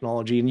ideas and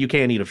technology, and you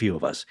can't eat a few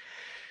of us.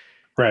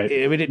 Right.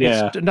 I mean,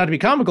 it's not to be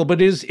comical,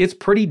 but it's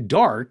pretty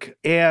dark.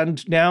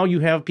 And now you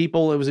have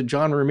people, it was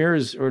John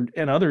Ramirez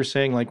and others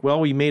saying like, well,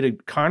 we made a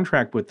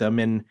contract with them,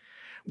 and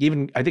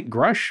even I think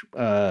Grush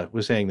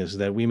was saying this,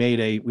 that we made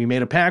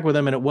a pact with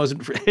them, and it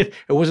wasn't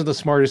the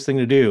smartest thing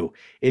to do.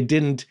 It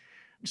didn't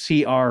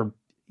see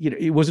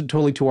it wasn't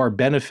totally to our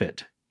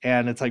benefit.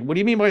 And it's like, what do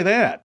you mean by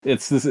that?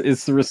 It's the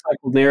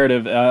recycled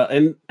narrative.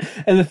 And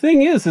the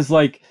thing is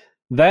like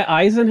that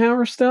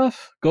Eisenhower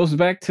stuff goes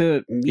back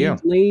to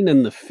Meade Lane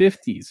in the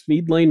 50s.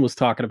 Meade Lane was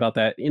talking about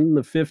that in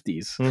the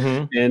 50s.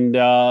 And,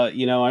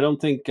 I don't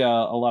think a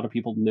lot of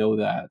people know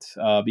that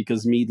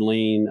because Meade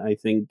Lane, I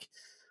think,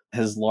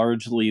 has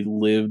largely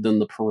lived in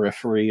the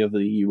periphery of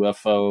the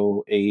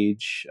UFO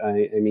age.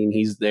 I mean,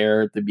 he's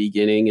there at the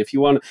beginning. If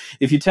you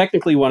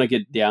technically want to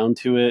get down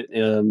to it,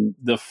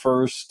 the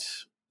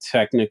first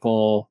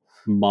technical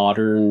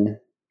modern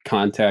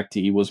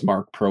contactee was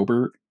Mark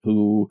Probert,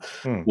 who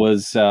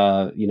was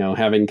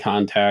having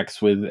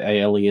contacts with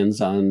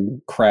aliens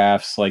on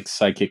crafts like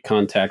psychic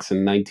contacts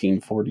in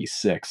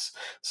 1946.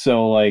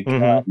 So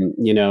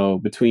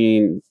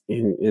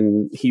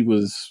he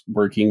was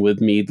working with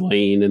Meade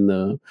Lane and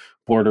the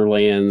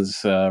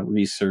Borderlands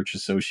Research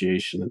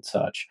Association and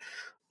such.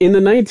 In the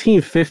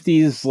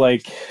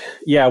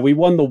 1950s, we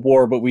won the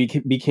war, but we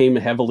became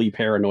heavily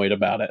paranoid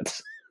about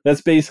it.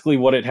 That's basically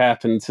what had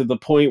happened, to the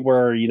point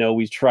where,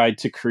 we tried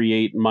to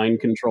create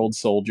mind-controlled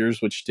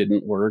soldiers, which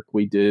didn't work.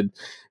 We did,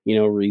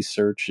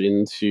 research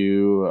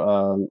into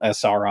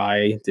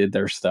SRI, did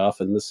their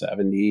stuff in the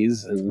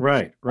 70s. And,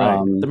 right.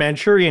 The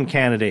Manchurian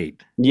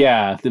Candidate.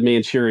 Yeah, the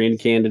Manchurian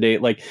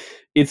Candidate.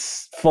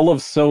 It's full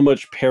of so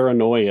much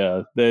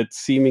paranoia that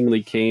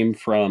seemingly came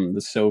from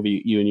the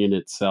Soviet Union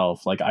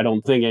itself. I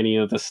don't think any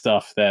of the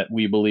stuff that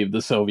we believe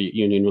the Soviet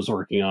Union was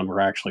working on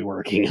were actually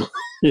working on.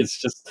 It's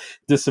just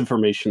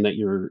disinformation that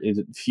you're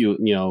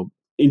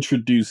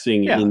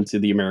introducing into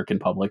the American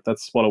public.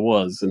 That's what it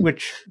was. And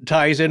which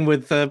ties in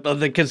with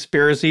the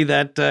conspiracy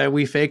that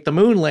we faked the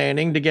moon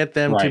landing to get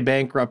them to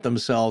bankrupt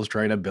themselves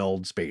trying to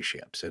build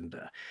spaceships and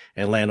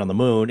land on the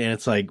moon. And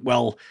it's like,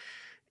 well,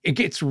 it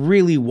gets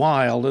really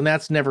wild, and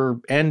that's never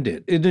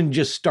ended. It didn't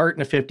just start in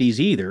the 50s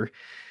either.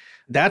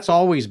 That's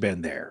always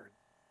been there.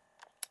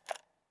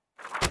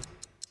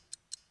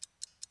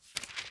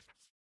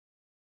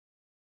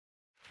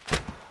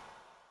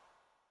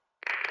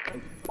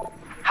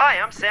 Hi,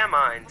 I'm Sam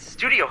Mines,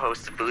 studio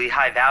host of the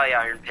Lehigh Valley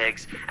Iron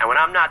Pigs, and when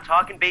I'm not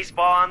talking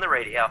baseball on the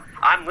radio,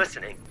 I'm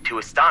listening to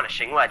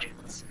Astonishing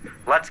Legends.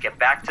 Let's get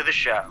back to the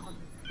show.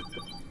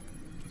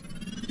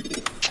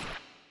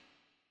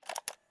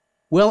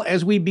 Well,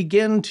 as we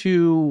begin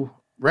to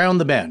round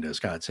the bend, as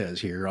Scott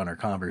says here on our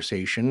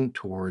conversation,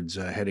 towards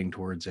heading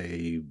towards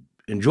a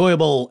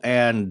enjoyable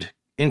and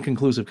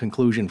inconclusive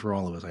conclusion for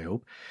all of us, I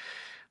hope,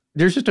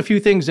 there's just a few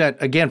things that,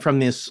 again, from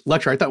this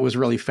lecture I thought was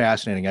really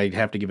fascinating. I'd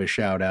have to give a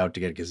shout out to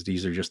get, because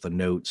these are just the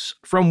notes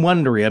from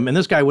Wondrium. And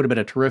this guy would have been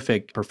a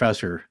terrific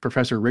professor,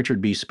 Professor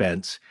Richard B.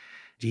 Spence.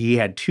 He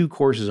had 2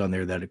 courses on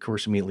there that, of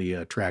course, immediately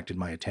attracted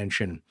my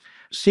attention.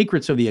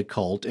 Secrets of the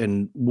Occult,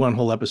 and one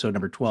whole episode,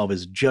 number 12,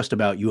 is just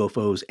about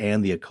UFOs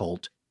and the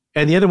occult.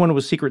 And the other one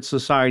was Secret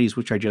Societies,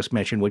 which I just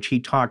mentioned, which he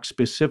talked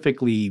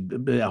specifically,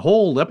 a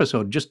whole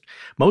episode, just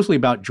mostly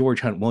about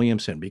George Hunt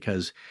Williamson,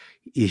 because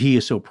he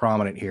is so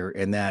prominent here,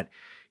 and that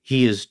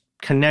he is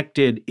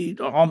connected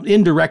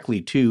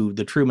indirectly to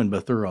the Truman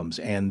Bethurums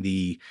and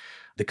the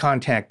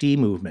contactee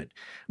movement.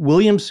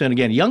 Williamson,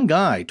 again, young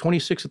guy,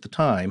 26 at the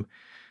time,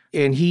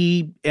 and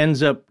he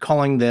ends up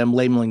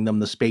labeling them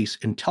the space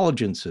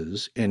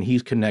intelligences, and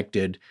he's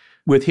connected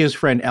with his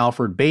friend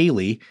Alfred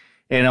Bailey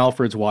and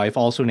Alfred's wife,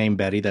 also named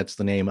Betty. That's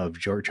the name of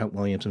George Hunt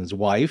Williamson's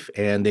wife.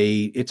 And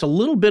it's a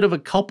little bit of a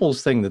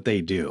couples thing that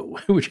they do,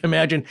 which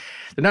imagine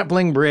they're not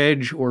playing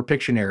bridge or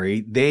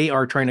Pictionary. They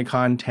are trying to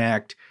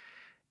contact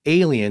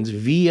aliens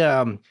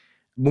via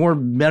more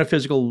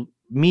metaphysical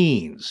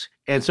means.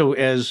 And so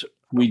as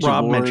Ouija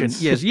Rob boards. mentioned,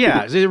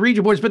 the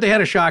Ouija boards, but they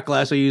had a shot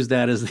glass. I used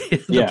that as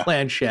the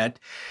planchette.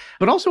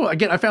 But also,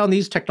 again, I found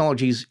these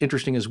technologies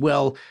interesting as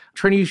well.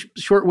 Trying to use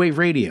shortwave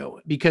radio,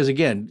 because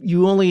again,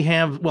 you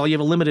have a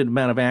limited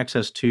amount of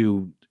access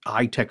to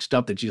high-tech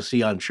stuff that you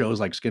see on shows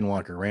like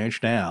Skinwalker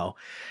Ranch now.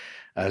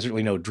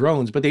 Certainly no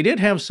drones, but they did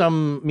have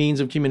some means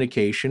of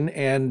communication.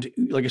 And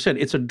like I said,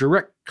 it's a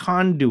direct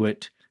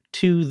conduit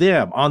to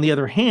them. On the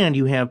other hand,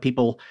 you have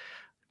people.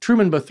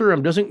 Truman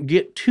Bethurum doesn't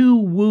get too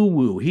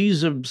woo-woo.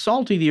 He's a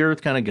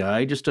salty-the-earth kind of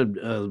guy, just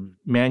a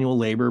manual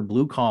labor,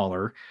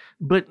 blue-collar,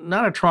 but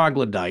not a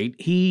troglodyte.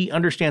 He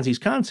understands these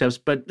concepts,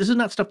 but this is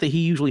not stuff that he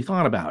usually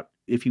thought about,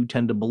 if you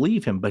tend to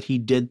believe him. But he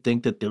did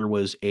think that there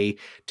was a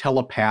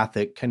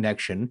telepathic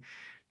connection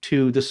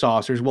to the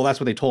saucers. Well,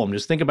 that's what they told him.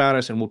 Just think about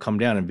us, and we'll come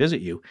down and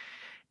visit you.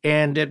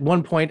 And at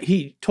one point,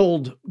 he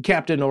told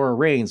Captain Aura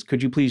Rains,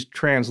 could you please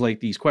translate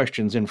these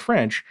questions in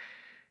French?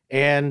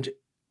 And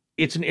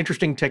it's an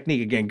interesting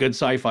technique. Again, good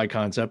sci-fi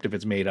concept if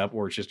it's made up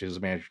or it's just his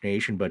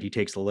imagination, but she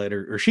takes the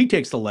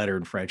letter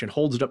in French and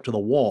holds it up to the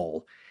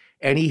wall.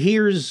 And he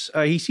sees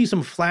a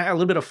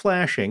little bit of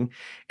flashing.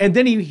 And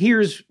then he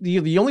hears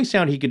the only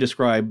sound he could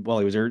describe while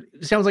he was there,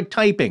 it sounds like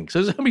typing.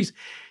 So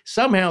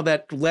somehow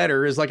that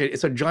letter is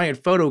it's a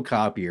giant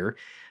photocopier.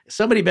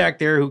 Somebody back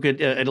there who could,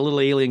 a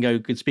little alien guy who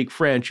could speak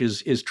French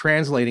is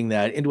translating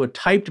that into a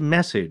typed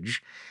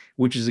message,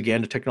 which is,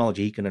 again, a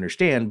technology he can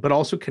understand, but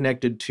also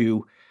connected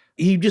to.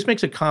 He just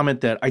makes a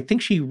comment that I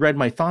think she read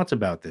my thoughts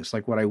about this,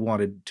 like what I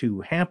wanted to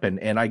happen.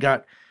 And I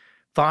got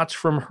thoughts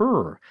from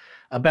her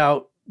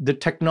about the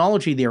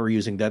technology they were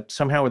using, that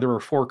somehow there were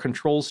 4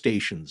 control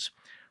stations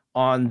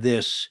on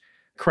this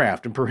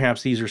craft. And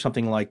perhaps these are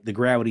something like the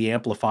gravity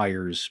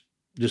amplifiers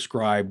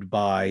described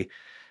by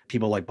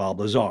people like Bob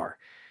Lazar,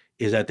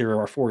 is that there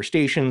are 4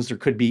 stations. It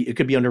could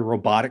be under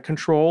robotic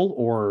control,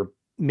 or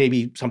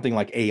maybe something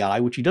like AI,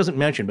 which he doesn't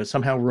mention, but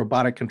somehow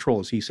robotic control,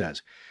 as he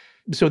says.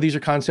 So these are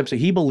concepts that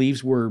he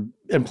believes were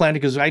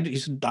implanted, because I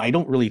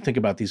don't really think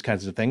about these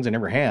kinds of things. I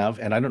never have,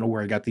 and I don't know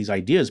where I got these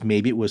ideas.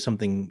 Maybe it was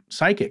something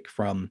psychic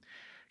from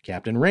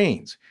Captain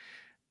Rains.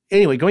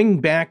 Anyway,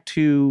 going back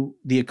to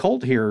the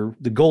occult here,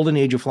 the golden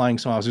age of flying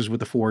saucers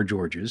with the 4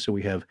 Georges. So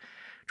we have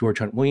George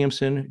Hunt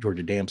Williamson, George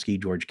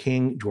Adamski, George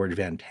King, George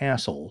Van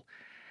Tassel.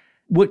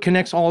 What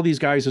connects all these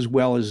guys as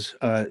well as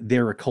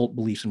their occult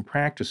beliefs and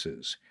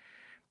practices.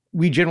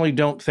 We generally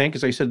don't think,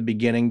 as I said at the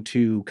beginning,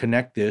 to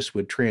connect this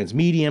with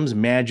transmediums,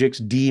 magics,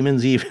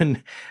 demons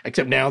even,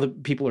 except now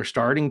that people are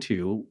starting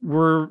to.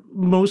 We're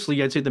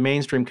mostly, I'd say the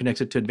mainstream connects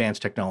it to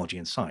advanced technology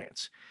and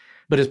science.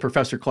 But as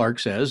Professor Clark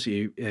says,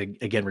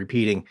 again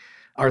repeating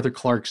Arthur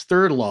Clarke's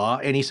 3rd law,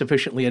 any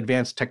sufficiently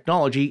advanced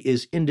technology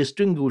is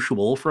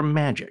indistinguishable from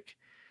magic.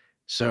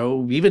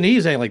 So even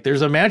he's saying,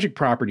 there's a magic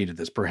property to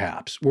this,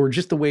 perhaps, or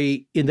just the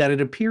way in that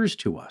it appears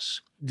to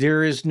us.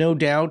 There is no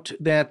doubt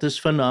that this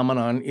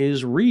phenomenon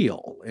is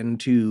real. And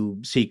to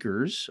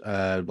seekers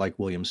like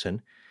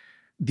Williamson,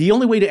 the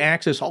only way to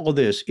access all of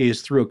this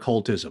is through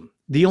occultism.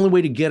 the only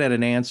way to get at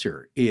an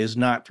answer is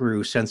not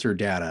through sensor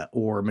data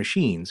or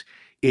machines.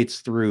 It's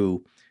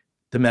through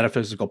the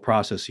metaphysical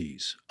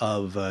processes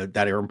of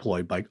that are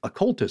employed by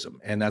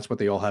occultism. And that's what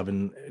they all have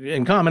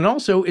in common.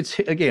 Also, it's,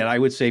 again, I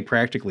would say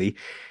practically,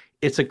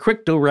 it's a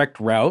quick, direct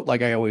route.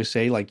 Like I always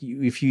say, like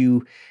if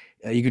you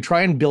could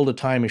try and build a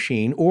time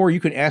machine, or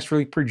you could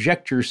astrally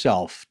project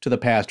yourself to the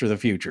past or the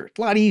future. It's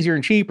a lot easier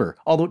and cheaper,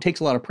 although it takes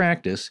a lot of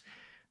practice.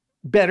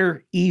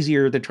 Better,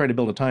 easier than trying to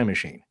build a time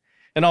machine.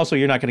 And also,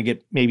 you're not going to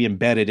get maybe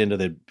embedded into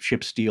the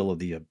ship's steel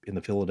of in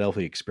the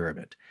Philadelphia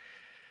experiment.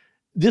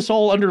 This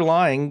all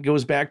underlying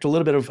goes back to a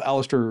little bit of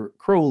Aleister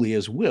Crowley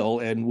as will,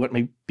 and what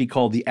may be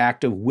called the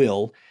act of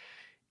will,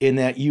 in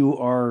that you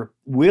are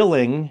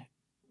willing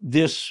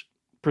this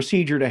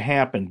procedure to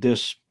happen,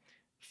 this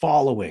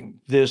following,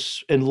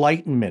 this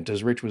enlightenment,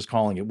 as Rich was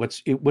calling it.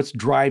 What's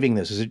driving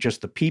this? Is it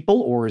just the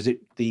people, or is it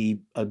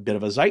a bit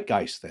of a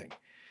zeitgeist thing?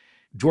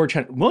 George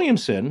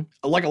Williamson,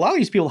 like a lot of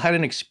these people, had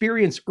an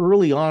experience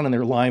early on in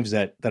their lives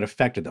that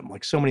affected them,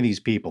 like so many of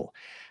these people.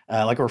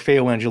 Like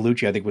Orfeo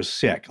Angelucci, I think, was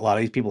sick. A lot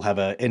of these people have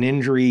an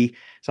injury,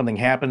 something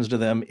happens to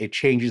them, it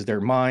changes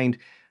their mind.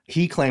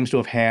 He claims to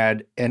have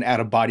had an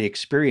out-of-body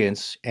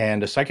experience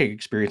and a psychic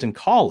experience in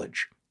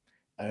college.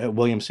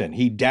 Williamson,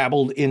 he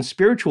dabbled in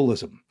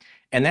spiritualism.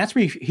 And that's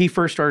where he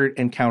first started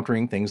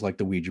encountering things like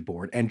the Ouija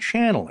board and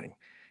channeling.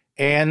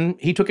 And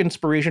he took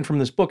inspiration from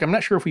this book. I'm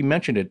not sure if we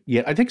mentioned it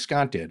yet. I think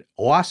Scott did.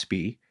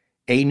 Oahspe,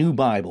 A New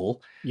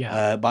Bible,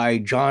 by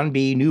John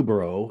B.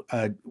 Newborough,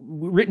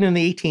 written in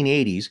the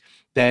 1880s,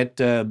 that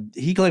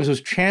he claims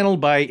was channeled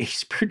by a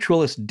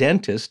spiritualist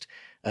dentist,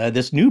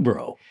 this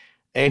Newborough.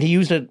 And he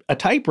used a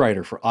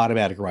typewriter for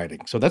automatic writing.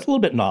 So that's a little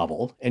bit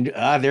novel. And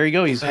there you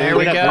go. There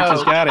we go. Rich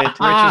has got it.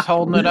 Rich is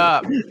holding it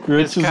up.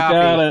 Rich has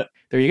got it.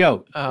 There you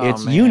go.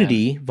 It's man.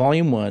 Unity,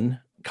 Volume 1,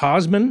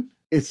 Cosmon.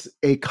 It's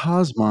a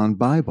Cosmon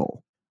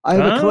Bible. I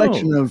have a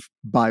collection of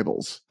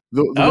Bibles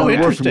that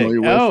we're familiar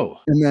with,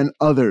 and then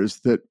others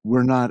that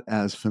we're not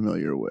as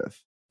familiar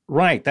with.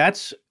 Right.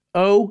 That's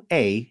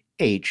OAHSPE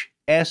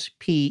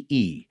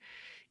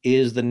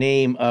is the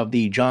name of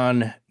the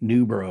John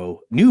Newborough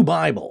New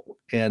Bible.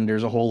 And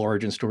there's a whole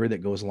origin story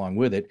that goes along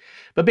with it.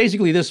 But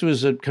basically, this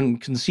was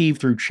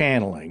conceived through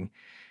channeling.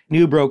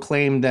 Newborough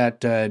claimed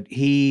that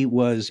he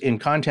was in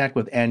contact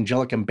with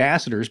angelic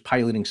ambassadors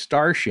piloting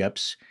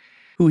starships,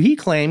 who he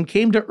claimed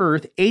came to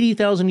Earth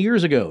 80,000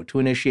 years ago to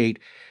initiate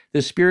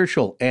the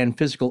spiritual and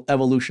physical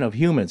evolution of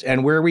humans.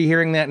 And where are we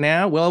hearing that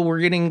now? Well, we're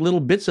getting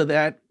little bits of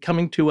that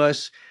coming to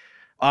us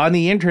on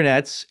the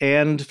internets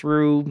and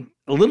through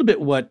a little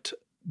bit what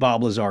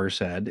Bob Lazar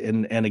said.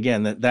 And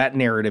again, that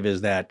narrative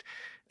is that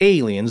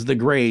aliens, the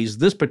Greys,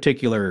 this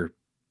particular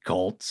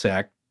cult,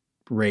 sect,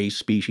 race,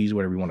 species,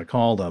 whatever you want to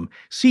call them,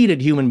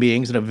 seeded human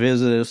beings that have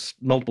visited us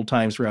multiple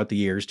times throughout the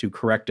years to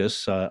correct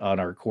us on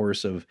our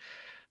course of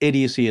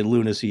idiocy and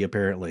lunacy,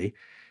 apparently.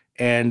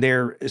 And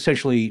they're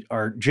essentially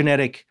our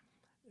genetic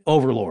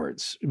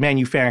overlords,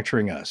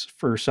 manufacturing us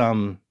for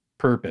some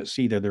purpose,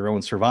 either their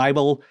own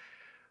survival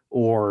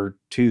or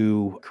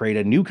to create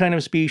a new kind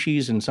of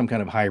species and some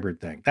kind of hybrid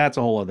thing. That's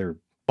a whole other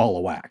ball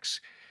of wax.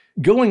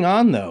 Going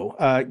on, though,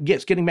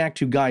 getting back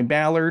to Guy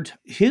Ballard,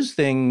 his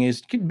thing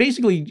is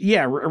basically,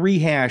 a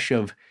rehash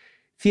of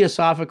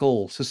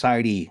Theosophical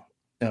Society,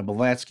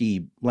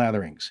 Blavatsky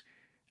latherings.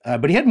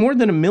 But he had more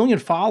than 1 million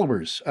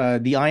followers,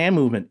 the I Am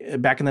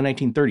movement, back in the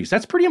 1930s.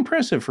 That's pretty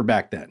impressive for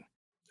back then.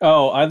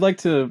 Oh, I'd like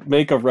to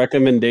make a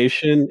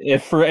recommendation.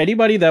 If for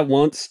anybody that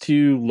wants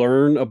to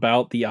learn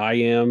about the I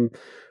Am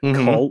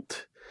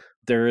cult,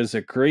 there is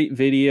a great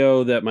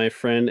video that my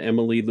friend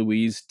Emily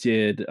Louise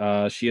did.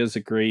 She has a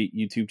great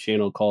YouTube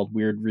channel called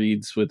Weird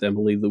Reads with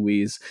Emily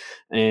Louise.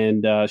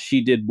 And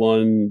she did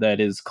one that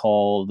is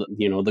called,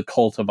 The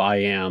Cult of I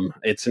Am.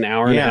 It's an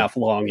hour and a half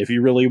long if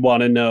you really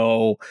want to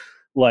know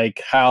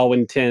like how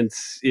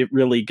intense it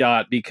really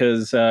got,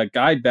 because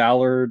Guy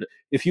Ballard,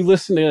 if you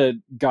listen to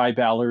Guy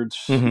Ballard's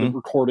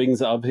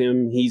recordings of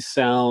him, he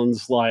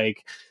sounds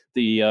like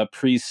the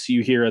priests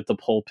you hear at the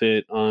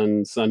pulpit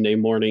on Sunday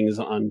mornings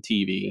on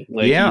TV.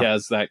 Like he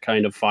has that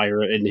kind of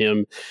fire in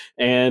him.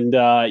 And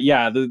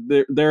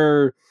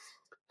they're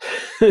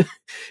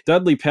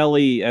Dudley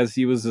Pelley, as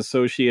he was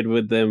associated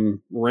with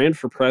them, ran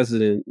for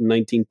president in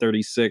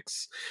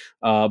 1936,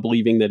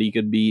 believing that he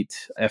could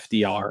beat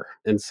FDR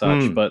and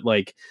such. But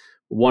like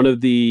one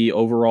of the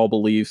overall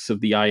beliefs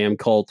of the I Am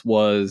cult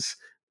was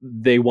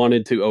they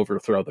wanted to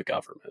overthrow the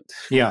government.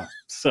 Yeah.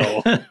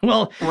 So,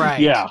 well, right.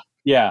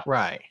 Yeah.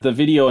 Right. The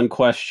video in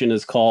question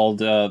is called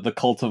The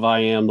Cult of I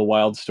Am, The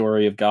Wild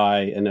Story of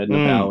Guy and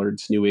Edna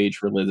Ballard's New Age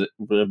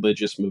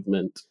Religious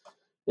Movement.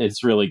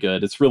 It's really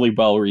good. It's really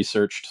well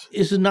researched.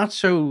 Is it not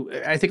so?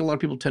 I think a lot of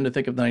people tend to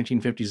think of the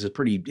 1950s as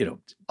pretty,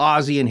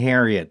 Ozzie and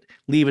Harriet,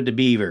 Leave It to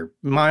Beaver,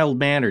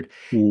 mild-mannered.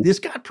 This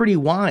got pretty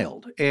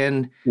wild.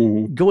 And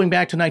going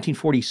back to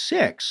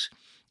 1946,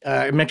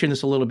 I mentioned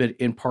this a little bit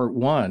in part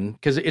 1,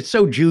 because it's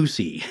so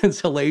juicy and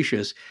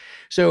salacious.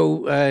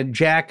 So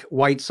John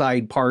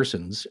Whiteside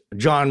Parsons,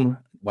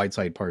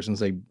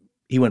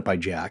 He went by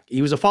Jack.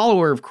 He was a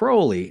follower of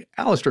Crowley,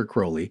 Aleister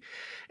Crowley,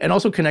 and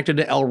also connected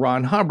to L.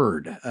 Ron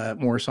Hubbard,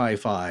 more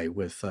sci-fi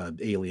with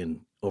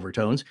alien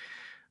overtones.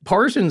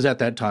 Parsons at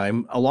that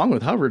time, along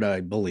with Hubbard,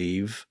 I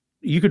believe,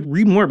 you could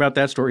read more about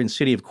that story in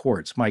City of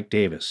Quartz, Mike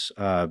Davis.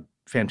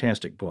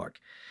 Fantastic book.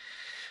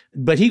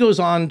 But he goes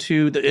on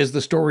to, as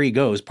the story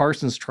goes,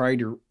 Parsons tried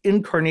to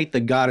incarnate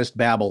the goddess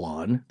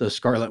Babylon, the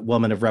Scarlet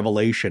Woman of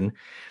Revelation,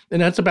 and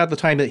that's about the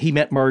time that he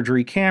met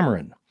Marjorie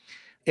Cameron.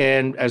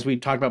 And as we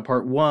talked about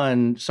part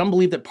one, some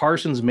believe that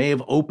Parsons may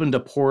have opened a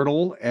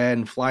portal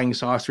and flying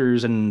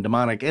saucers and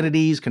demonic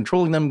entities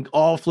controlling them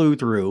all flew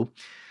through.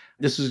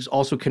 This is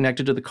also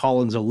connected to the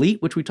Collins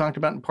elite, which we talked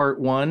about in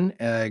part one,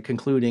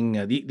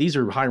 concluding these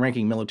are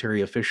high-ranking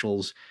military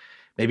officials,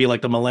 maybe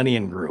like the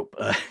Millennium Group,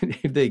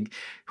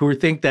 who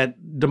think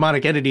that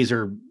demonic entities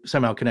are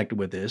somehow connected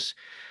with this.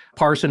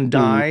 Parson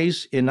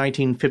dies in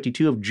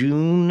 1952 of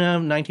June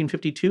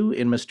 1952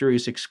 in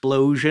mysterious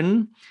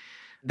explosion.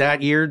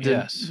 That year,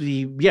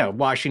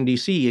 Washington,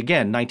 D.C.,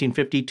 again,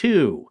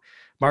 1952.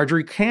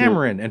 Marjorie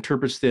Cameron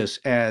interprets this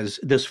as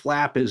this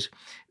flap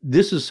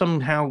this is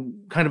somehow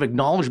kind of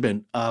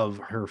acknowledgement of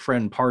her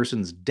friend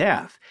Parsons'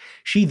 death.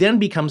 She then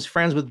becomes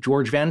friends with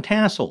George Van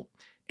Tassel.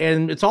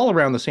 And it's all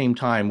around the same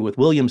time with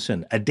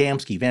Williamson,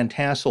 Adamski, Van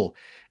Tassel.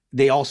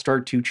 They all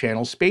start to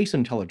channel space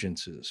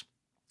intelligences.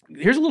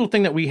 Here's a little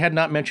thing that we had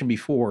not mentioned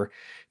before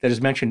that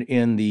is mentioned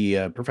in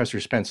the Professor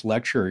Spence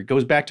lecture. It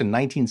goes back to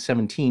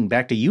 1917,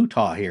 back to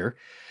Utah here.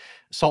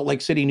 Salt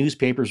Lake City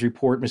newspapers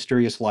report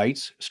mysterious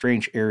lights,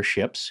 strange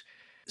airships.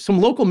 Some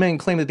local men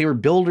claim that they were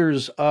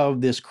builders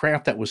of this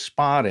craft that was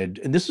spotted.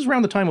 And this is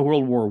around the time of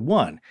World War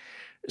I.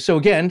 So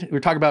again,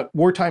 we're talking about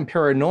wartime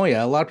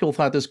paranoia. A lot of people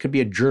thought this could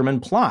be a German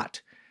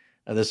plot,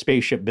 the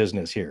spaceship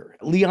business here.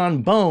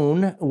 Leon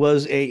Bone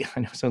was I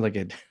know it sounds like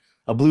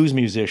a blues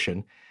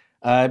musician,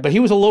 but he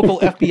was a local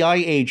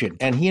FBI agent,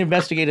 and he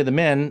investigated the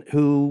men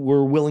who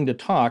were willing to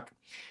talk.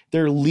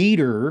 Their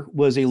leader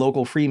was a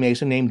local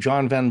Freemason named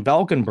John Van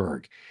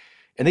Valkenburg.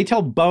 And they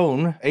tell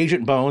Bone,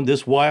 Agent Bone,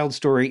 this wild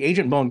story.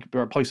 Agent Bone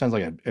probably sounds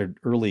like an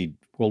early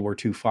World War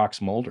II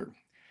Fox Mulder.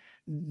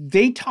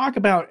 They talk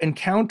about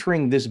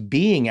encountering this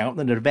being out in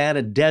the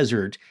Nevada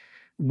desert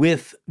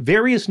with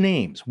various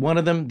names. One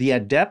of them, the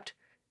Adept,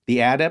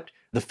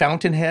 the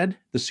Fountainhead,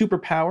 the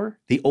Superpower,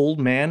 the Old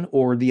Man,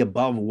 or the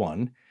Above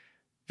One.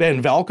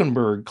 Van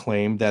Valkenburg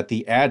claimed that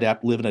the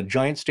Adept lived in a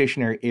giant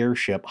stationary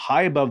airship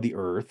high above the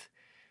Earth.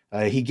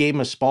 He gave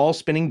him a small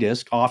spinning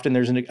disc. Often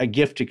there's a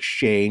gift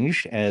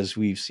exchange, as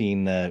we've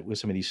seen with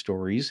some of these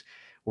stories,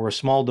 or a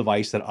small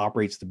device that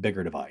operates the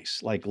bigger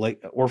device. Like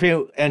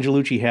Orfeo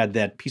Angelucci had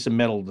that piece of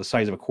metal the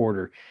size of a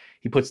quarter.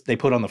 They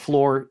put on the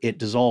floor. It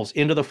dissolves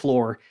into the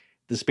floor.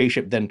 The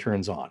spaceship then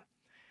turns on.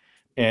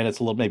 And it's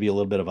maybe a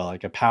little bit of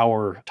a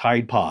power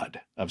tide pod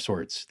of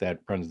sorts that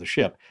runs the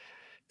ship.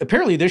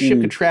 Apparently, this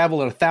ship could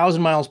travel at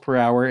 1,000 miles per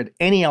hour at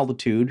any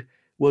altitude,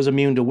 was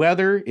immune to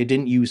weather. It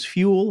didn't use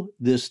fuel.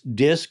 This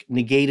disc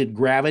negated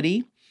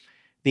gravity.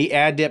 The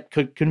Adept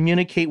could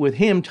communicate with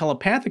him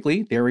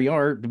telepathically. There we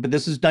are. But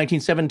this is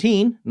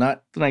 1917,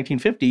 not the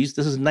 1950s.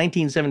 This is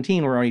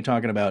 1917. We're already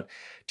talking about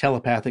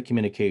telepathic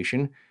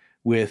communication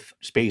with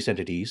space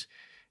entities.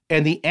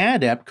 And the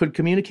Adept could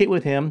communicate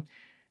with him,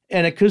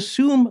 and it could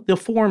assume the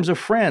forms of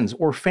friends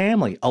or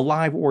family,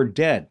 alive or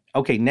dead.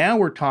 Okay, now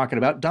we're talking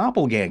about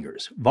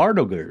doppelgangers,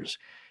 Vardogers.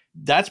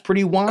 That's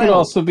pretty wild. Could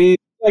also be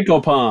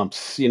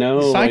psychopomps,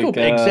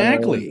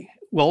 Exactly.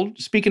 Well,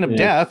 speaking of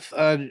death,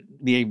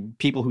 the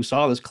people who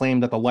saw this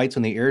claimed that the lights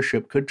on the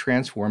airship could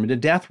transform into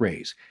death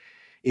rays.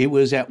 It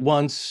was at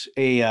once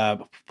a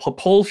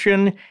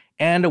propulsion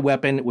and a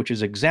weapon, which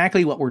is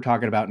exactly what we're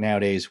talking about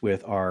nowadays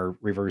with our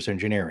reverse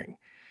engineering.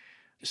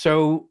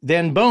 So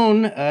then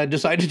Bone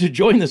decided to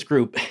join this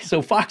group.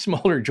 So Fox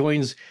Mulder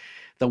joins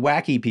the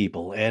wacky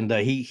people, and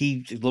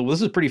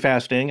this is pretty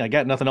fascinating. I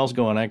got nothing else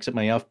going on except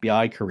my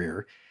FBI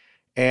career,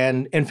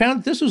 and found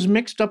that this was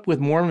mixed up with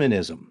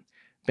Mormonism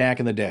back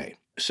in the day.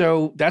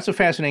 So that's a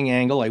fascinating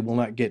angle I will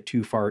not get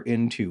too far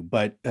into.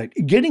 But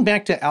getting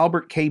back to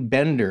Albert K.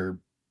 Bender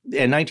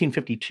in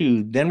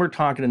 1952, then we're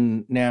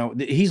talking now,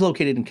 he's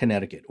located in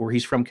Connecticut, or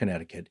he's from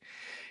Connecticut.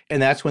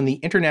 And that's when the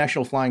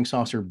International Flying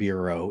Saucer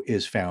Bureau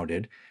is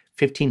founded,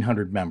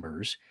 1,500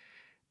 members.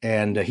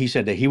 And he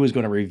said that he was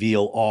going to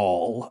reveal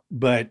all.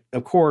 But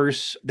of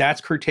course,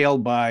 that's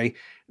curtailed by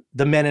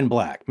the Men in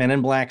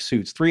Black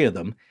suits, 3 of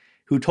them,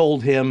 who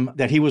told him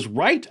that he was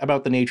right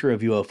about the nature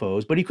of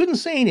UFOs, but he couldn't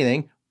say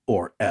anything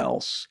or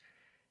else.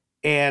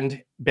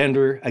 And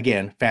Bender,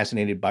 again,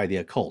 fascinated by the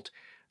occult.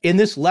 In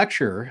this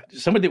lecture,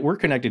 somebody that we're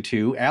connected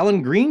to,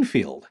 Alan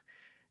Greenfield,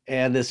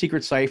 and the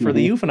secret site for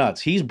the UFOnauts.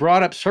 He's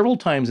brought up several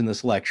times in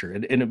this lecture,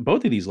 in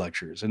both of these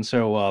lectures. And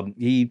so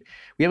we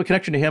have a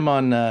connection to him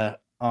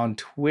on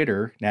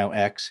Twitter, now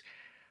X.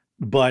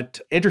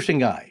 But interesting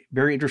guy,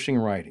 very interesting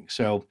writing.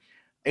 So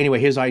anyway,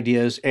 his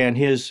ideas and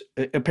his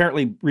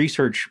apparently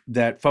research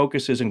that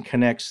focuses and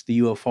connects the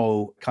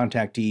UFO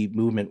contactee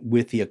movement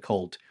with the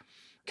occult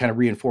kind of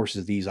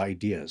reinforces these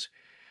ideas.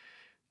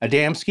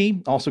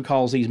 Adamski also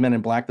calls these Men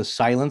in Black the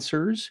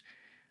silencers.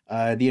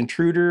 The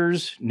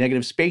intruders,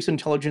 negative space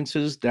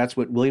intelligences, that's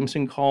what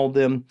Williamson called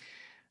them.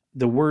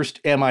 The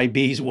worst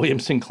MIBs,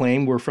 Williamson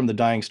claimed, were from the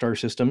dying star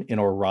system in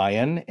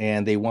Orion,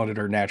 and they wanted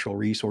our natural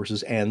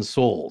resources and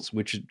souls,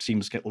 which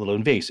seems a little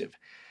invasive.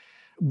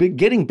 But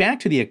getting back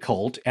to the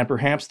occult and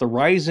perhaps the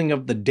rising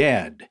of the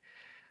dead,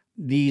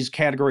 these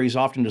categories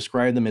often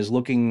describe them as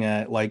looking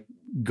like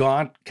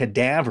gaunt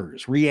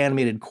cadavers,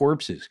 reanimated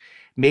corpses.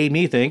 Made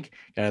me think,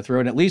 gotta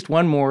throw in at least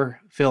one more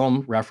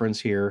film reference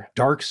here,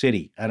 Dark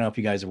City. I don't know if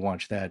you guys have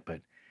watched that,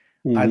 but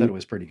I thought it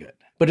was pretty good.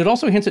 But it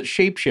also hints at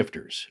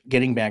shapeshifters,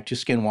 getting back to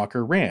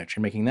Skinwalker Ranch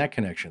and making that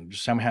connection.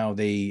 Somehow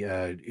they,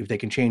 if they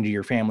can change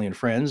your family and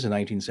friends in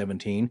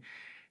 1917,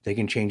 they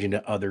can change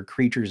into other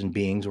creatures and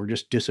beings or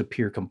just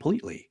disappear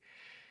completely.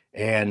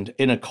 And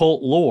in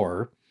occult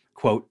lore,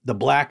 quote, the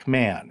black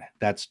man,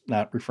 that's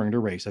not referring to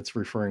race, that's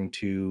referring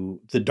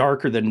to the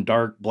darker than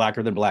dark,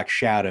 blacker than black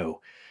shadow,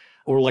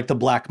 or like the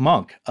black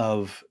monk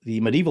of the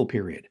medieval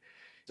period.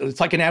 So it's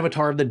like an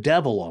avatar of the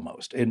devil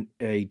almost, and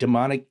a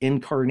demonic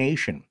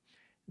incarnation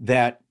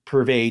that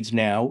pervades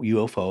now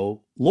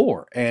UFO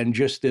lore. And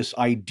just this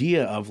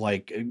idea of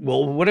like,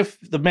 well, what if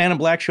the man in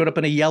black showed up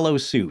in a yellow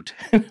suit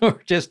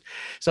or just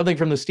something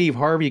from the Steve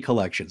Harvey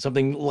collection,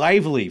 something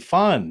lively,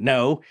 fun?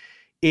 No,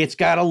 it's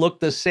got to look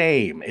the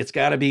same. It's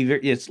got to be,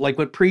 it's like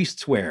what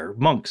priests wear,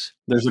 monks.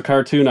 There's a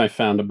cartoon I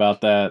found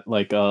about that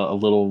like a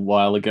little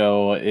while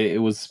ago. It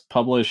was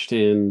published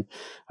in,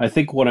 I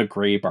think, one of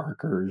Gray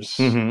Barker's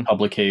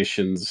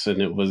publications,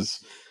 and it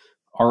was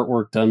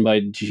artwork done by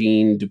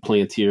Jean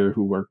Duplantier,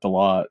 who worked a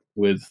lot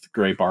with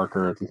Gray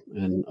Barker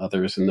and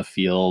others in the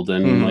field.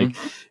 And like,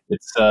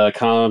 it's a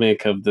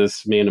comic of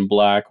this man in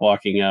black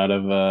walking out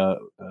of a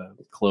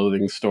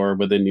clothing store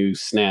with a new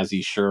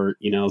snazzy shirt,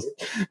 you know,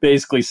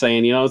 basically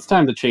saying, you know, it's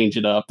time to change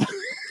it up.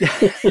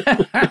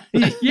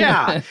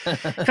 Yeah.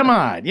 Come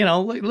on. You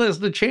know, let's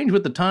change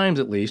with the times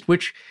at least,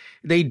 which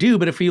they do.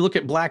 But if you look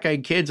at Black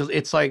Eyed Kids,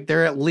 it's like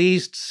they're at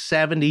least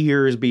 70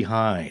 years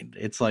behind.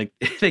 It's like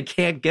they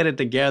can't get it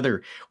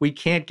together. We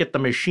can't get the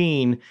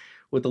machine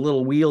with the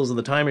little wheels of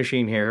the time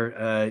machine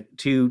here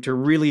to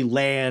really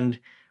land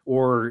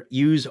or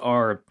use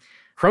our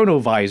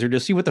chronovisor to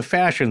see what the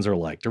fashions are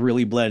like to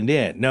really blend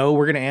in. No,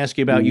 we're going to ask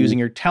you about using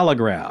your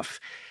telegraph,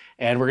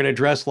 and we're going to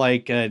dress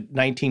like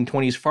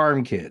 1920s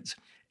farm kids.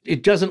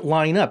 It doesn't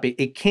line up.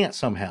 It can't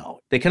somehow.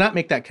 They cannot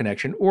make that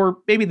connection, or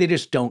maybe they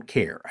just don't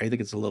care. I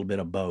think it's a little bit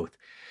of both.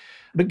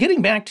 But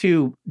getting back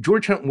to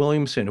George Hunt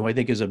Williamson, who I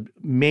think is a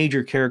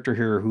major character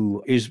here,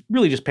 who is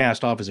really just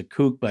passed off as a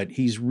kook, but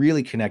he's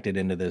really connected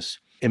into this,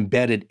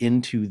 embedded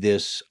into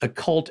this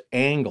occult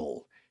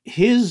angle.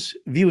 His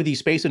view of these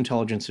space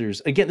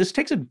intelligencers, again, this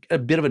takes a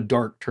bit of a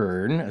dark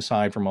turn,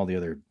 aside from all the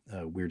other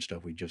weird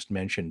stuff we just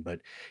mentioned.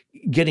 But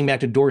getting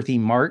back to Dorothy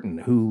Martin,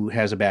 who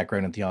has a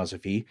background in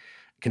theosophy,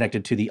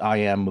 connected to the I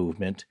Am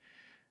movement,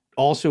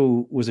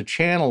 also was a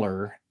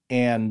channeler,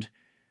 and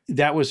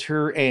that was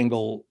her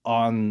angle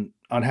on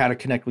how to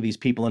connect with these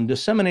people and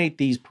disseminate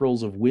these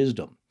pearls of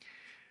wisdom.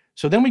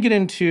 So then we get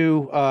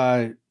into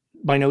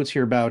my notes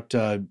here about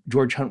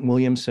George Hunt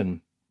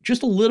Williamson,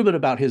 just a little bit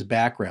about his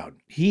background.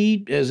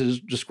 He, as is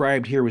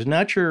described here, was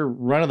not your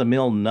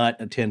run-of-the-mill nut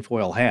in a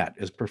tinfoil hat,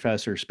 as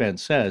Professor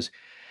Spence says.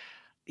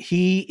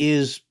 He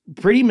is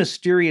pretty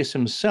mysterious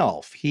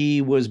himself.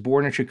 He was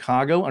born in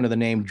Chicago under the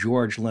name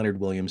George Leonard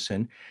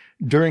Williamson.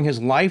 During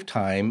his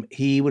lifetime,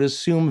 he would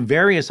assume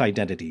various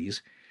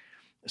identities.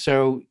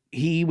 So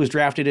he was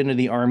drafted into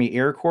the Army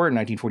Air Corps in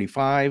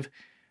 1945.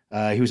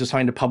 He was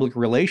assigned to public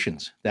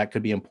relations. That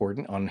could be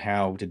important on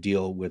how to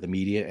deal with the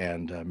media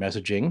and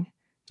messaging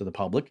to the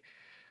public.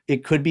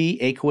 It could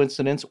be a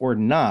coincidence or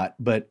not,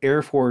 but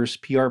Air Force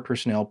PR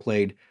personnel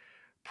played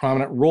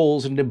prominent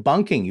roles in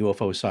debunking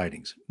UFO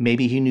sightings.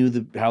 Maybe he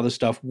knew how the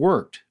stuff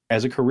worked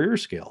as a career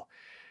skill.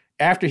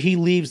 After he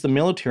leaves the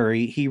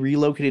military, he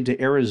relocated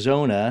to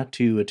Arizona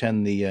to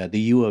attend the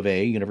U of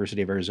A,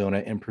 University of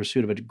Arizona, in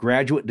pursuit of a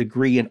graduate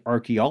degree in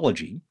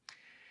archaeology.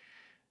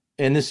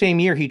 In the same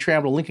year, he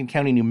traveled to Lincoln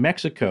County, New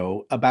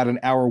Mexico, about an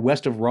hour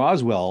west of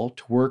Roswell,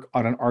 to work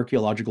on an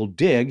archaeological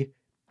dig,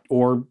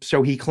 or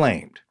so he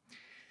claimed.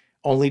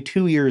 Only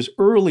 2 years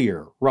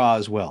earlier,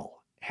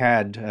 Roswell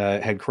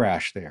had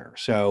crashed there.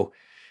 So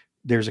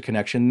there's a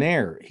connection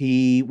there.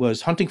 He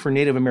was hunting for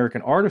Native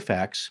American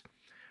artifacts,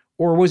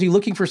 or was he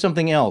looking for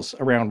something else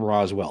around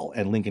Roswell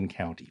and Lincoln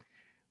County?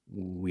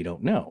 We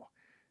don't know.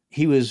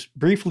 He was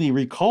briefly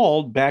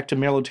recalled back to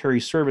military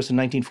service in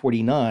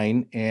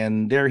 1949,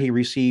 and there he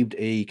received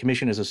a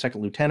commission as a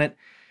second lieutenant.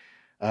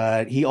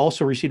 He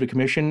also received a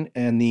commission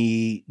in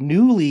the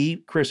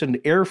newly christened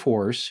Air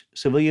Force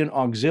Civilian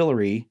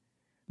Auxiliary,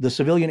 the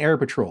Civilian Air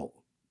Patrol,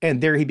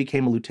 and there he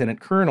became a lieutenant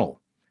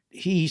colonel.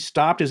 He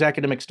stopped his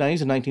academic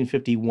studies in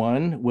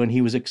 1951 when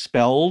he was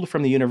expelled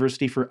from the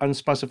university for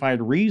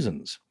unspecified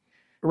reasons.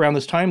 Around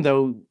this time,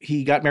 though,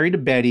 he got married to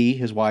Betty,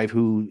 his wife,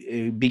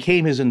 who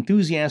became his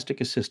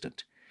enthusiastic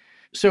assistant.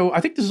 So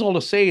I think this is all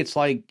to say, it's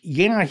like,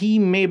 yeah, he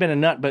may have been a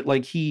nut, but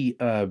like he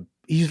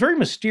He's very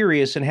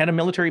mysterious and had a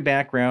military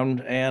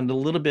background and a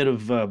little bit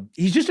of,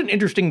 he's just an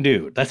interesting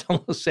dude. That's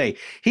all I'll say.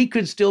 He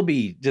could still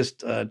be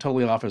just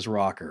totally off his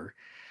rocker.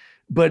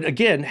 But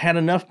again, had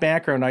enough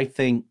background, I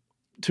think,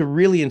 to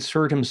really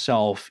insert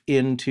himself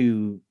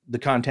into the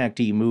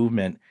contactee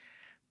movement.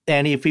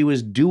 And if he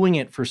was doing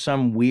it for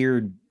some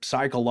weird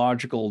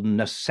psychological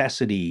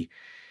necessity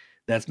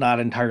that's not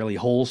entirely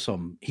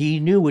wholesome,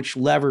 he knew which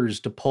levers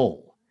to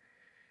pull.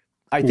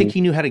 I think he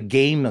knew how to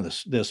game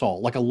this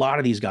all, like a lot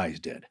of these guys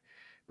did.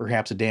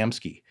 Perhaps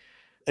Adamski.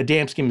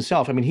 Adamski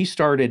himself, I mean, he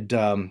started,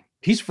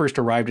 he's first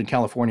arrived in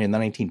California in the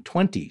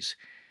 1920s.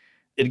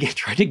 It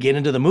tried to get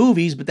into the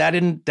movies, but that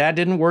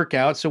didn't work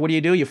out. So what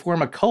do? You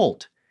form a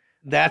cult.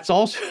 That's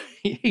also,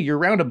 you're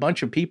around a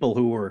bunch of people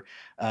who are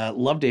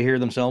love to hear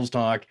themselves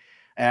talk,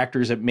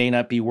 actors that may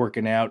not be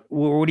working out.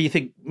 What do you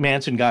think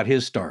Manson got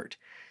his start?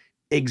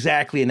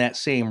 Exactly in that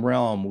same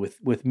realm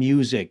with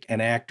music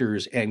and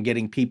actors and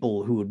getting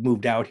people who had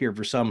moved out here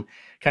for some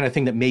kind of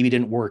thing that maybe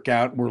didn't work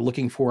out, were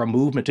looking for a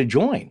movement to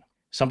join,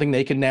 something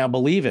they can now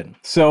believe in.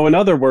 So in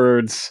other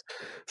words,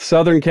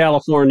 Southern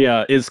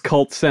California is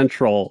cult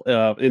central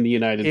in the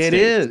United States. It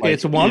is. Like,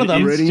 it's one of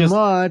them. Pretty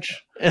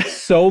much.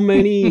 So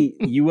many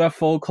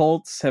UFO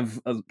cults have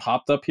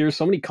popped up here.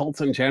 So many cults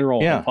in general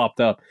have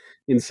popped up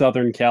in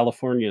Southern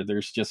California.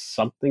 There's just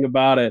something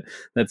about it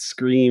that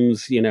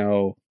screams,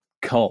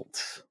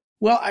 cult.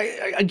 Well,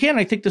 I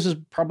think this is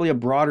probably a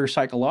broader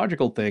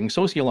psychological thing,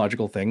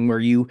 sociological thing, where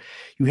you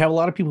have a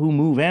lot of people who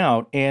move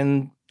out,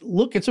 and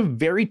look, it's a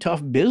very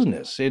tough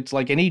business. It's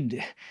like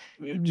getting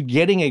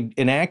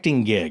an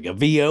acting gig, a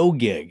VO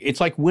gig. It's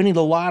like winning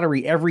the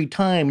lottery every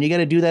time. You got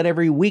to do that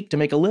every week to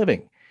make a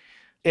living.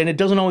 And it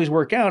doesn't always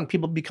work out, and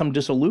people become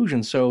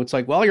disillusioned. So it's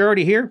like, well, you're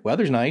already here.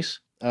 Weather's nice.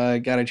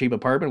 Got a cheap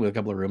apartment with a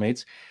couple of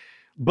roommates.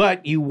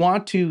 But you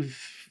want to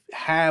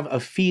have a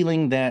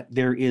feeling that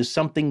there is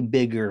something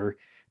bigger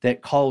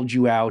that called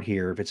you out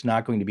here if it's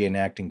not going to be an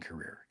acting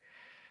career.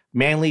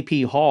 Manly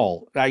P.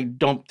 Hall, I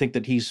don't think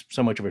that he's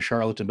so much of a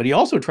charlatan, but he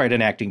also tried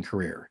an acting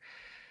career,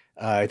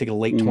 I think in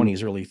the late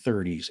 20s, early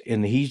 30s.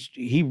 And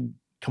he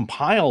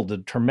compiled a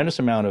tremendous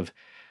amount of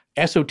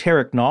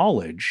esoteric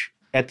knowledge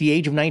at the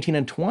age of 19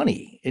 and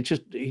 20.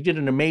 He did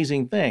an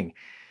amazing thing.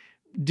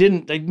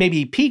 Maybe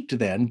he peaked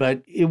then,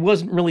 but it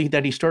wasn't really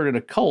that he started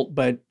a cult,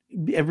 but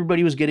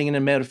everybody was getting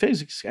into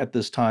metaphysics at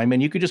this time,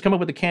 and you could just come up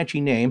with a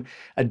catchy name.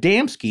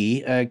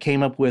 Adamski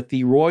came up with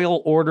the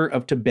Royal Order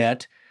of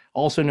Tibet,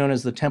 also known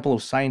as the Temple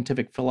of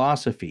Scientific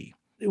Philosophy.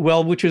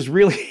 Well, which is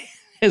really,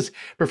 as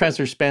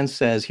Professor Spence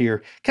says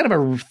here, kind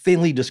of a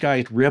thinly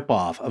disguised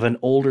ripoff of an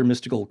older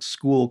mystical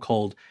school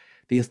called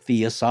the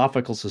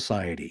Theosophical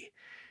Society.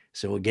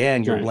 So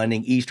again, you're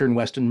blending Eastern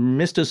Western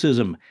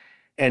mysticism.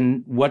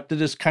 And what did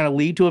this kind of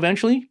lead to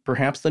eventually?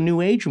 Perhaps the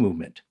New Age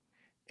movement.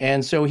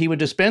 And so he would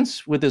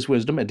dispense with his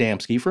wisdom,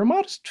 Adamski, for a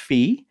modest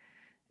fee.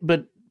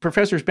 But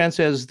Professor Spence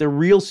says the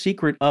real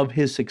secret of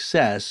his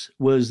success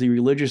was the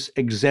religious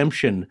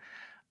exemption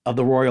of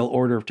the Royal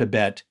Order of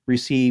Tibet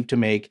received to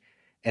make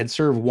and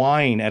serve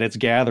wine at its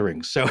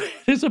gatherings. So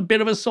there's a bit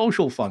of a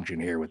social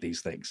function here with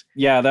these things.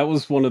 Yeah, that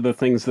was one of the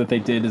things that they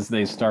did, is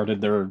they started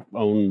their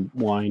own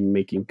wine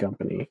making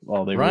company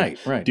while they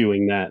were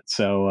doing that.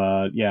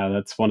 So yeah,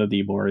 that's one of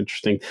the more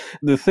interesting.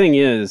 The thing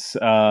is,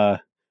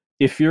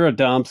 if you're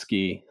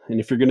Adamski,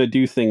 and if you're going to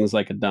do things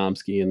like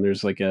Adamski, and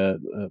there's like a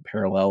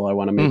parallel I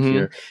want to make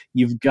here,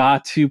 you've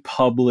got to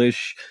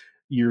publish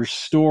your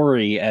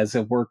story as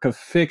a work of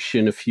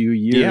fiction a few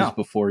years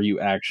before you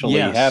actually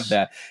have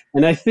that.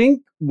 And I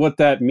think what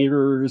that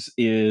mirrors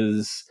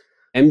is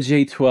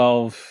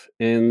MJ12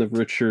 and the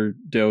Richard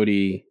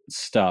Doty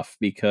stuff,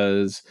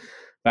 because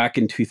back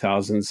in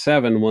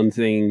 2007, one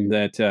thing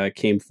that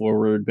came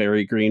forward,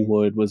 Barry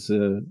Greenwood was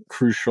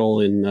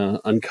crucial in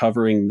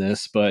uncovering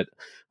this, but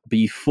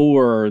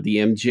before the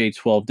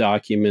MJ12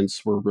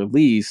 documents were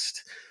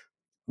released,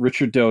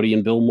 Richard Doty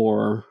and Bill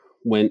Moore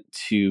went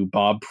to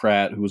Bob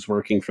Pratt, who was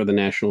working for the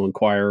National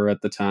Enquirer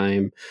at the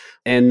time,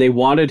 and they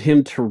wanted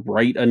him to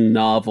write a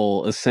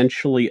novel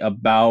essentially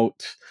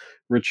about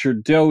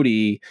Richard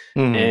Doty,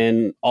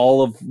 and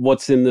all of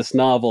what's in this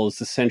novel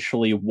is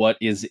essentially what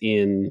is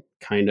in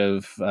kind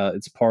of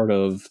it's part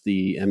of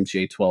the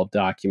MJ12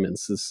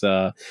 documents.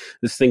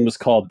 This thing was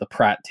called the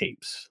Pratt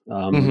tapes,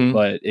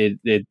 but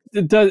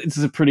it's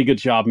a pretty good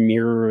job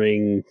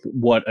mirroring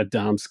what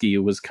Adamski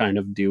was kind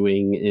of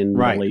doing in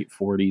the late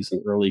 40s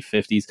and early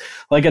 50s.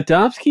 Like,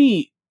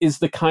 Adamski is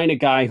the kind of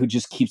guy who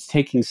just keeps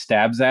taking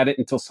stabs at it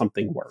until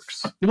something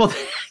works. Well,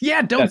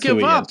 yeah, don't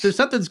give up. There's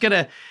something's going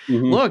to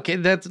look,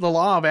 that's the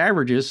law of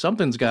averages.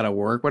 Something's got to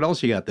work. What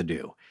else you got to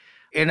do?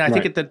 And I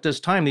think at this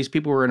time, these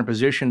people were in a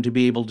position to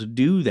be able to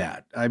do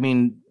that. I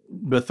mean,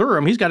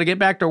 Bethurum, he's got to get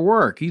back to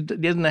work. He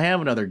doesn't have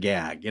another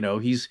gag.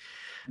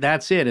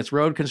 That's it. It's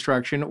road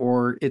construction,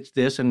 or it's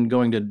this and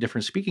going to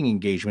different speaking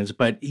engagements.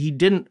 But he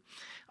didn't,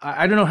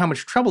 I don't know how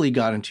much trouble he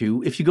got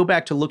into. If you go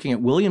back to looking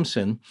at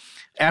Williamson,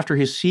 after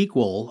his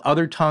sequel,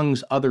 Other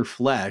Tongues, Other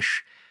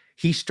Flesh,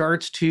 he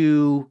starts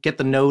to get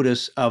the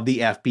notice of the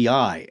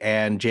FBI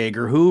and J.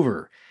 Edgar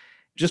Hoover.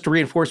 Just to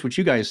reinforce what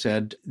you guys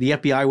said, the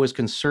FBI was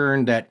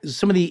concerned that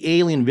some of the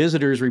alien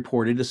visitors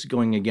reported, this is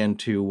going again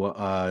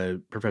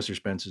to Professor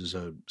Spence's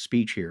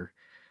speech here,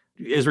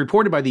 is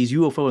reported by these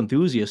UFO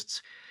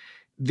enthusiasts.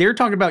 They're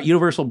talking about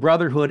universal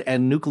brotherhood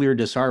and nuclear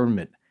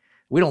disarmament.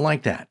 We don't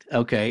like that,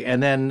 okay?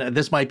 And then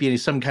this might be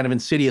some kind of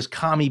insidious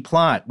commie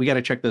plot. We got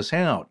to check this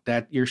out.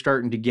 That you're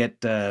starting to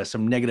get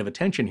some negative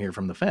attention here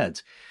from the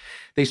feds.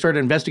 They started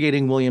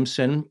investigating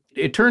Williamson.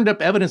 It turned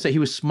up evidence that he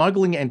was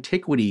smuggling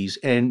antiquities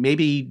and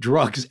maybe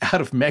drugs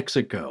out of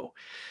Mexico.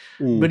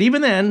 But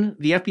even then,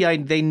 the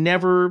FBI, they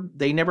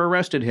never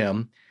arrested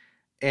him.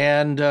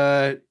 And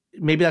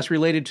maybe that's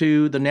related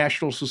to the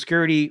national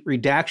security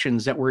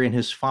redactions that were in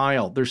his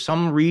file. There's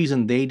some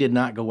reason they did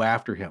not go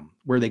after him,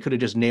 where they could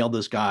have just nailed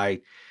this guy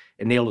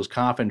and nailed his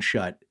coffin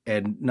shut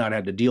and not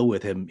had to deal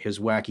with him, his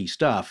wacky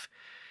stuff.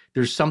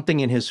 There's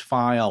something in his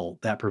file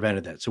that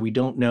prevented that. So we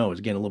don't know. It's,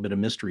 again, a little bit of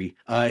mystery.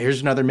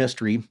 Here's another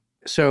mystery.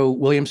 So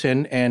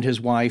Williamson and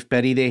his wife,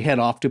 Betty, they head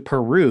off to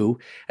Peru.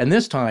 And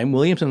this time,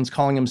 Williamson's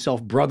calling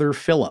himself Brother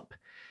Philip.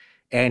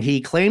 And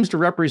he claims to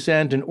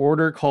represent an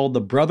order called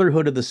the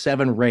Brotherhood of the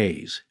Seven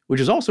Rays,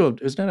 which is also,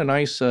 isn't that a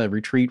nice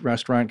retreat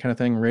restaurant kind of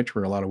thing, Rich,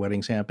 where a lot of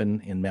weddings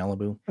happen in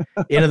Malibu?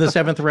 Into the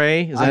Seventh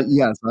Ray? Is that?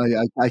 Yes,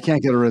 I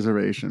can't get a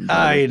reservation.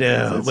 I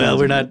know. Well,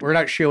 we're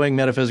not showing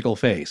metaphysical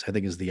face, I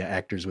think as the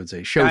actors would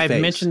say. Show face. I've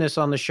mentioned this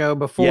on the show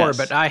before,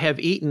 but I have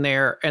eaten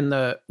there. And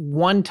the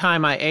one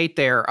time I ate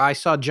there, I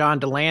saw John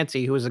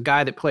Delancey, who was a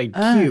guy that played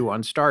Q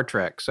on Star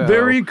Trek. So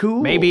very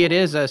cool. Maybe it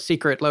is a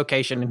secret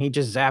location and he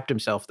just zapped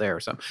himself there or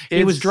something.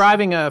 He was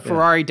driving a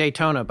Ferrari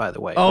Daytona, by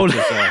the way. Oh,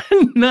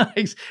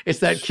 nice. It's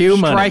that Q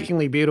money.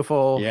 Strikingly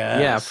beautiful.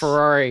 Yeah,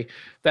 Ferrari.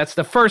 That's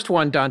the first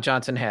one Don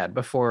Johnson had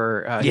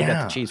before he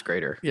got the cheese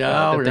grater.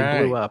 Yeah,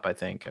 they blew up, I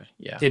think.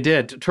 It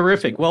did.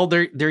 Terrific. Well,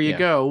 there you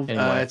go.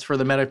 Anyway, it's for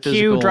the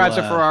metaphysical. Q drives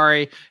a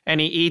Ferrari,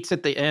 and he eats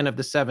at the end of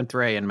the Seventh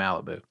Ray in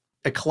Malibu.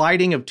 A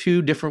colliding of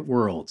two different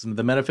worlds,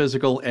 the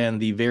metaphysical and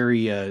the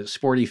very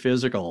sporty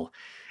physical.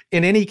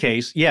 In any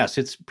case, yes,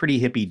 it's pretty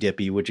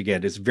hippy-dippy, which,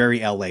 again, is very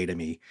LA to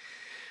me.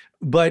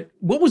 But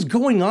what was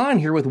going on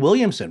here with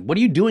Williamson? What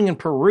are you doing in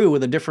Peru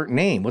with a different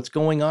name? What's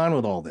going on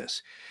with all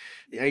this?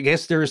 I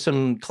guess there are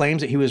some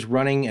claims that he was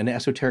running an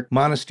esoteric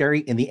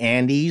monastery in the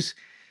Andes.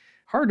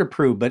 Hard to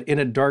prove, but in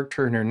a dark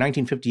turn here, in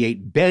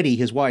 1958, Betty,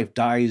 his wife,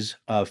 dies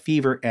of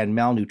fever and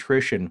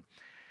malnutrition.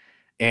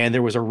 And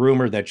there was a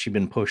rumor that she'd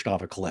been pushed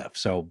off a cliff.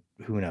 So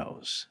who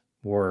knows?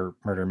 More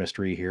murder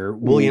mystery here.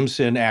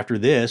 Williamson, after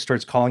this,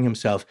 starts calling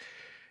himself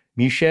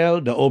Michel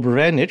de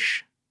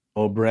Obrevnich,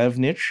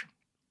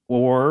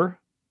 or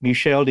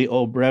Michel de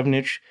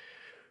Obrevnich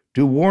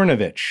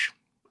Duwarnovich.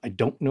 I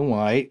don't know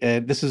why.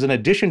 This is in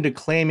addition to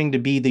claiming to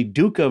be the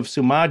Duke of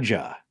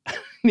Sumaja.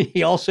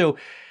 He also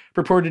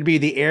purported to be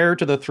the heir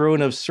to the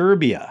throne of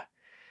Serbia.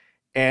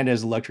 And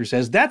as the lecturer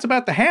says, that's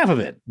about the half of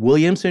it.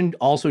 Williamson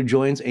also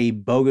joins a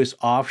bogus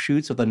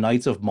offshoots of the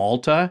Knights of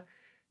Malta,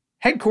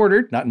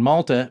 headquartered, not in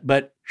Malta,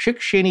 but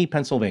Chickasha,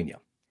 Pennsylvania.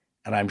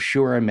 And I'm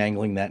sure I'm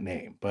mangling that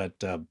name,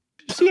 but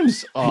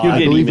seems odd. I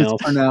believe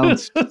it's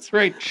pronounced that's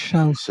right.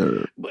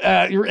 Chaucer.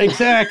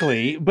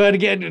 Exactly. But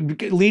again,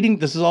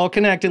 this is all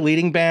connected,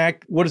 leading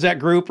back. What does that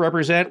group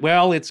represent?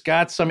 Well, it's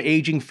got some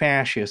aging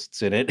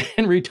fascists in it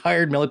and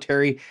retired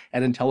military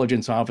and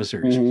intelligence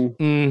officers.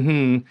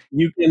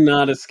 You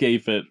cannot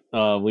escape it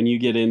when you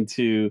get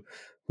into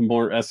the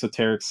more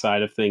esoteric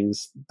side of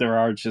things. There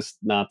are just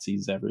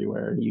Nazis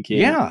everywhere. You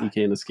can't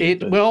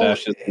escape it. Well,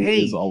 fascism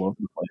is all over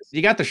the place.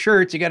 You got the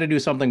shirts, you got to do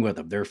something with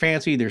them. They're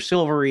fancy, they're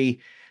silvery.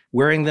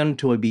 Wearing them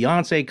to a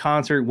Beyonce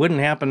concert wouldn't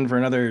happen for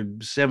another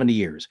 70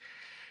 years.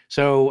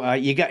 So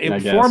you got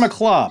form a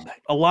club.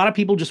 A lot of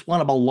people just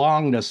want to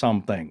belong to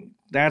something.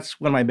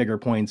 That's one of my bigger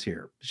points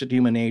here. It's just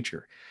human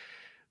nature.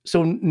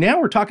 So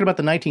now we're talking about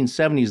the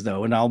 1970s,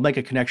 though, and I'll make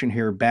a connection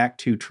here back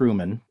to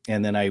Truman,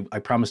 and then I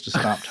promise to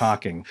stop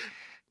talking.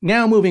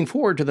 Now moving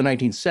forward to the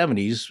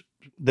 1970s,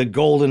 the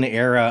golden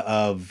era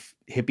of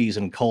hippies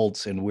and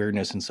cults and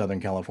weirdness in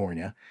Southern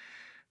California.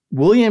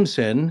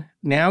 Williamson,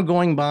 now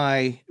going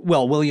by,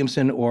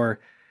 Williamson or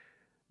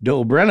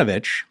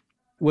Dobrenovich,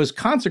 was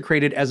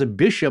consecrated as a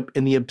bishop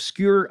in the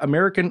obscure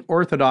American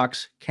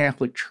Orthodox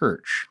Catholic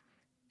Church,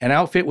 an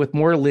outfit with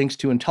more links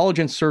to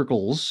intelligence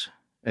circles,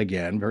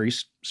 again, very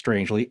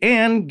strangely,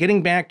 and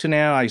getting back to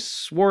now, I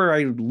swore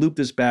I looped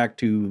this back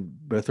to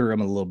Bethurum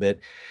a little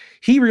bit,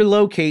 he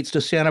relocates to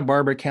Santa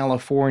Barbara,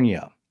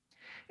 California.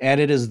 And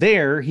it is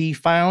there he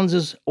founds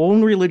his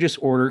own religious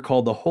order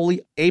called the Holy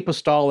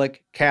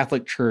Apostolic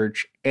Catholic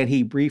Church, and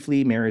he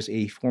briefly marries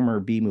a former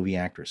B-movie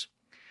actress.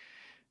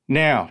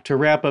 Now, to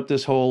wrap up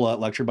this whole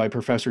lecture by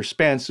Professor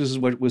Spence, this is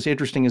what was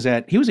interesting is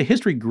that he was a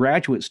history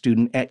graduate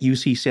student at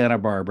UC Santa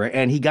Barbara,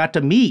 and he got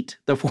to meet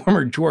the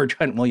former George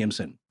Hunt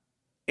Williamson.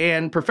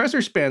 And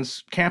Professor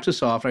Spence caps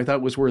us off, and I thought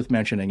it was worth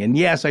mentioning. And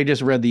yes, I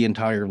just read the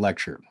entire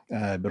lecture,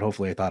 but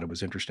hopefully I thought it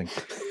was interesting.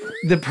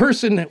 The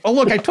person, oh,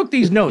 look, I took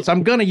these notes.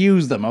 I'm going to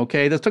use them,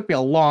 okay? This took me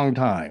a long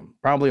time.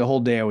 Probably a whole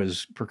day I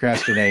was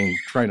procrastinating,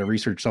 trying to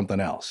research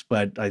something else.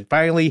 But I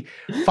finally,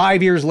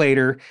 5 years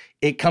later,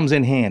 it comes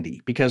in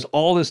handy because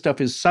all this stuff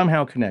is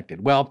somehow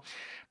connected. Well,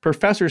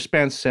 Professor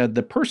Spence said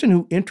the person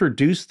who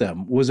introduced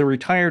them was a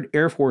retired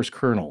Air Force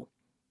colonel,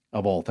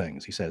 of all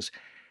things. He says,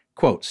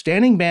 quote,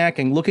 standing back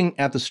and looking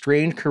at the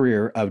strange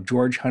career of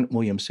George Hunt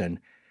Williamson,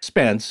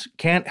 Spence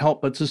can't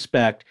help but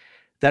suspect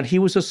that he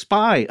was a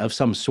spy of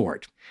some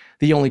sort.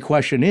 The only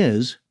question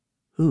is,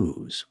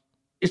 whose?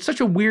 It's such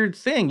a weird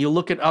thing. You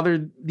look at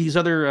these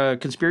other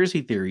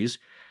conspiracy theories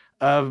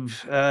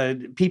of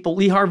people,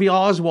 Lee Harvey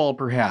Oswald,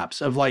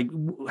 perhaps, of like,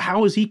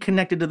 how is he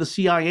connected to the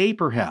CIA,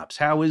 perhaps?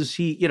 How is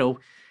he,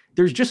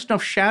 there's just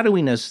enough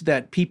shadowiness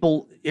that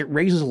it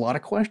raises a lot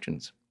of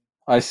questions.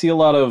 I see a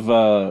lot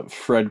of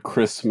Fred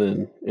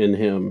Chrisman in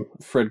him.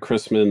 Fred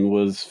Chrisman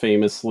was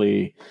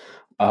famously,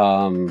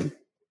 I'm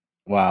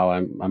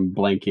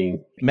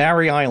blanking.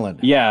 Maury Island.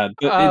 Yeah,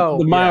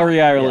 the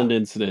Maury Island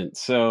incident.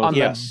 So on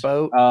that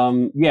boat,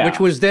 which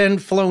was then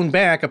flown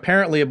back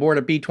apparently aboard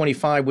a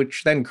B-25,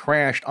 which then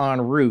crashed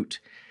en route.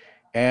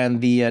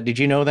 And did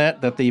you know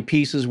that the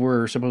pieces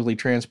were supposedly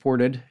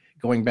transported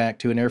going back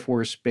to an Air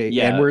Force base,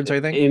 Edwards,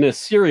 I think, in a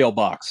cereal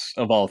box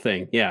of all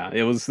things. Yeah,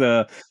 it was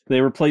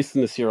they were placed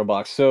in the cereal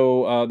box.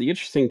 So the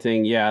interesting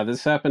thing,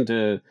 this happened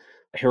to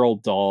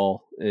Harold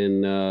Dahl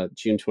in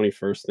June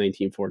 21st,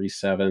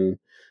 1947.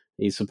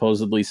 He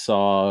supposedly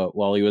saw,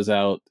 while he was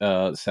out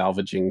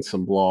salvaging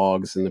some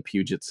logs in the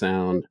Puget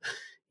Sound,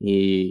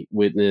 he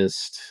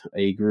witnessed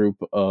a group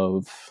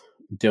of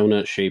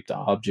donut-shaped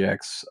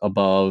objects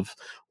above.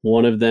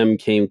 One of them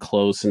came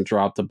close and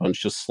dropped a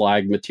bunch of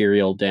slag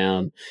material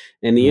down.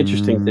 And the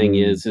interesting thing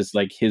is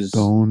like his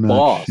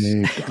boss.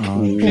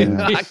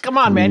 Come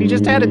on, man. You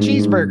just had a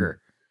cheeseburger.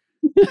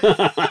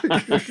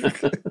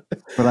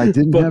 But I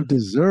didn't have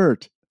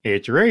dessert.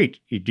 It's right.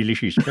 A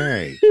delicious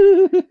pie.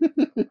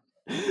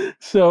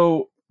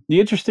 So the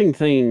interesting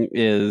thing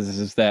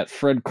is that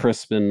Fred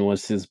Chrisman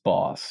was his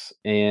boss.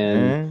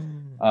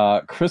 And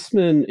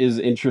Chrisman is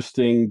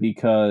interesting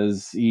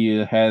because he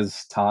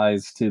has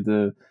ties to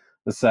the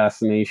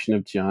assassination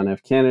of John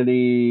F.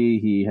 Kennedy.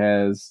 He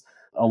has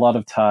a lot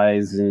of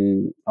ties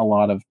in a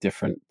lot of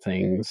different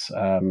things.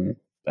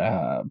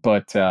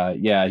 But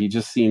he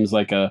just seems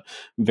like a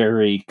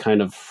very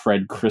kind of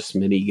Fred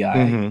Chrisman-y guy.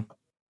 Mm-hmm.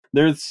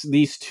 There's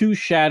these two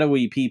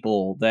shadowy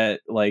people that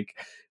like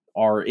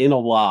are in a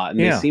lot, and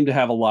they seem to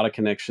have a lot of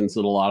connections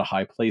in a lot of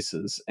high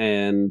places.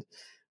 And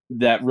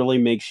that really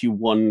makes you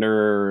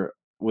wonder,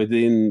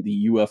 within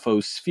the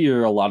UFO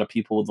sphere, a lot of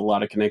people with a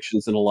lot of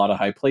connections in a lot of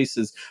high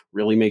places,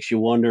 really makes you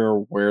wonder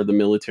where the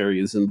military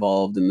is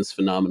involved in this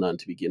phenomenon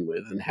to begin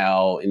with, and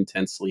how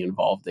intensely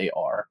involved they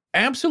are.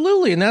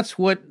 Absolutely. And that's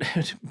what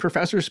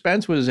Professor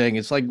Spence was saying.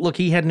 It's like, look,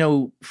 he had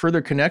no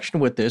further connection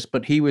with this,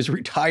 but he was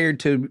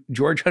retired to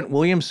George Hunt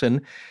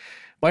Williamson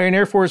by an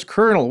Air Force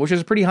colonel, which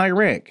is a pretty high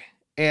rank.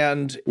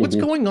 And what's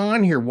going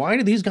on here? Why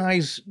do these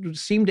guys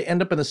seem to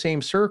end up in the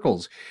same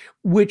circles?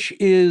 Which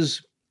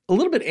is a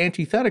little bit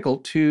antithetical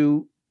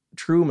to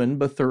Truman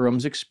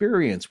Bethurum's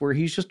experience, where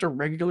he's just a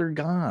regular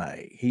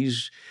guy.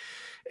 He's,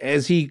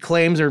 as he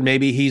claims, or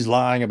maybe he's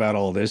lying about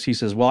all this, he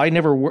says, well, I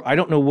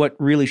don't know what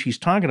really she's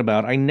talking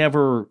about. I'm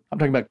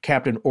talking about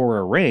Captain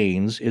Aura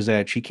Raines, is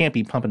that she can't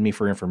be pumping me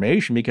for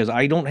information because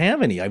I don't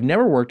have any. I've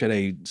never worked at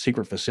a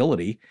secret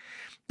facility.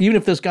 Even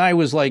if this guy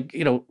was like,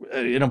 an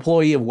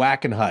employee of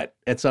Wackenhut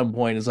at some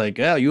point, it's like,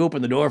 oh, you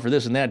opened the door for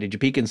this and that. Did you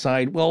peek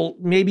inside? Well,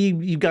 maybe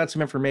you got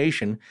some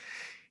information.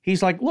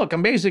 He's like, look,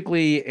 I'm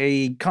basically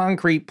a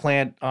concrete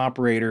plant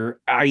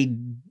operator, a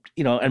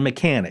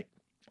mechanic.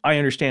 I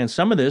understand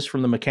some of this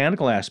from the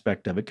mechanical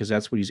aspect of it because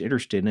that's what he's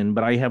interested in,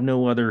 but I have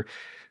no other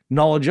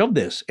knowledge of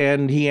this.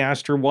 And he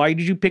asked her, why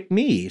did you pick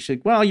me? She's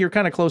like, well, you're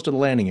kind of close to the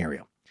landing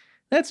area.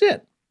 That's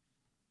it.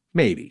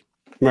 Maybe.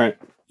 Right.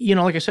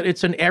 Like I said,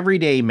 it's an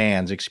everyday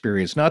man's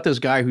experience, not this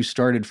guy who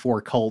started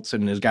 4 cults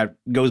and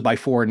goes by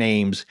 4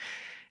 names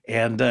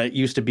and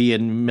used to be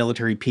in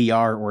military PR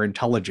or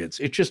intelligence.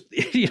 It's just,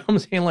 what I'm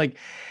saying? Like,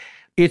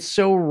 it's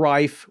so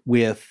rife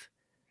with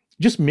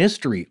just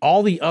mystery,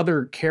 all the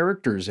other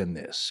characters in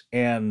this,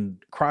 and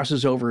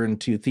crosses over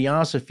into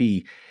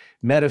theosophy,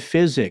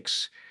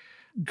 metaphysics,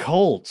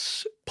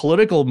 cults,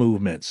 political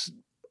movements,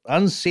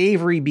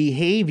 unsavory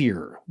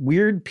behavior,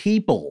 weird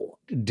people,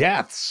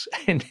 deaths,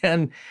 and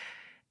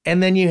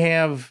then you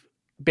have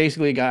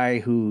basically a guy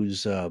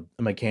who's a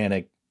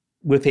mechanic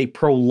with a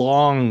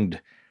prolonged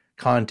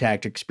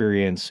contact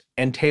experience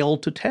and tale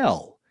to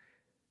tell.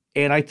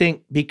 And I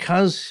think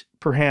because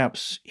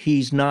perhaps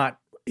he's not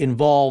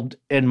involved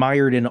and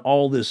mired in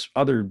all this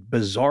other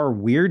bizarre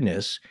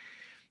weirdness,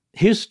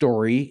 his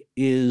story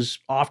is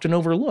often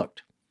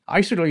overlooked.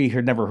 I certainly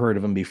had never heard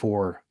of him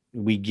before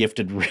we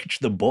gifted Rich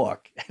the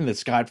book and that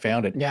Scott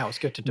found it. Yeah, it was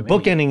gifted to me.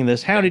 Bookending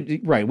this,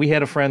 we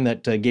had a friend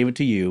that gave it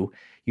to you.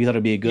 you thought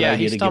it'd be a good idea to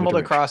give it to he stumbled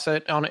across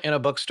it in a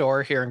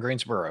bookstore here in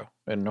Greensboro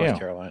in North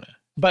Carolina.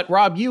 But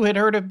Rob, you had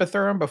heard of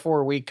Bethurum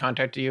before we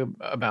contacted you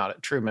about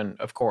it. Truman,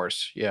 of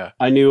course. Yeah.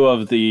 I knew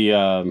of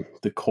the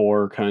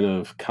core kind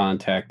of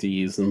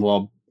contactees, and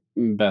while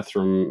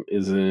Bethurum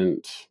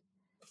isn't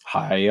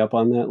high up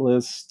on that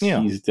list,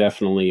 he's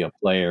definitely a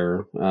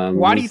player.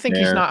 Why do you think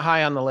he's not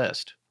high on the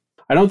list?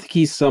 I don't think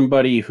he's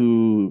somebody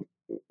who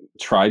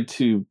tried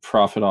to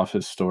profit off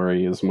his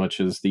story as much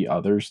as the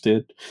others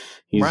did.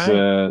 He's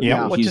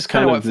which is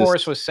kind of what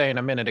Forrest was saying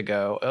a minute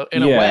ago.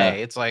 In a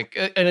way, it's like,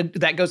 and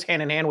that goes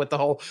hand in hand with the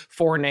whole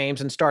 4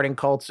 names and starting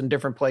cults in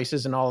different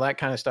places and all that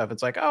kind of stuff.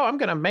 It's like, oh, I'm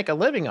going to make a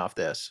living off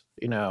this,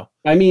 you know.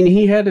 I mean,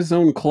 he had his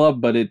own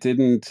club, but it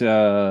didn't.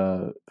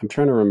 I'm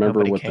trying to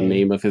remember what the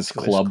name of his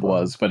club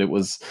was, but it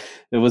was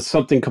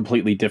something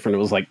completely different. It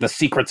was like the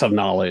Secrets of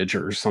Knowledge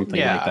or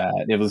something like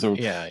that. It was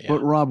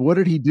But Rob, what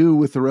did he do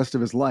with the rest of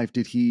his life?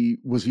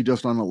 Was he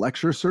just on a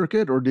lecture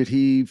circuit, or did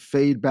he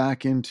fade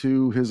back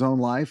into his own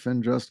life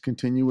and just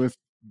continue with,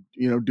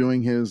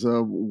 doing his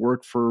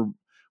work for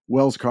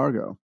Wells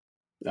Cargo?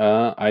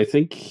 I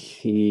think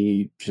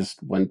he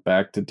just went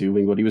back to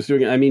doing what he was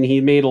doing. I mean,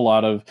 he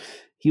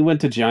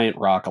went to Giant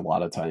Rock a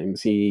lot of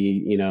times.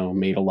 He,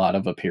 made a lot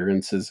of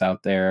appearances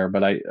out there,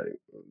 but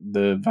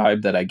the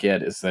vibe that I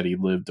get is that he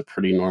lived a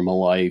pretty normal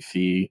life.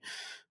 He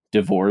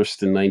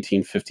divorced in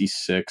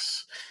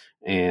 1956.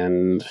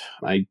 And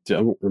I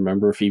don't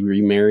remember if he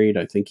remarried.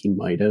 I think he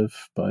might have,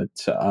 but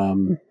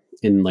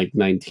in like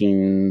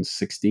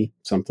 1960,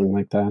 something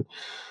like that.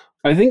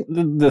 I think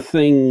the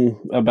thing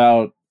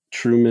about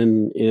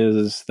Truman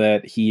is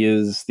that he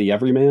is the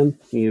everyman.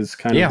 He is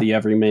kind of the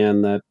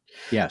everyman that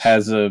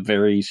has a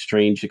very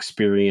strange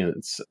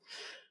experience.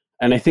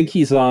 And I think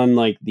he's on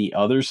like the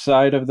other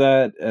side of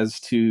that as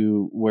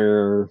to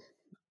where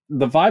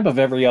the vibe of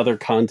every other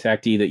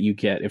contactee that you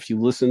get, if you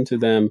listen to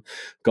them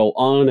go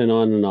on and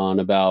on and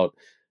on about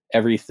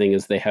everything,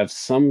 is they have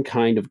some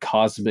kind of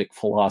cosmic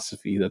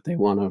philosophy that they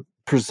want to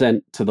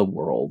present to the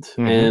world.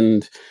 Mm-hmm.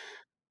 And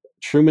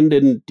Truman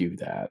didn't do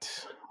that.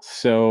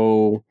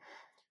 So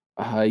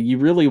you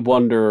really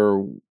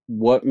wonder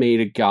what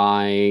made a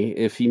guy,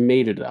 if he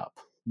made it up,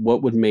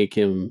 what would make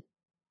him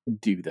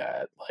do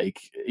that?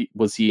 Like,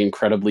 was he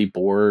incredibly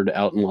bored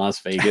out in Las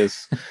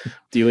Vegas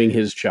doing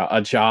his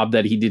a job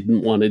that he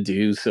didn't want to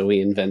do, so he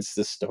invents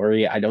this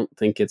story? I don't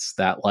think it's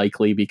that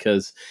likely,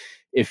 because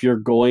if you're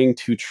going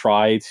to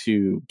try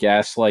to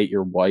gaslight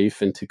your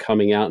wife into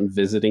coming out and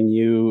visiting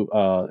you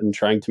and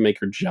trying to make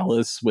her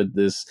jealous with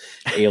this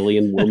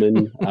alien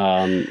woman,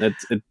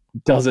 it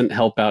doesn't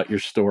help out your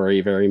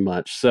story very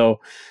much. So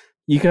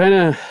you kind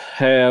of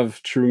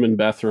have Truman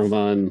Bethurum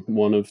on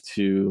one of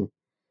two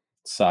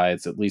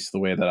sides, at least the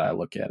way that I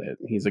look at it.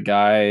 He's a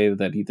guy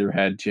that either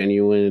had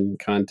genuine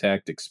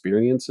contact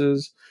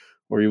experiences,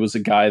 or he was a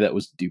guy that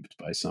was duped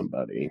by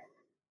somebody,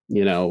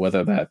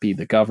 whether that be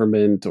the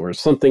government or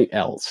something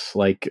else.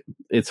 Like,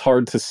 it's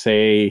hard to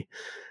say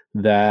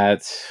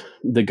that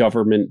the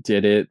government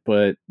did it,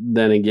 but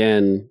then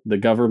again, the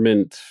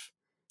government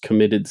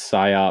committed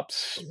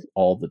psyops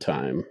all the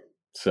time.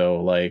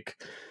 So,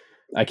 like,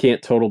 I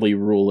can't totally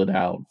rule it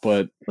out,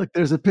 but look,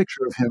 there's a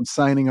picture of him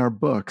signing our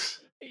books.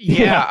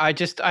 Yeah,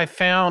 I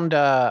found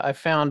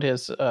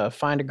his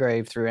Find a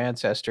Grave through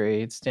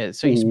Ancestry.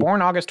 So he's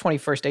born August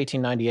 21st,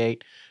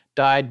 1898,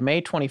 died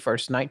May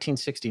 21st,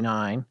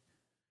 1969,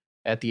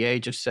 at the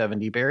age of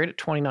 70, buried at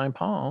 29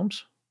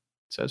 Palms.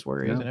 It says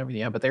where he is and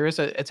everything. Yeah, but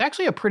it's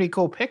actually a pretty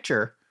cool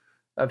picture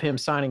of him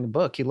signing a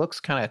book. He looks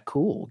kind of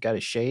cool. Got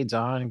his shades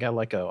on and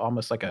got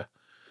almost like a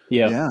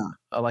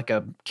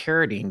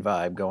Carradine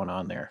vibe going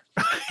on there.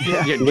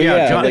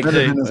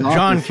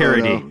 John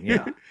Carradine.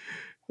 Yeah.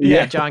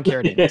 Yeah, John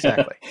Carradine,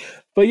 exactly.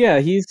 But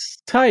yeah,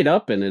 he's tied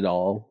up in it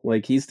all.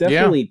 Like, he's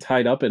definitely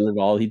tied up in it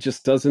all. He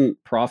just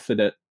doesn't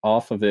profit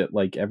off of it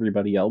like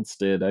everybody else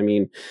did. I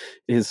mean,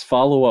 his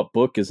follow-up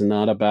book is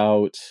not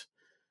about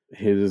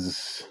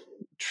his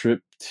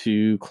trip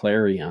to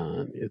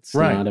Clarion. It's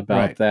not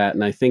about that.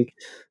 And I think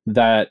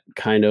that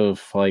kind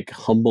of like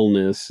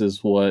humbleness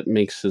is what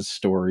makes his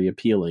story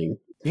appealing.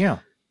 Yeah.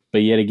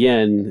 But yet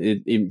again,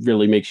 it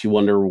really makes you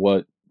wonder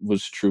what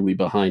was truly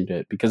behind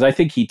it, because I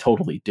think he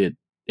totally did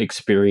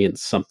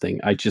experience something.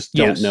 I just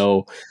don't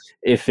know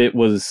if it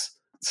was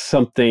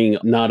something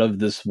not of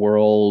this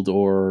world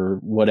or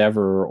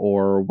whatever,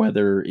 or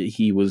whether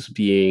he was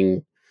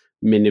being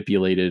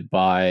manipulated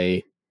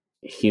by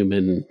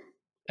human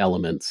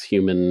elements,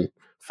 human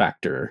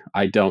factor.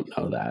 I don't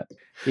know that,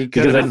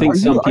 because I think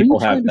some people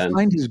have been.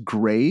 Find his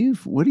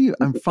grave? What do you?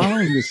 I'm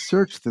following the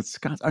search that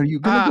Scott. Are you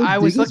going to go? I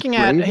was looking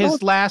at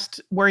his last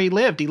where he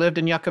lived. He lived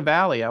in Yucca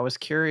Valley. I was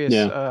curious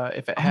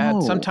if it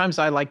had. Sometimes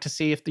I like to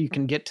see if you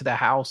can get to the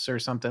house or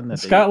something. That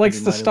Scott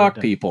likes to stalk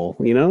people.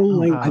 I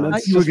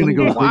thought you were going to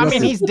go. Well, I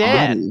mean, he's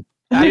dead.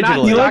 I'm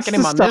not stalking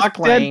him on this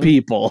plane. Dead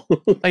people.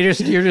 You're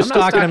just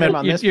stalking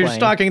him. You're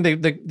stalking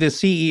the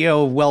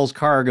CEO of Wells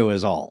Cargo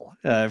is all.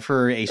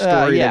 for a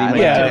story that he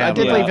might have. I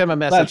did leave him a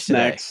message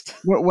today. Next.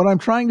 What I'm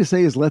trying to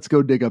say is let's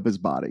go dig up his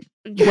body.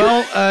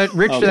 Well,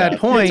 Rich, to that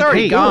point, it's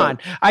already gone.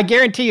 I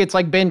guarantee you it's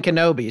like Ben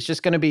Kenobi. It's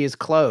just going to be his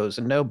clothes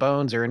and no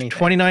bones or anything.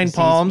 29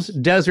 Palms,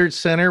 Desert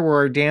Center,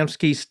 where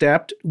Adamski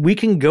stepped. We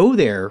can go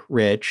there,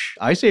 Rich.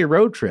 I say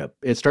road trip.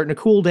 It's starting to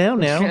cool down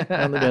now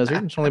on the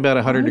desert. It's only about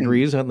 100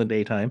 degrees in the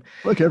daytime.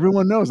 Look,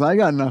 everyone knows I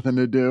got nothing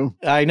to do.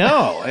 I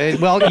know.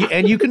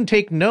 And you can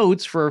take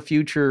notes for a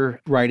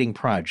future writing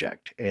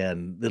project,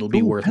 and it'll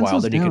be worthwhile.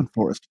 Pencils down,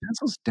 Forrest.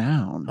 Pencils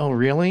down. Oh,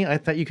 really? I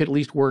thought you could at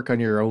least work on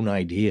your own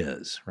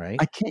ideas, right?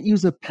 I can't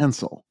use a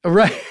pencil.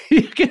 Right.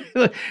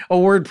 A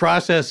word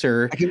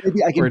processor.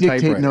 I can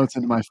dictate notes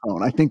into my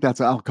phone. I think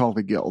I'll call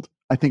the guild.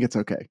 I think it's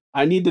okay.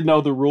 I need to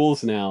know the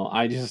rules now.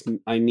 I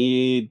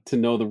need to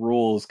know the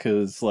rules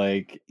because,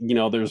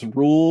 there's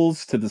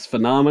rules to this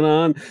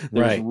phenomenon.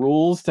 There's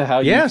rules to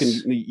how you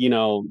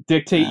can,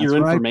 dictate your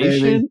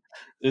information. Right,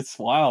 it's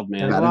wild,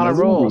 man. There's a lot of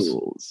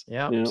rules.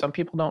 Yeah, some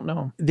people don't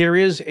know. There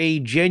is a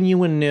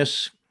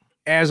genuineness,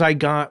 as I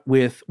got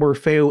with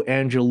Orfeo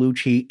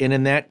Angelucci, and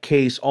in that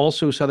case,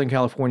 also Southern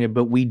California,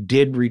 but we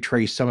did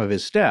retrace some of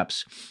his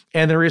steps.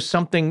 And there's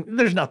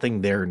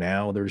nothing there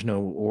now. There's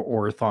no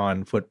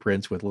orthon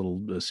footprints with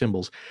little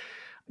symbols.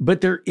 But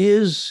there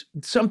is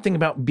something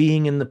about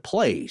being in the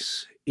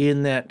place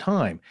in that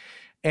time.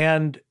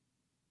 And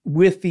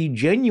with the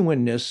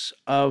genuineness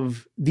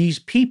of these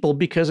people,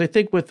 because I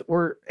think with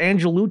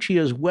Angelucci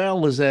as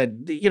well, is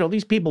that,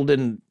 these people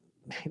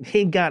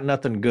they got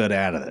nothing good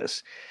out of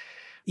this.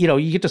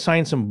 You get to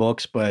sign some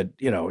books, but,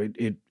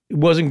 it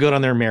wasn't good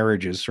on their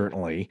marriages,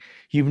 certainly.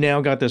 You've now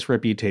got this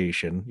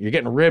reputation. You're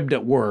getting ribbed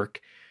at work.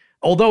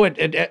 Although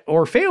at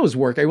Orfeo's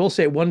work, I will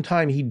say at one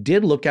time he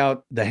did look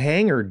out the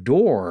hangar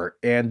door,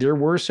 and there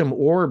were some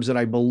orbs that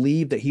I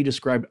believe that he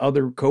described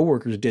other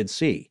coworkers did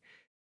see.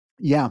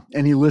 Yeah,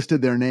 and he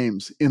listed their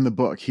names in the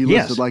book. He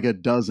listed like a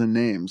dozen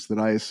names that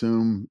I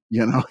assume,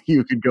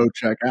 you could go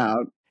check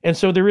out. And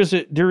so there is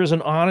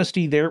an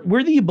honesty there.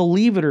 Whether you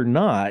believe it or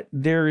not,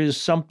 there is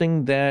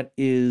something that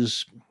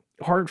is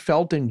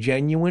heartfelt and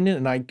genuine,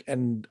 and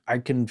I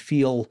can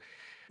feel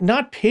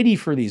not pity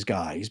for these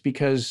guys,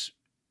 because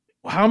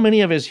how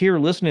many of us here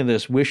listening to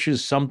this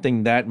wishes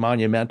something that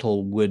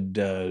monumental would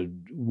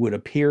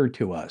appear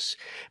to us?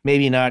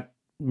 Maybe not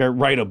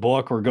write a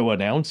book or go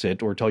announce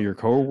it or tell your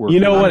coworker. You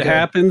know what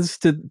happens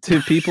to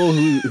people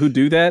who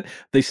do that?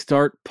 They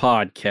start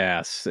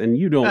podcasts, and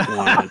you don't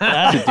want to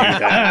do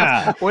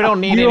that. We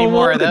don't need any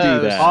more of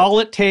those. All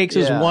it takes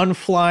is one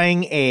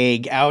flying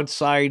egg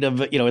outside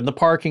of, in the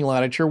parking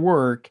lot at your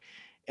work,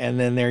 and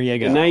then there you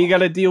go. And now you got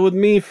to deal with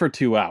me for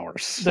 2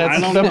 hours.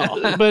 I don't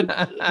know.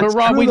 But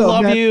Rob, we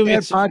love you.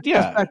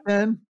 Back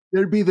then,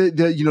 there'd be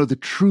the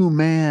True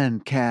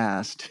Man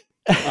cast.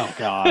 Oh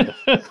God!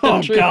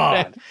 Oh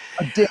God!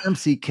 A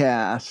Dempsey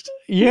cast.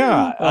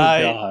 Yeah. Oh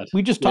God!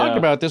 We just talked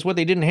about this. What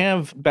they didn't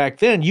have back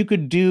then, you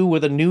could do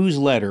with a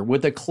newsletter,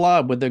 with a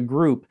club, with a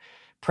group,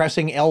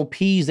 pressing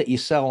LPs that you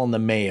sell in the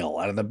mail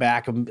out of the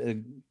back of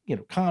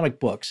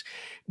comic books.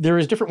 There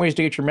is different ways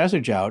to get your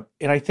message out,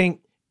 and I think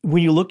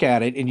when you look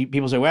at it, and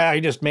people say, "Well, I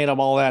just made up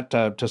all that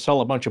to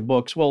sell a bunch of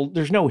books." Well,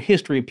 there's no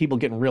history of people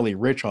getting really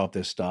rich off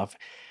this stuff.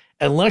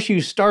 Unless you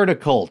start a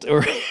cult,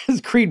 or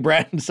as Creed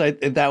Bratton said,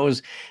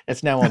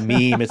 that's now a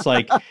meme. It's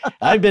like,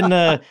 I've been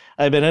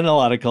in a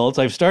lot of cults.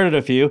 I've started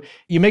a few.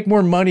 You make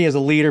more money as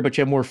a leader, but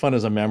you have more fun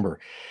as a member.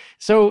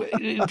 So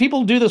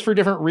people do this for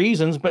different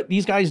reasons, but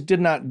these guys did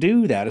not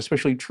do that,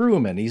 especially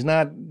Truman. He's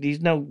not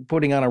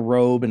putting on a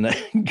robe and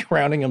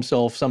crowning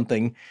himself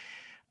something.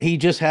 He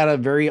just had a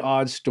very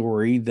odd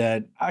story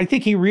that I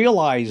think he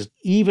realized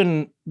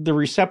even the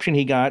reception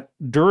he got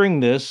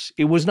during this,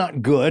 it was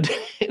not good.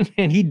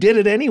 And he did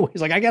it anyway.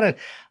 He's like,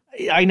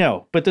 I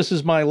know, but this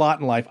is my lot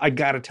in life. I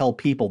got to tell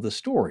people the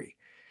story.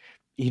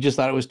 He just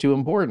thought it was too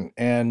important.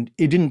 And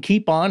it didn't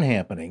keep on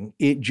happening.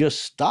 It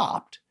just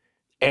stopped.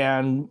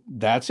 And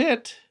that's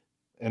it.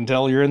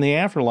 Until you're in the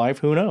afterlife,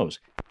 who knows?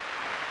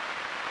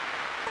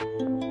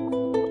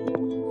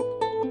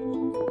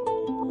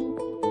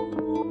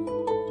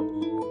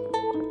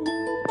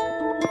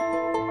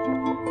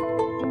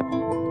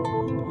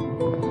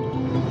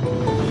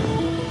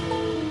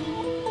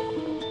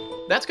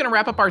 That's going to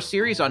wrap up our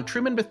series on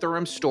Truman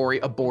Bethurum's story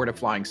aboard a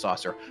flying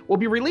saucer. We'll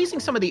be releasing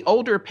some of the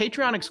older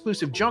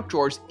Patreon-exclusive junk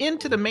drawers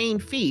into the main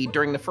feed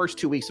during the first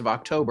 2 weeks of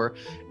October,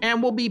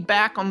 and we'll be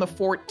back on the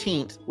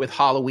 14th with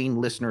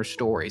Halloween listener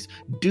stories.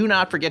 Do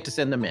not forget to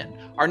send them in.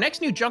 Our next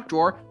new junk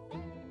drawer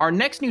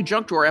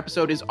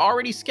episode is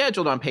already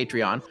scheduled on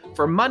Patreon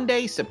for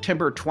Monday,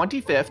 September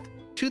 25th,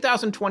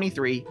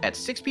 2023 at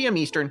 6 p.m.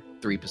 Eastern,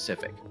 3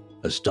 Pacific.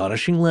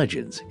 Astonishing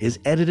Legends is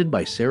edited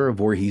by Sarah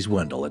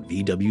Voorhees-Wendell at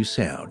VW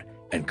Sound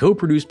and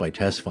co-produced by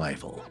Tess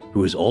Feifel,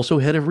 who is also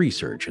head of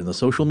research and the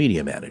social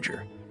media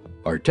manager.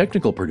 Our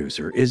technical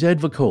producer is Ed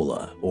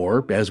Vicola,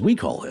 or as we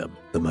call him,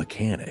 the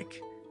Mechanic.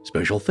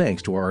 Special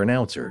thanks to our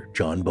announcer,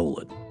 John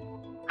Boland.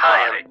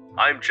 Hi,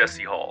 I'm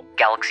Jesse Hall.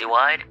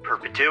 Galaxy-wide.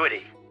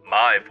 Perpetuity.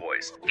 my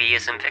voice. V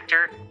as in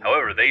Victor.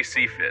 However they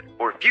see fit.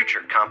 Or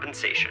future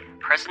compensation.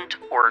 Present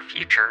or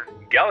future.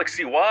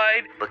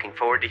 Galaxy-wide. Looking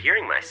forward to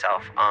hearing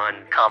myself on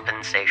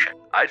compensation.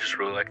 I just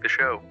really like the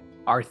show.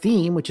 Our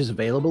theme, which is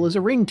available as a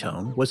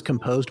ringtone, was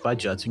composed by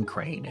Judson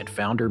Crane at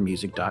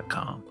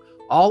foundermusic.com.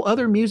 All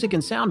other music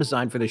and sound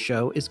design for the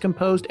show is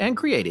composed and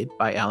created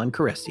by Alan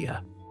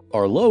Carestia.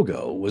 Our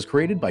logo was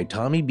created by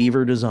Tommy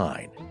Beaver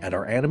Design, and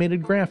our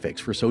animated graphics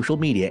for social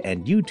media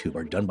and YouTube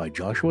are done by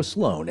Joshua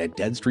Sloan at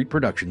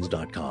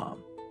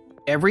deadstreetproductions.com.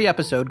 Every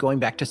episode going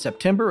back to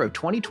September of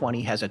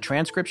 2020 has a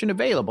transcription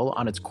available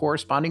on its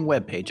corresponding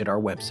webpage at our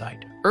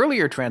website.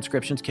 Earlier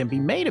transcriptions can be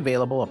made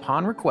available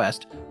upon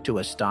request to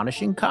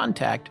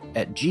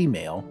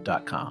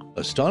astonishingcontact@gmail.com.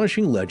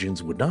 Astonishing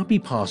Legends would not be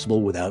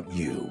possible without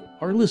you,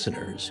 our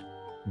listeners.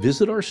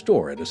 Visit our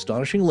store at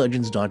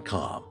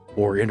astonishinglegends.com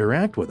or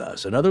interact with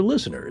us and other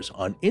listeners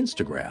on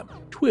Instagram,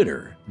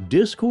 Twitter,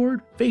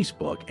 Discord,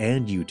 Facebook,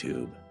 and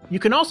YouTube. You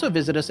can also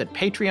visit us at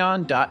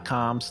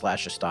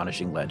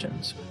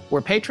patreon.com/astonishinglegends,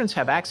 where patrons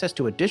have access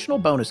to additional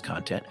bonus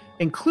content,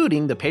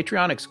 including the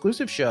Patreon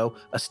exclusive show,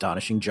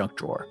 Astonishing Junk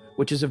Drawer,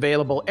 which is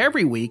available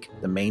every week.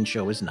 The main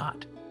show is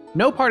not.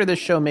 No part of this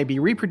show may be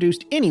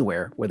reproduced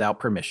anywhere without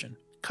permission.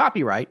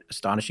 Copyright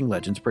Astonishing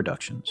Legends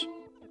Productions.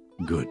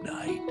 Good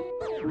night.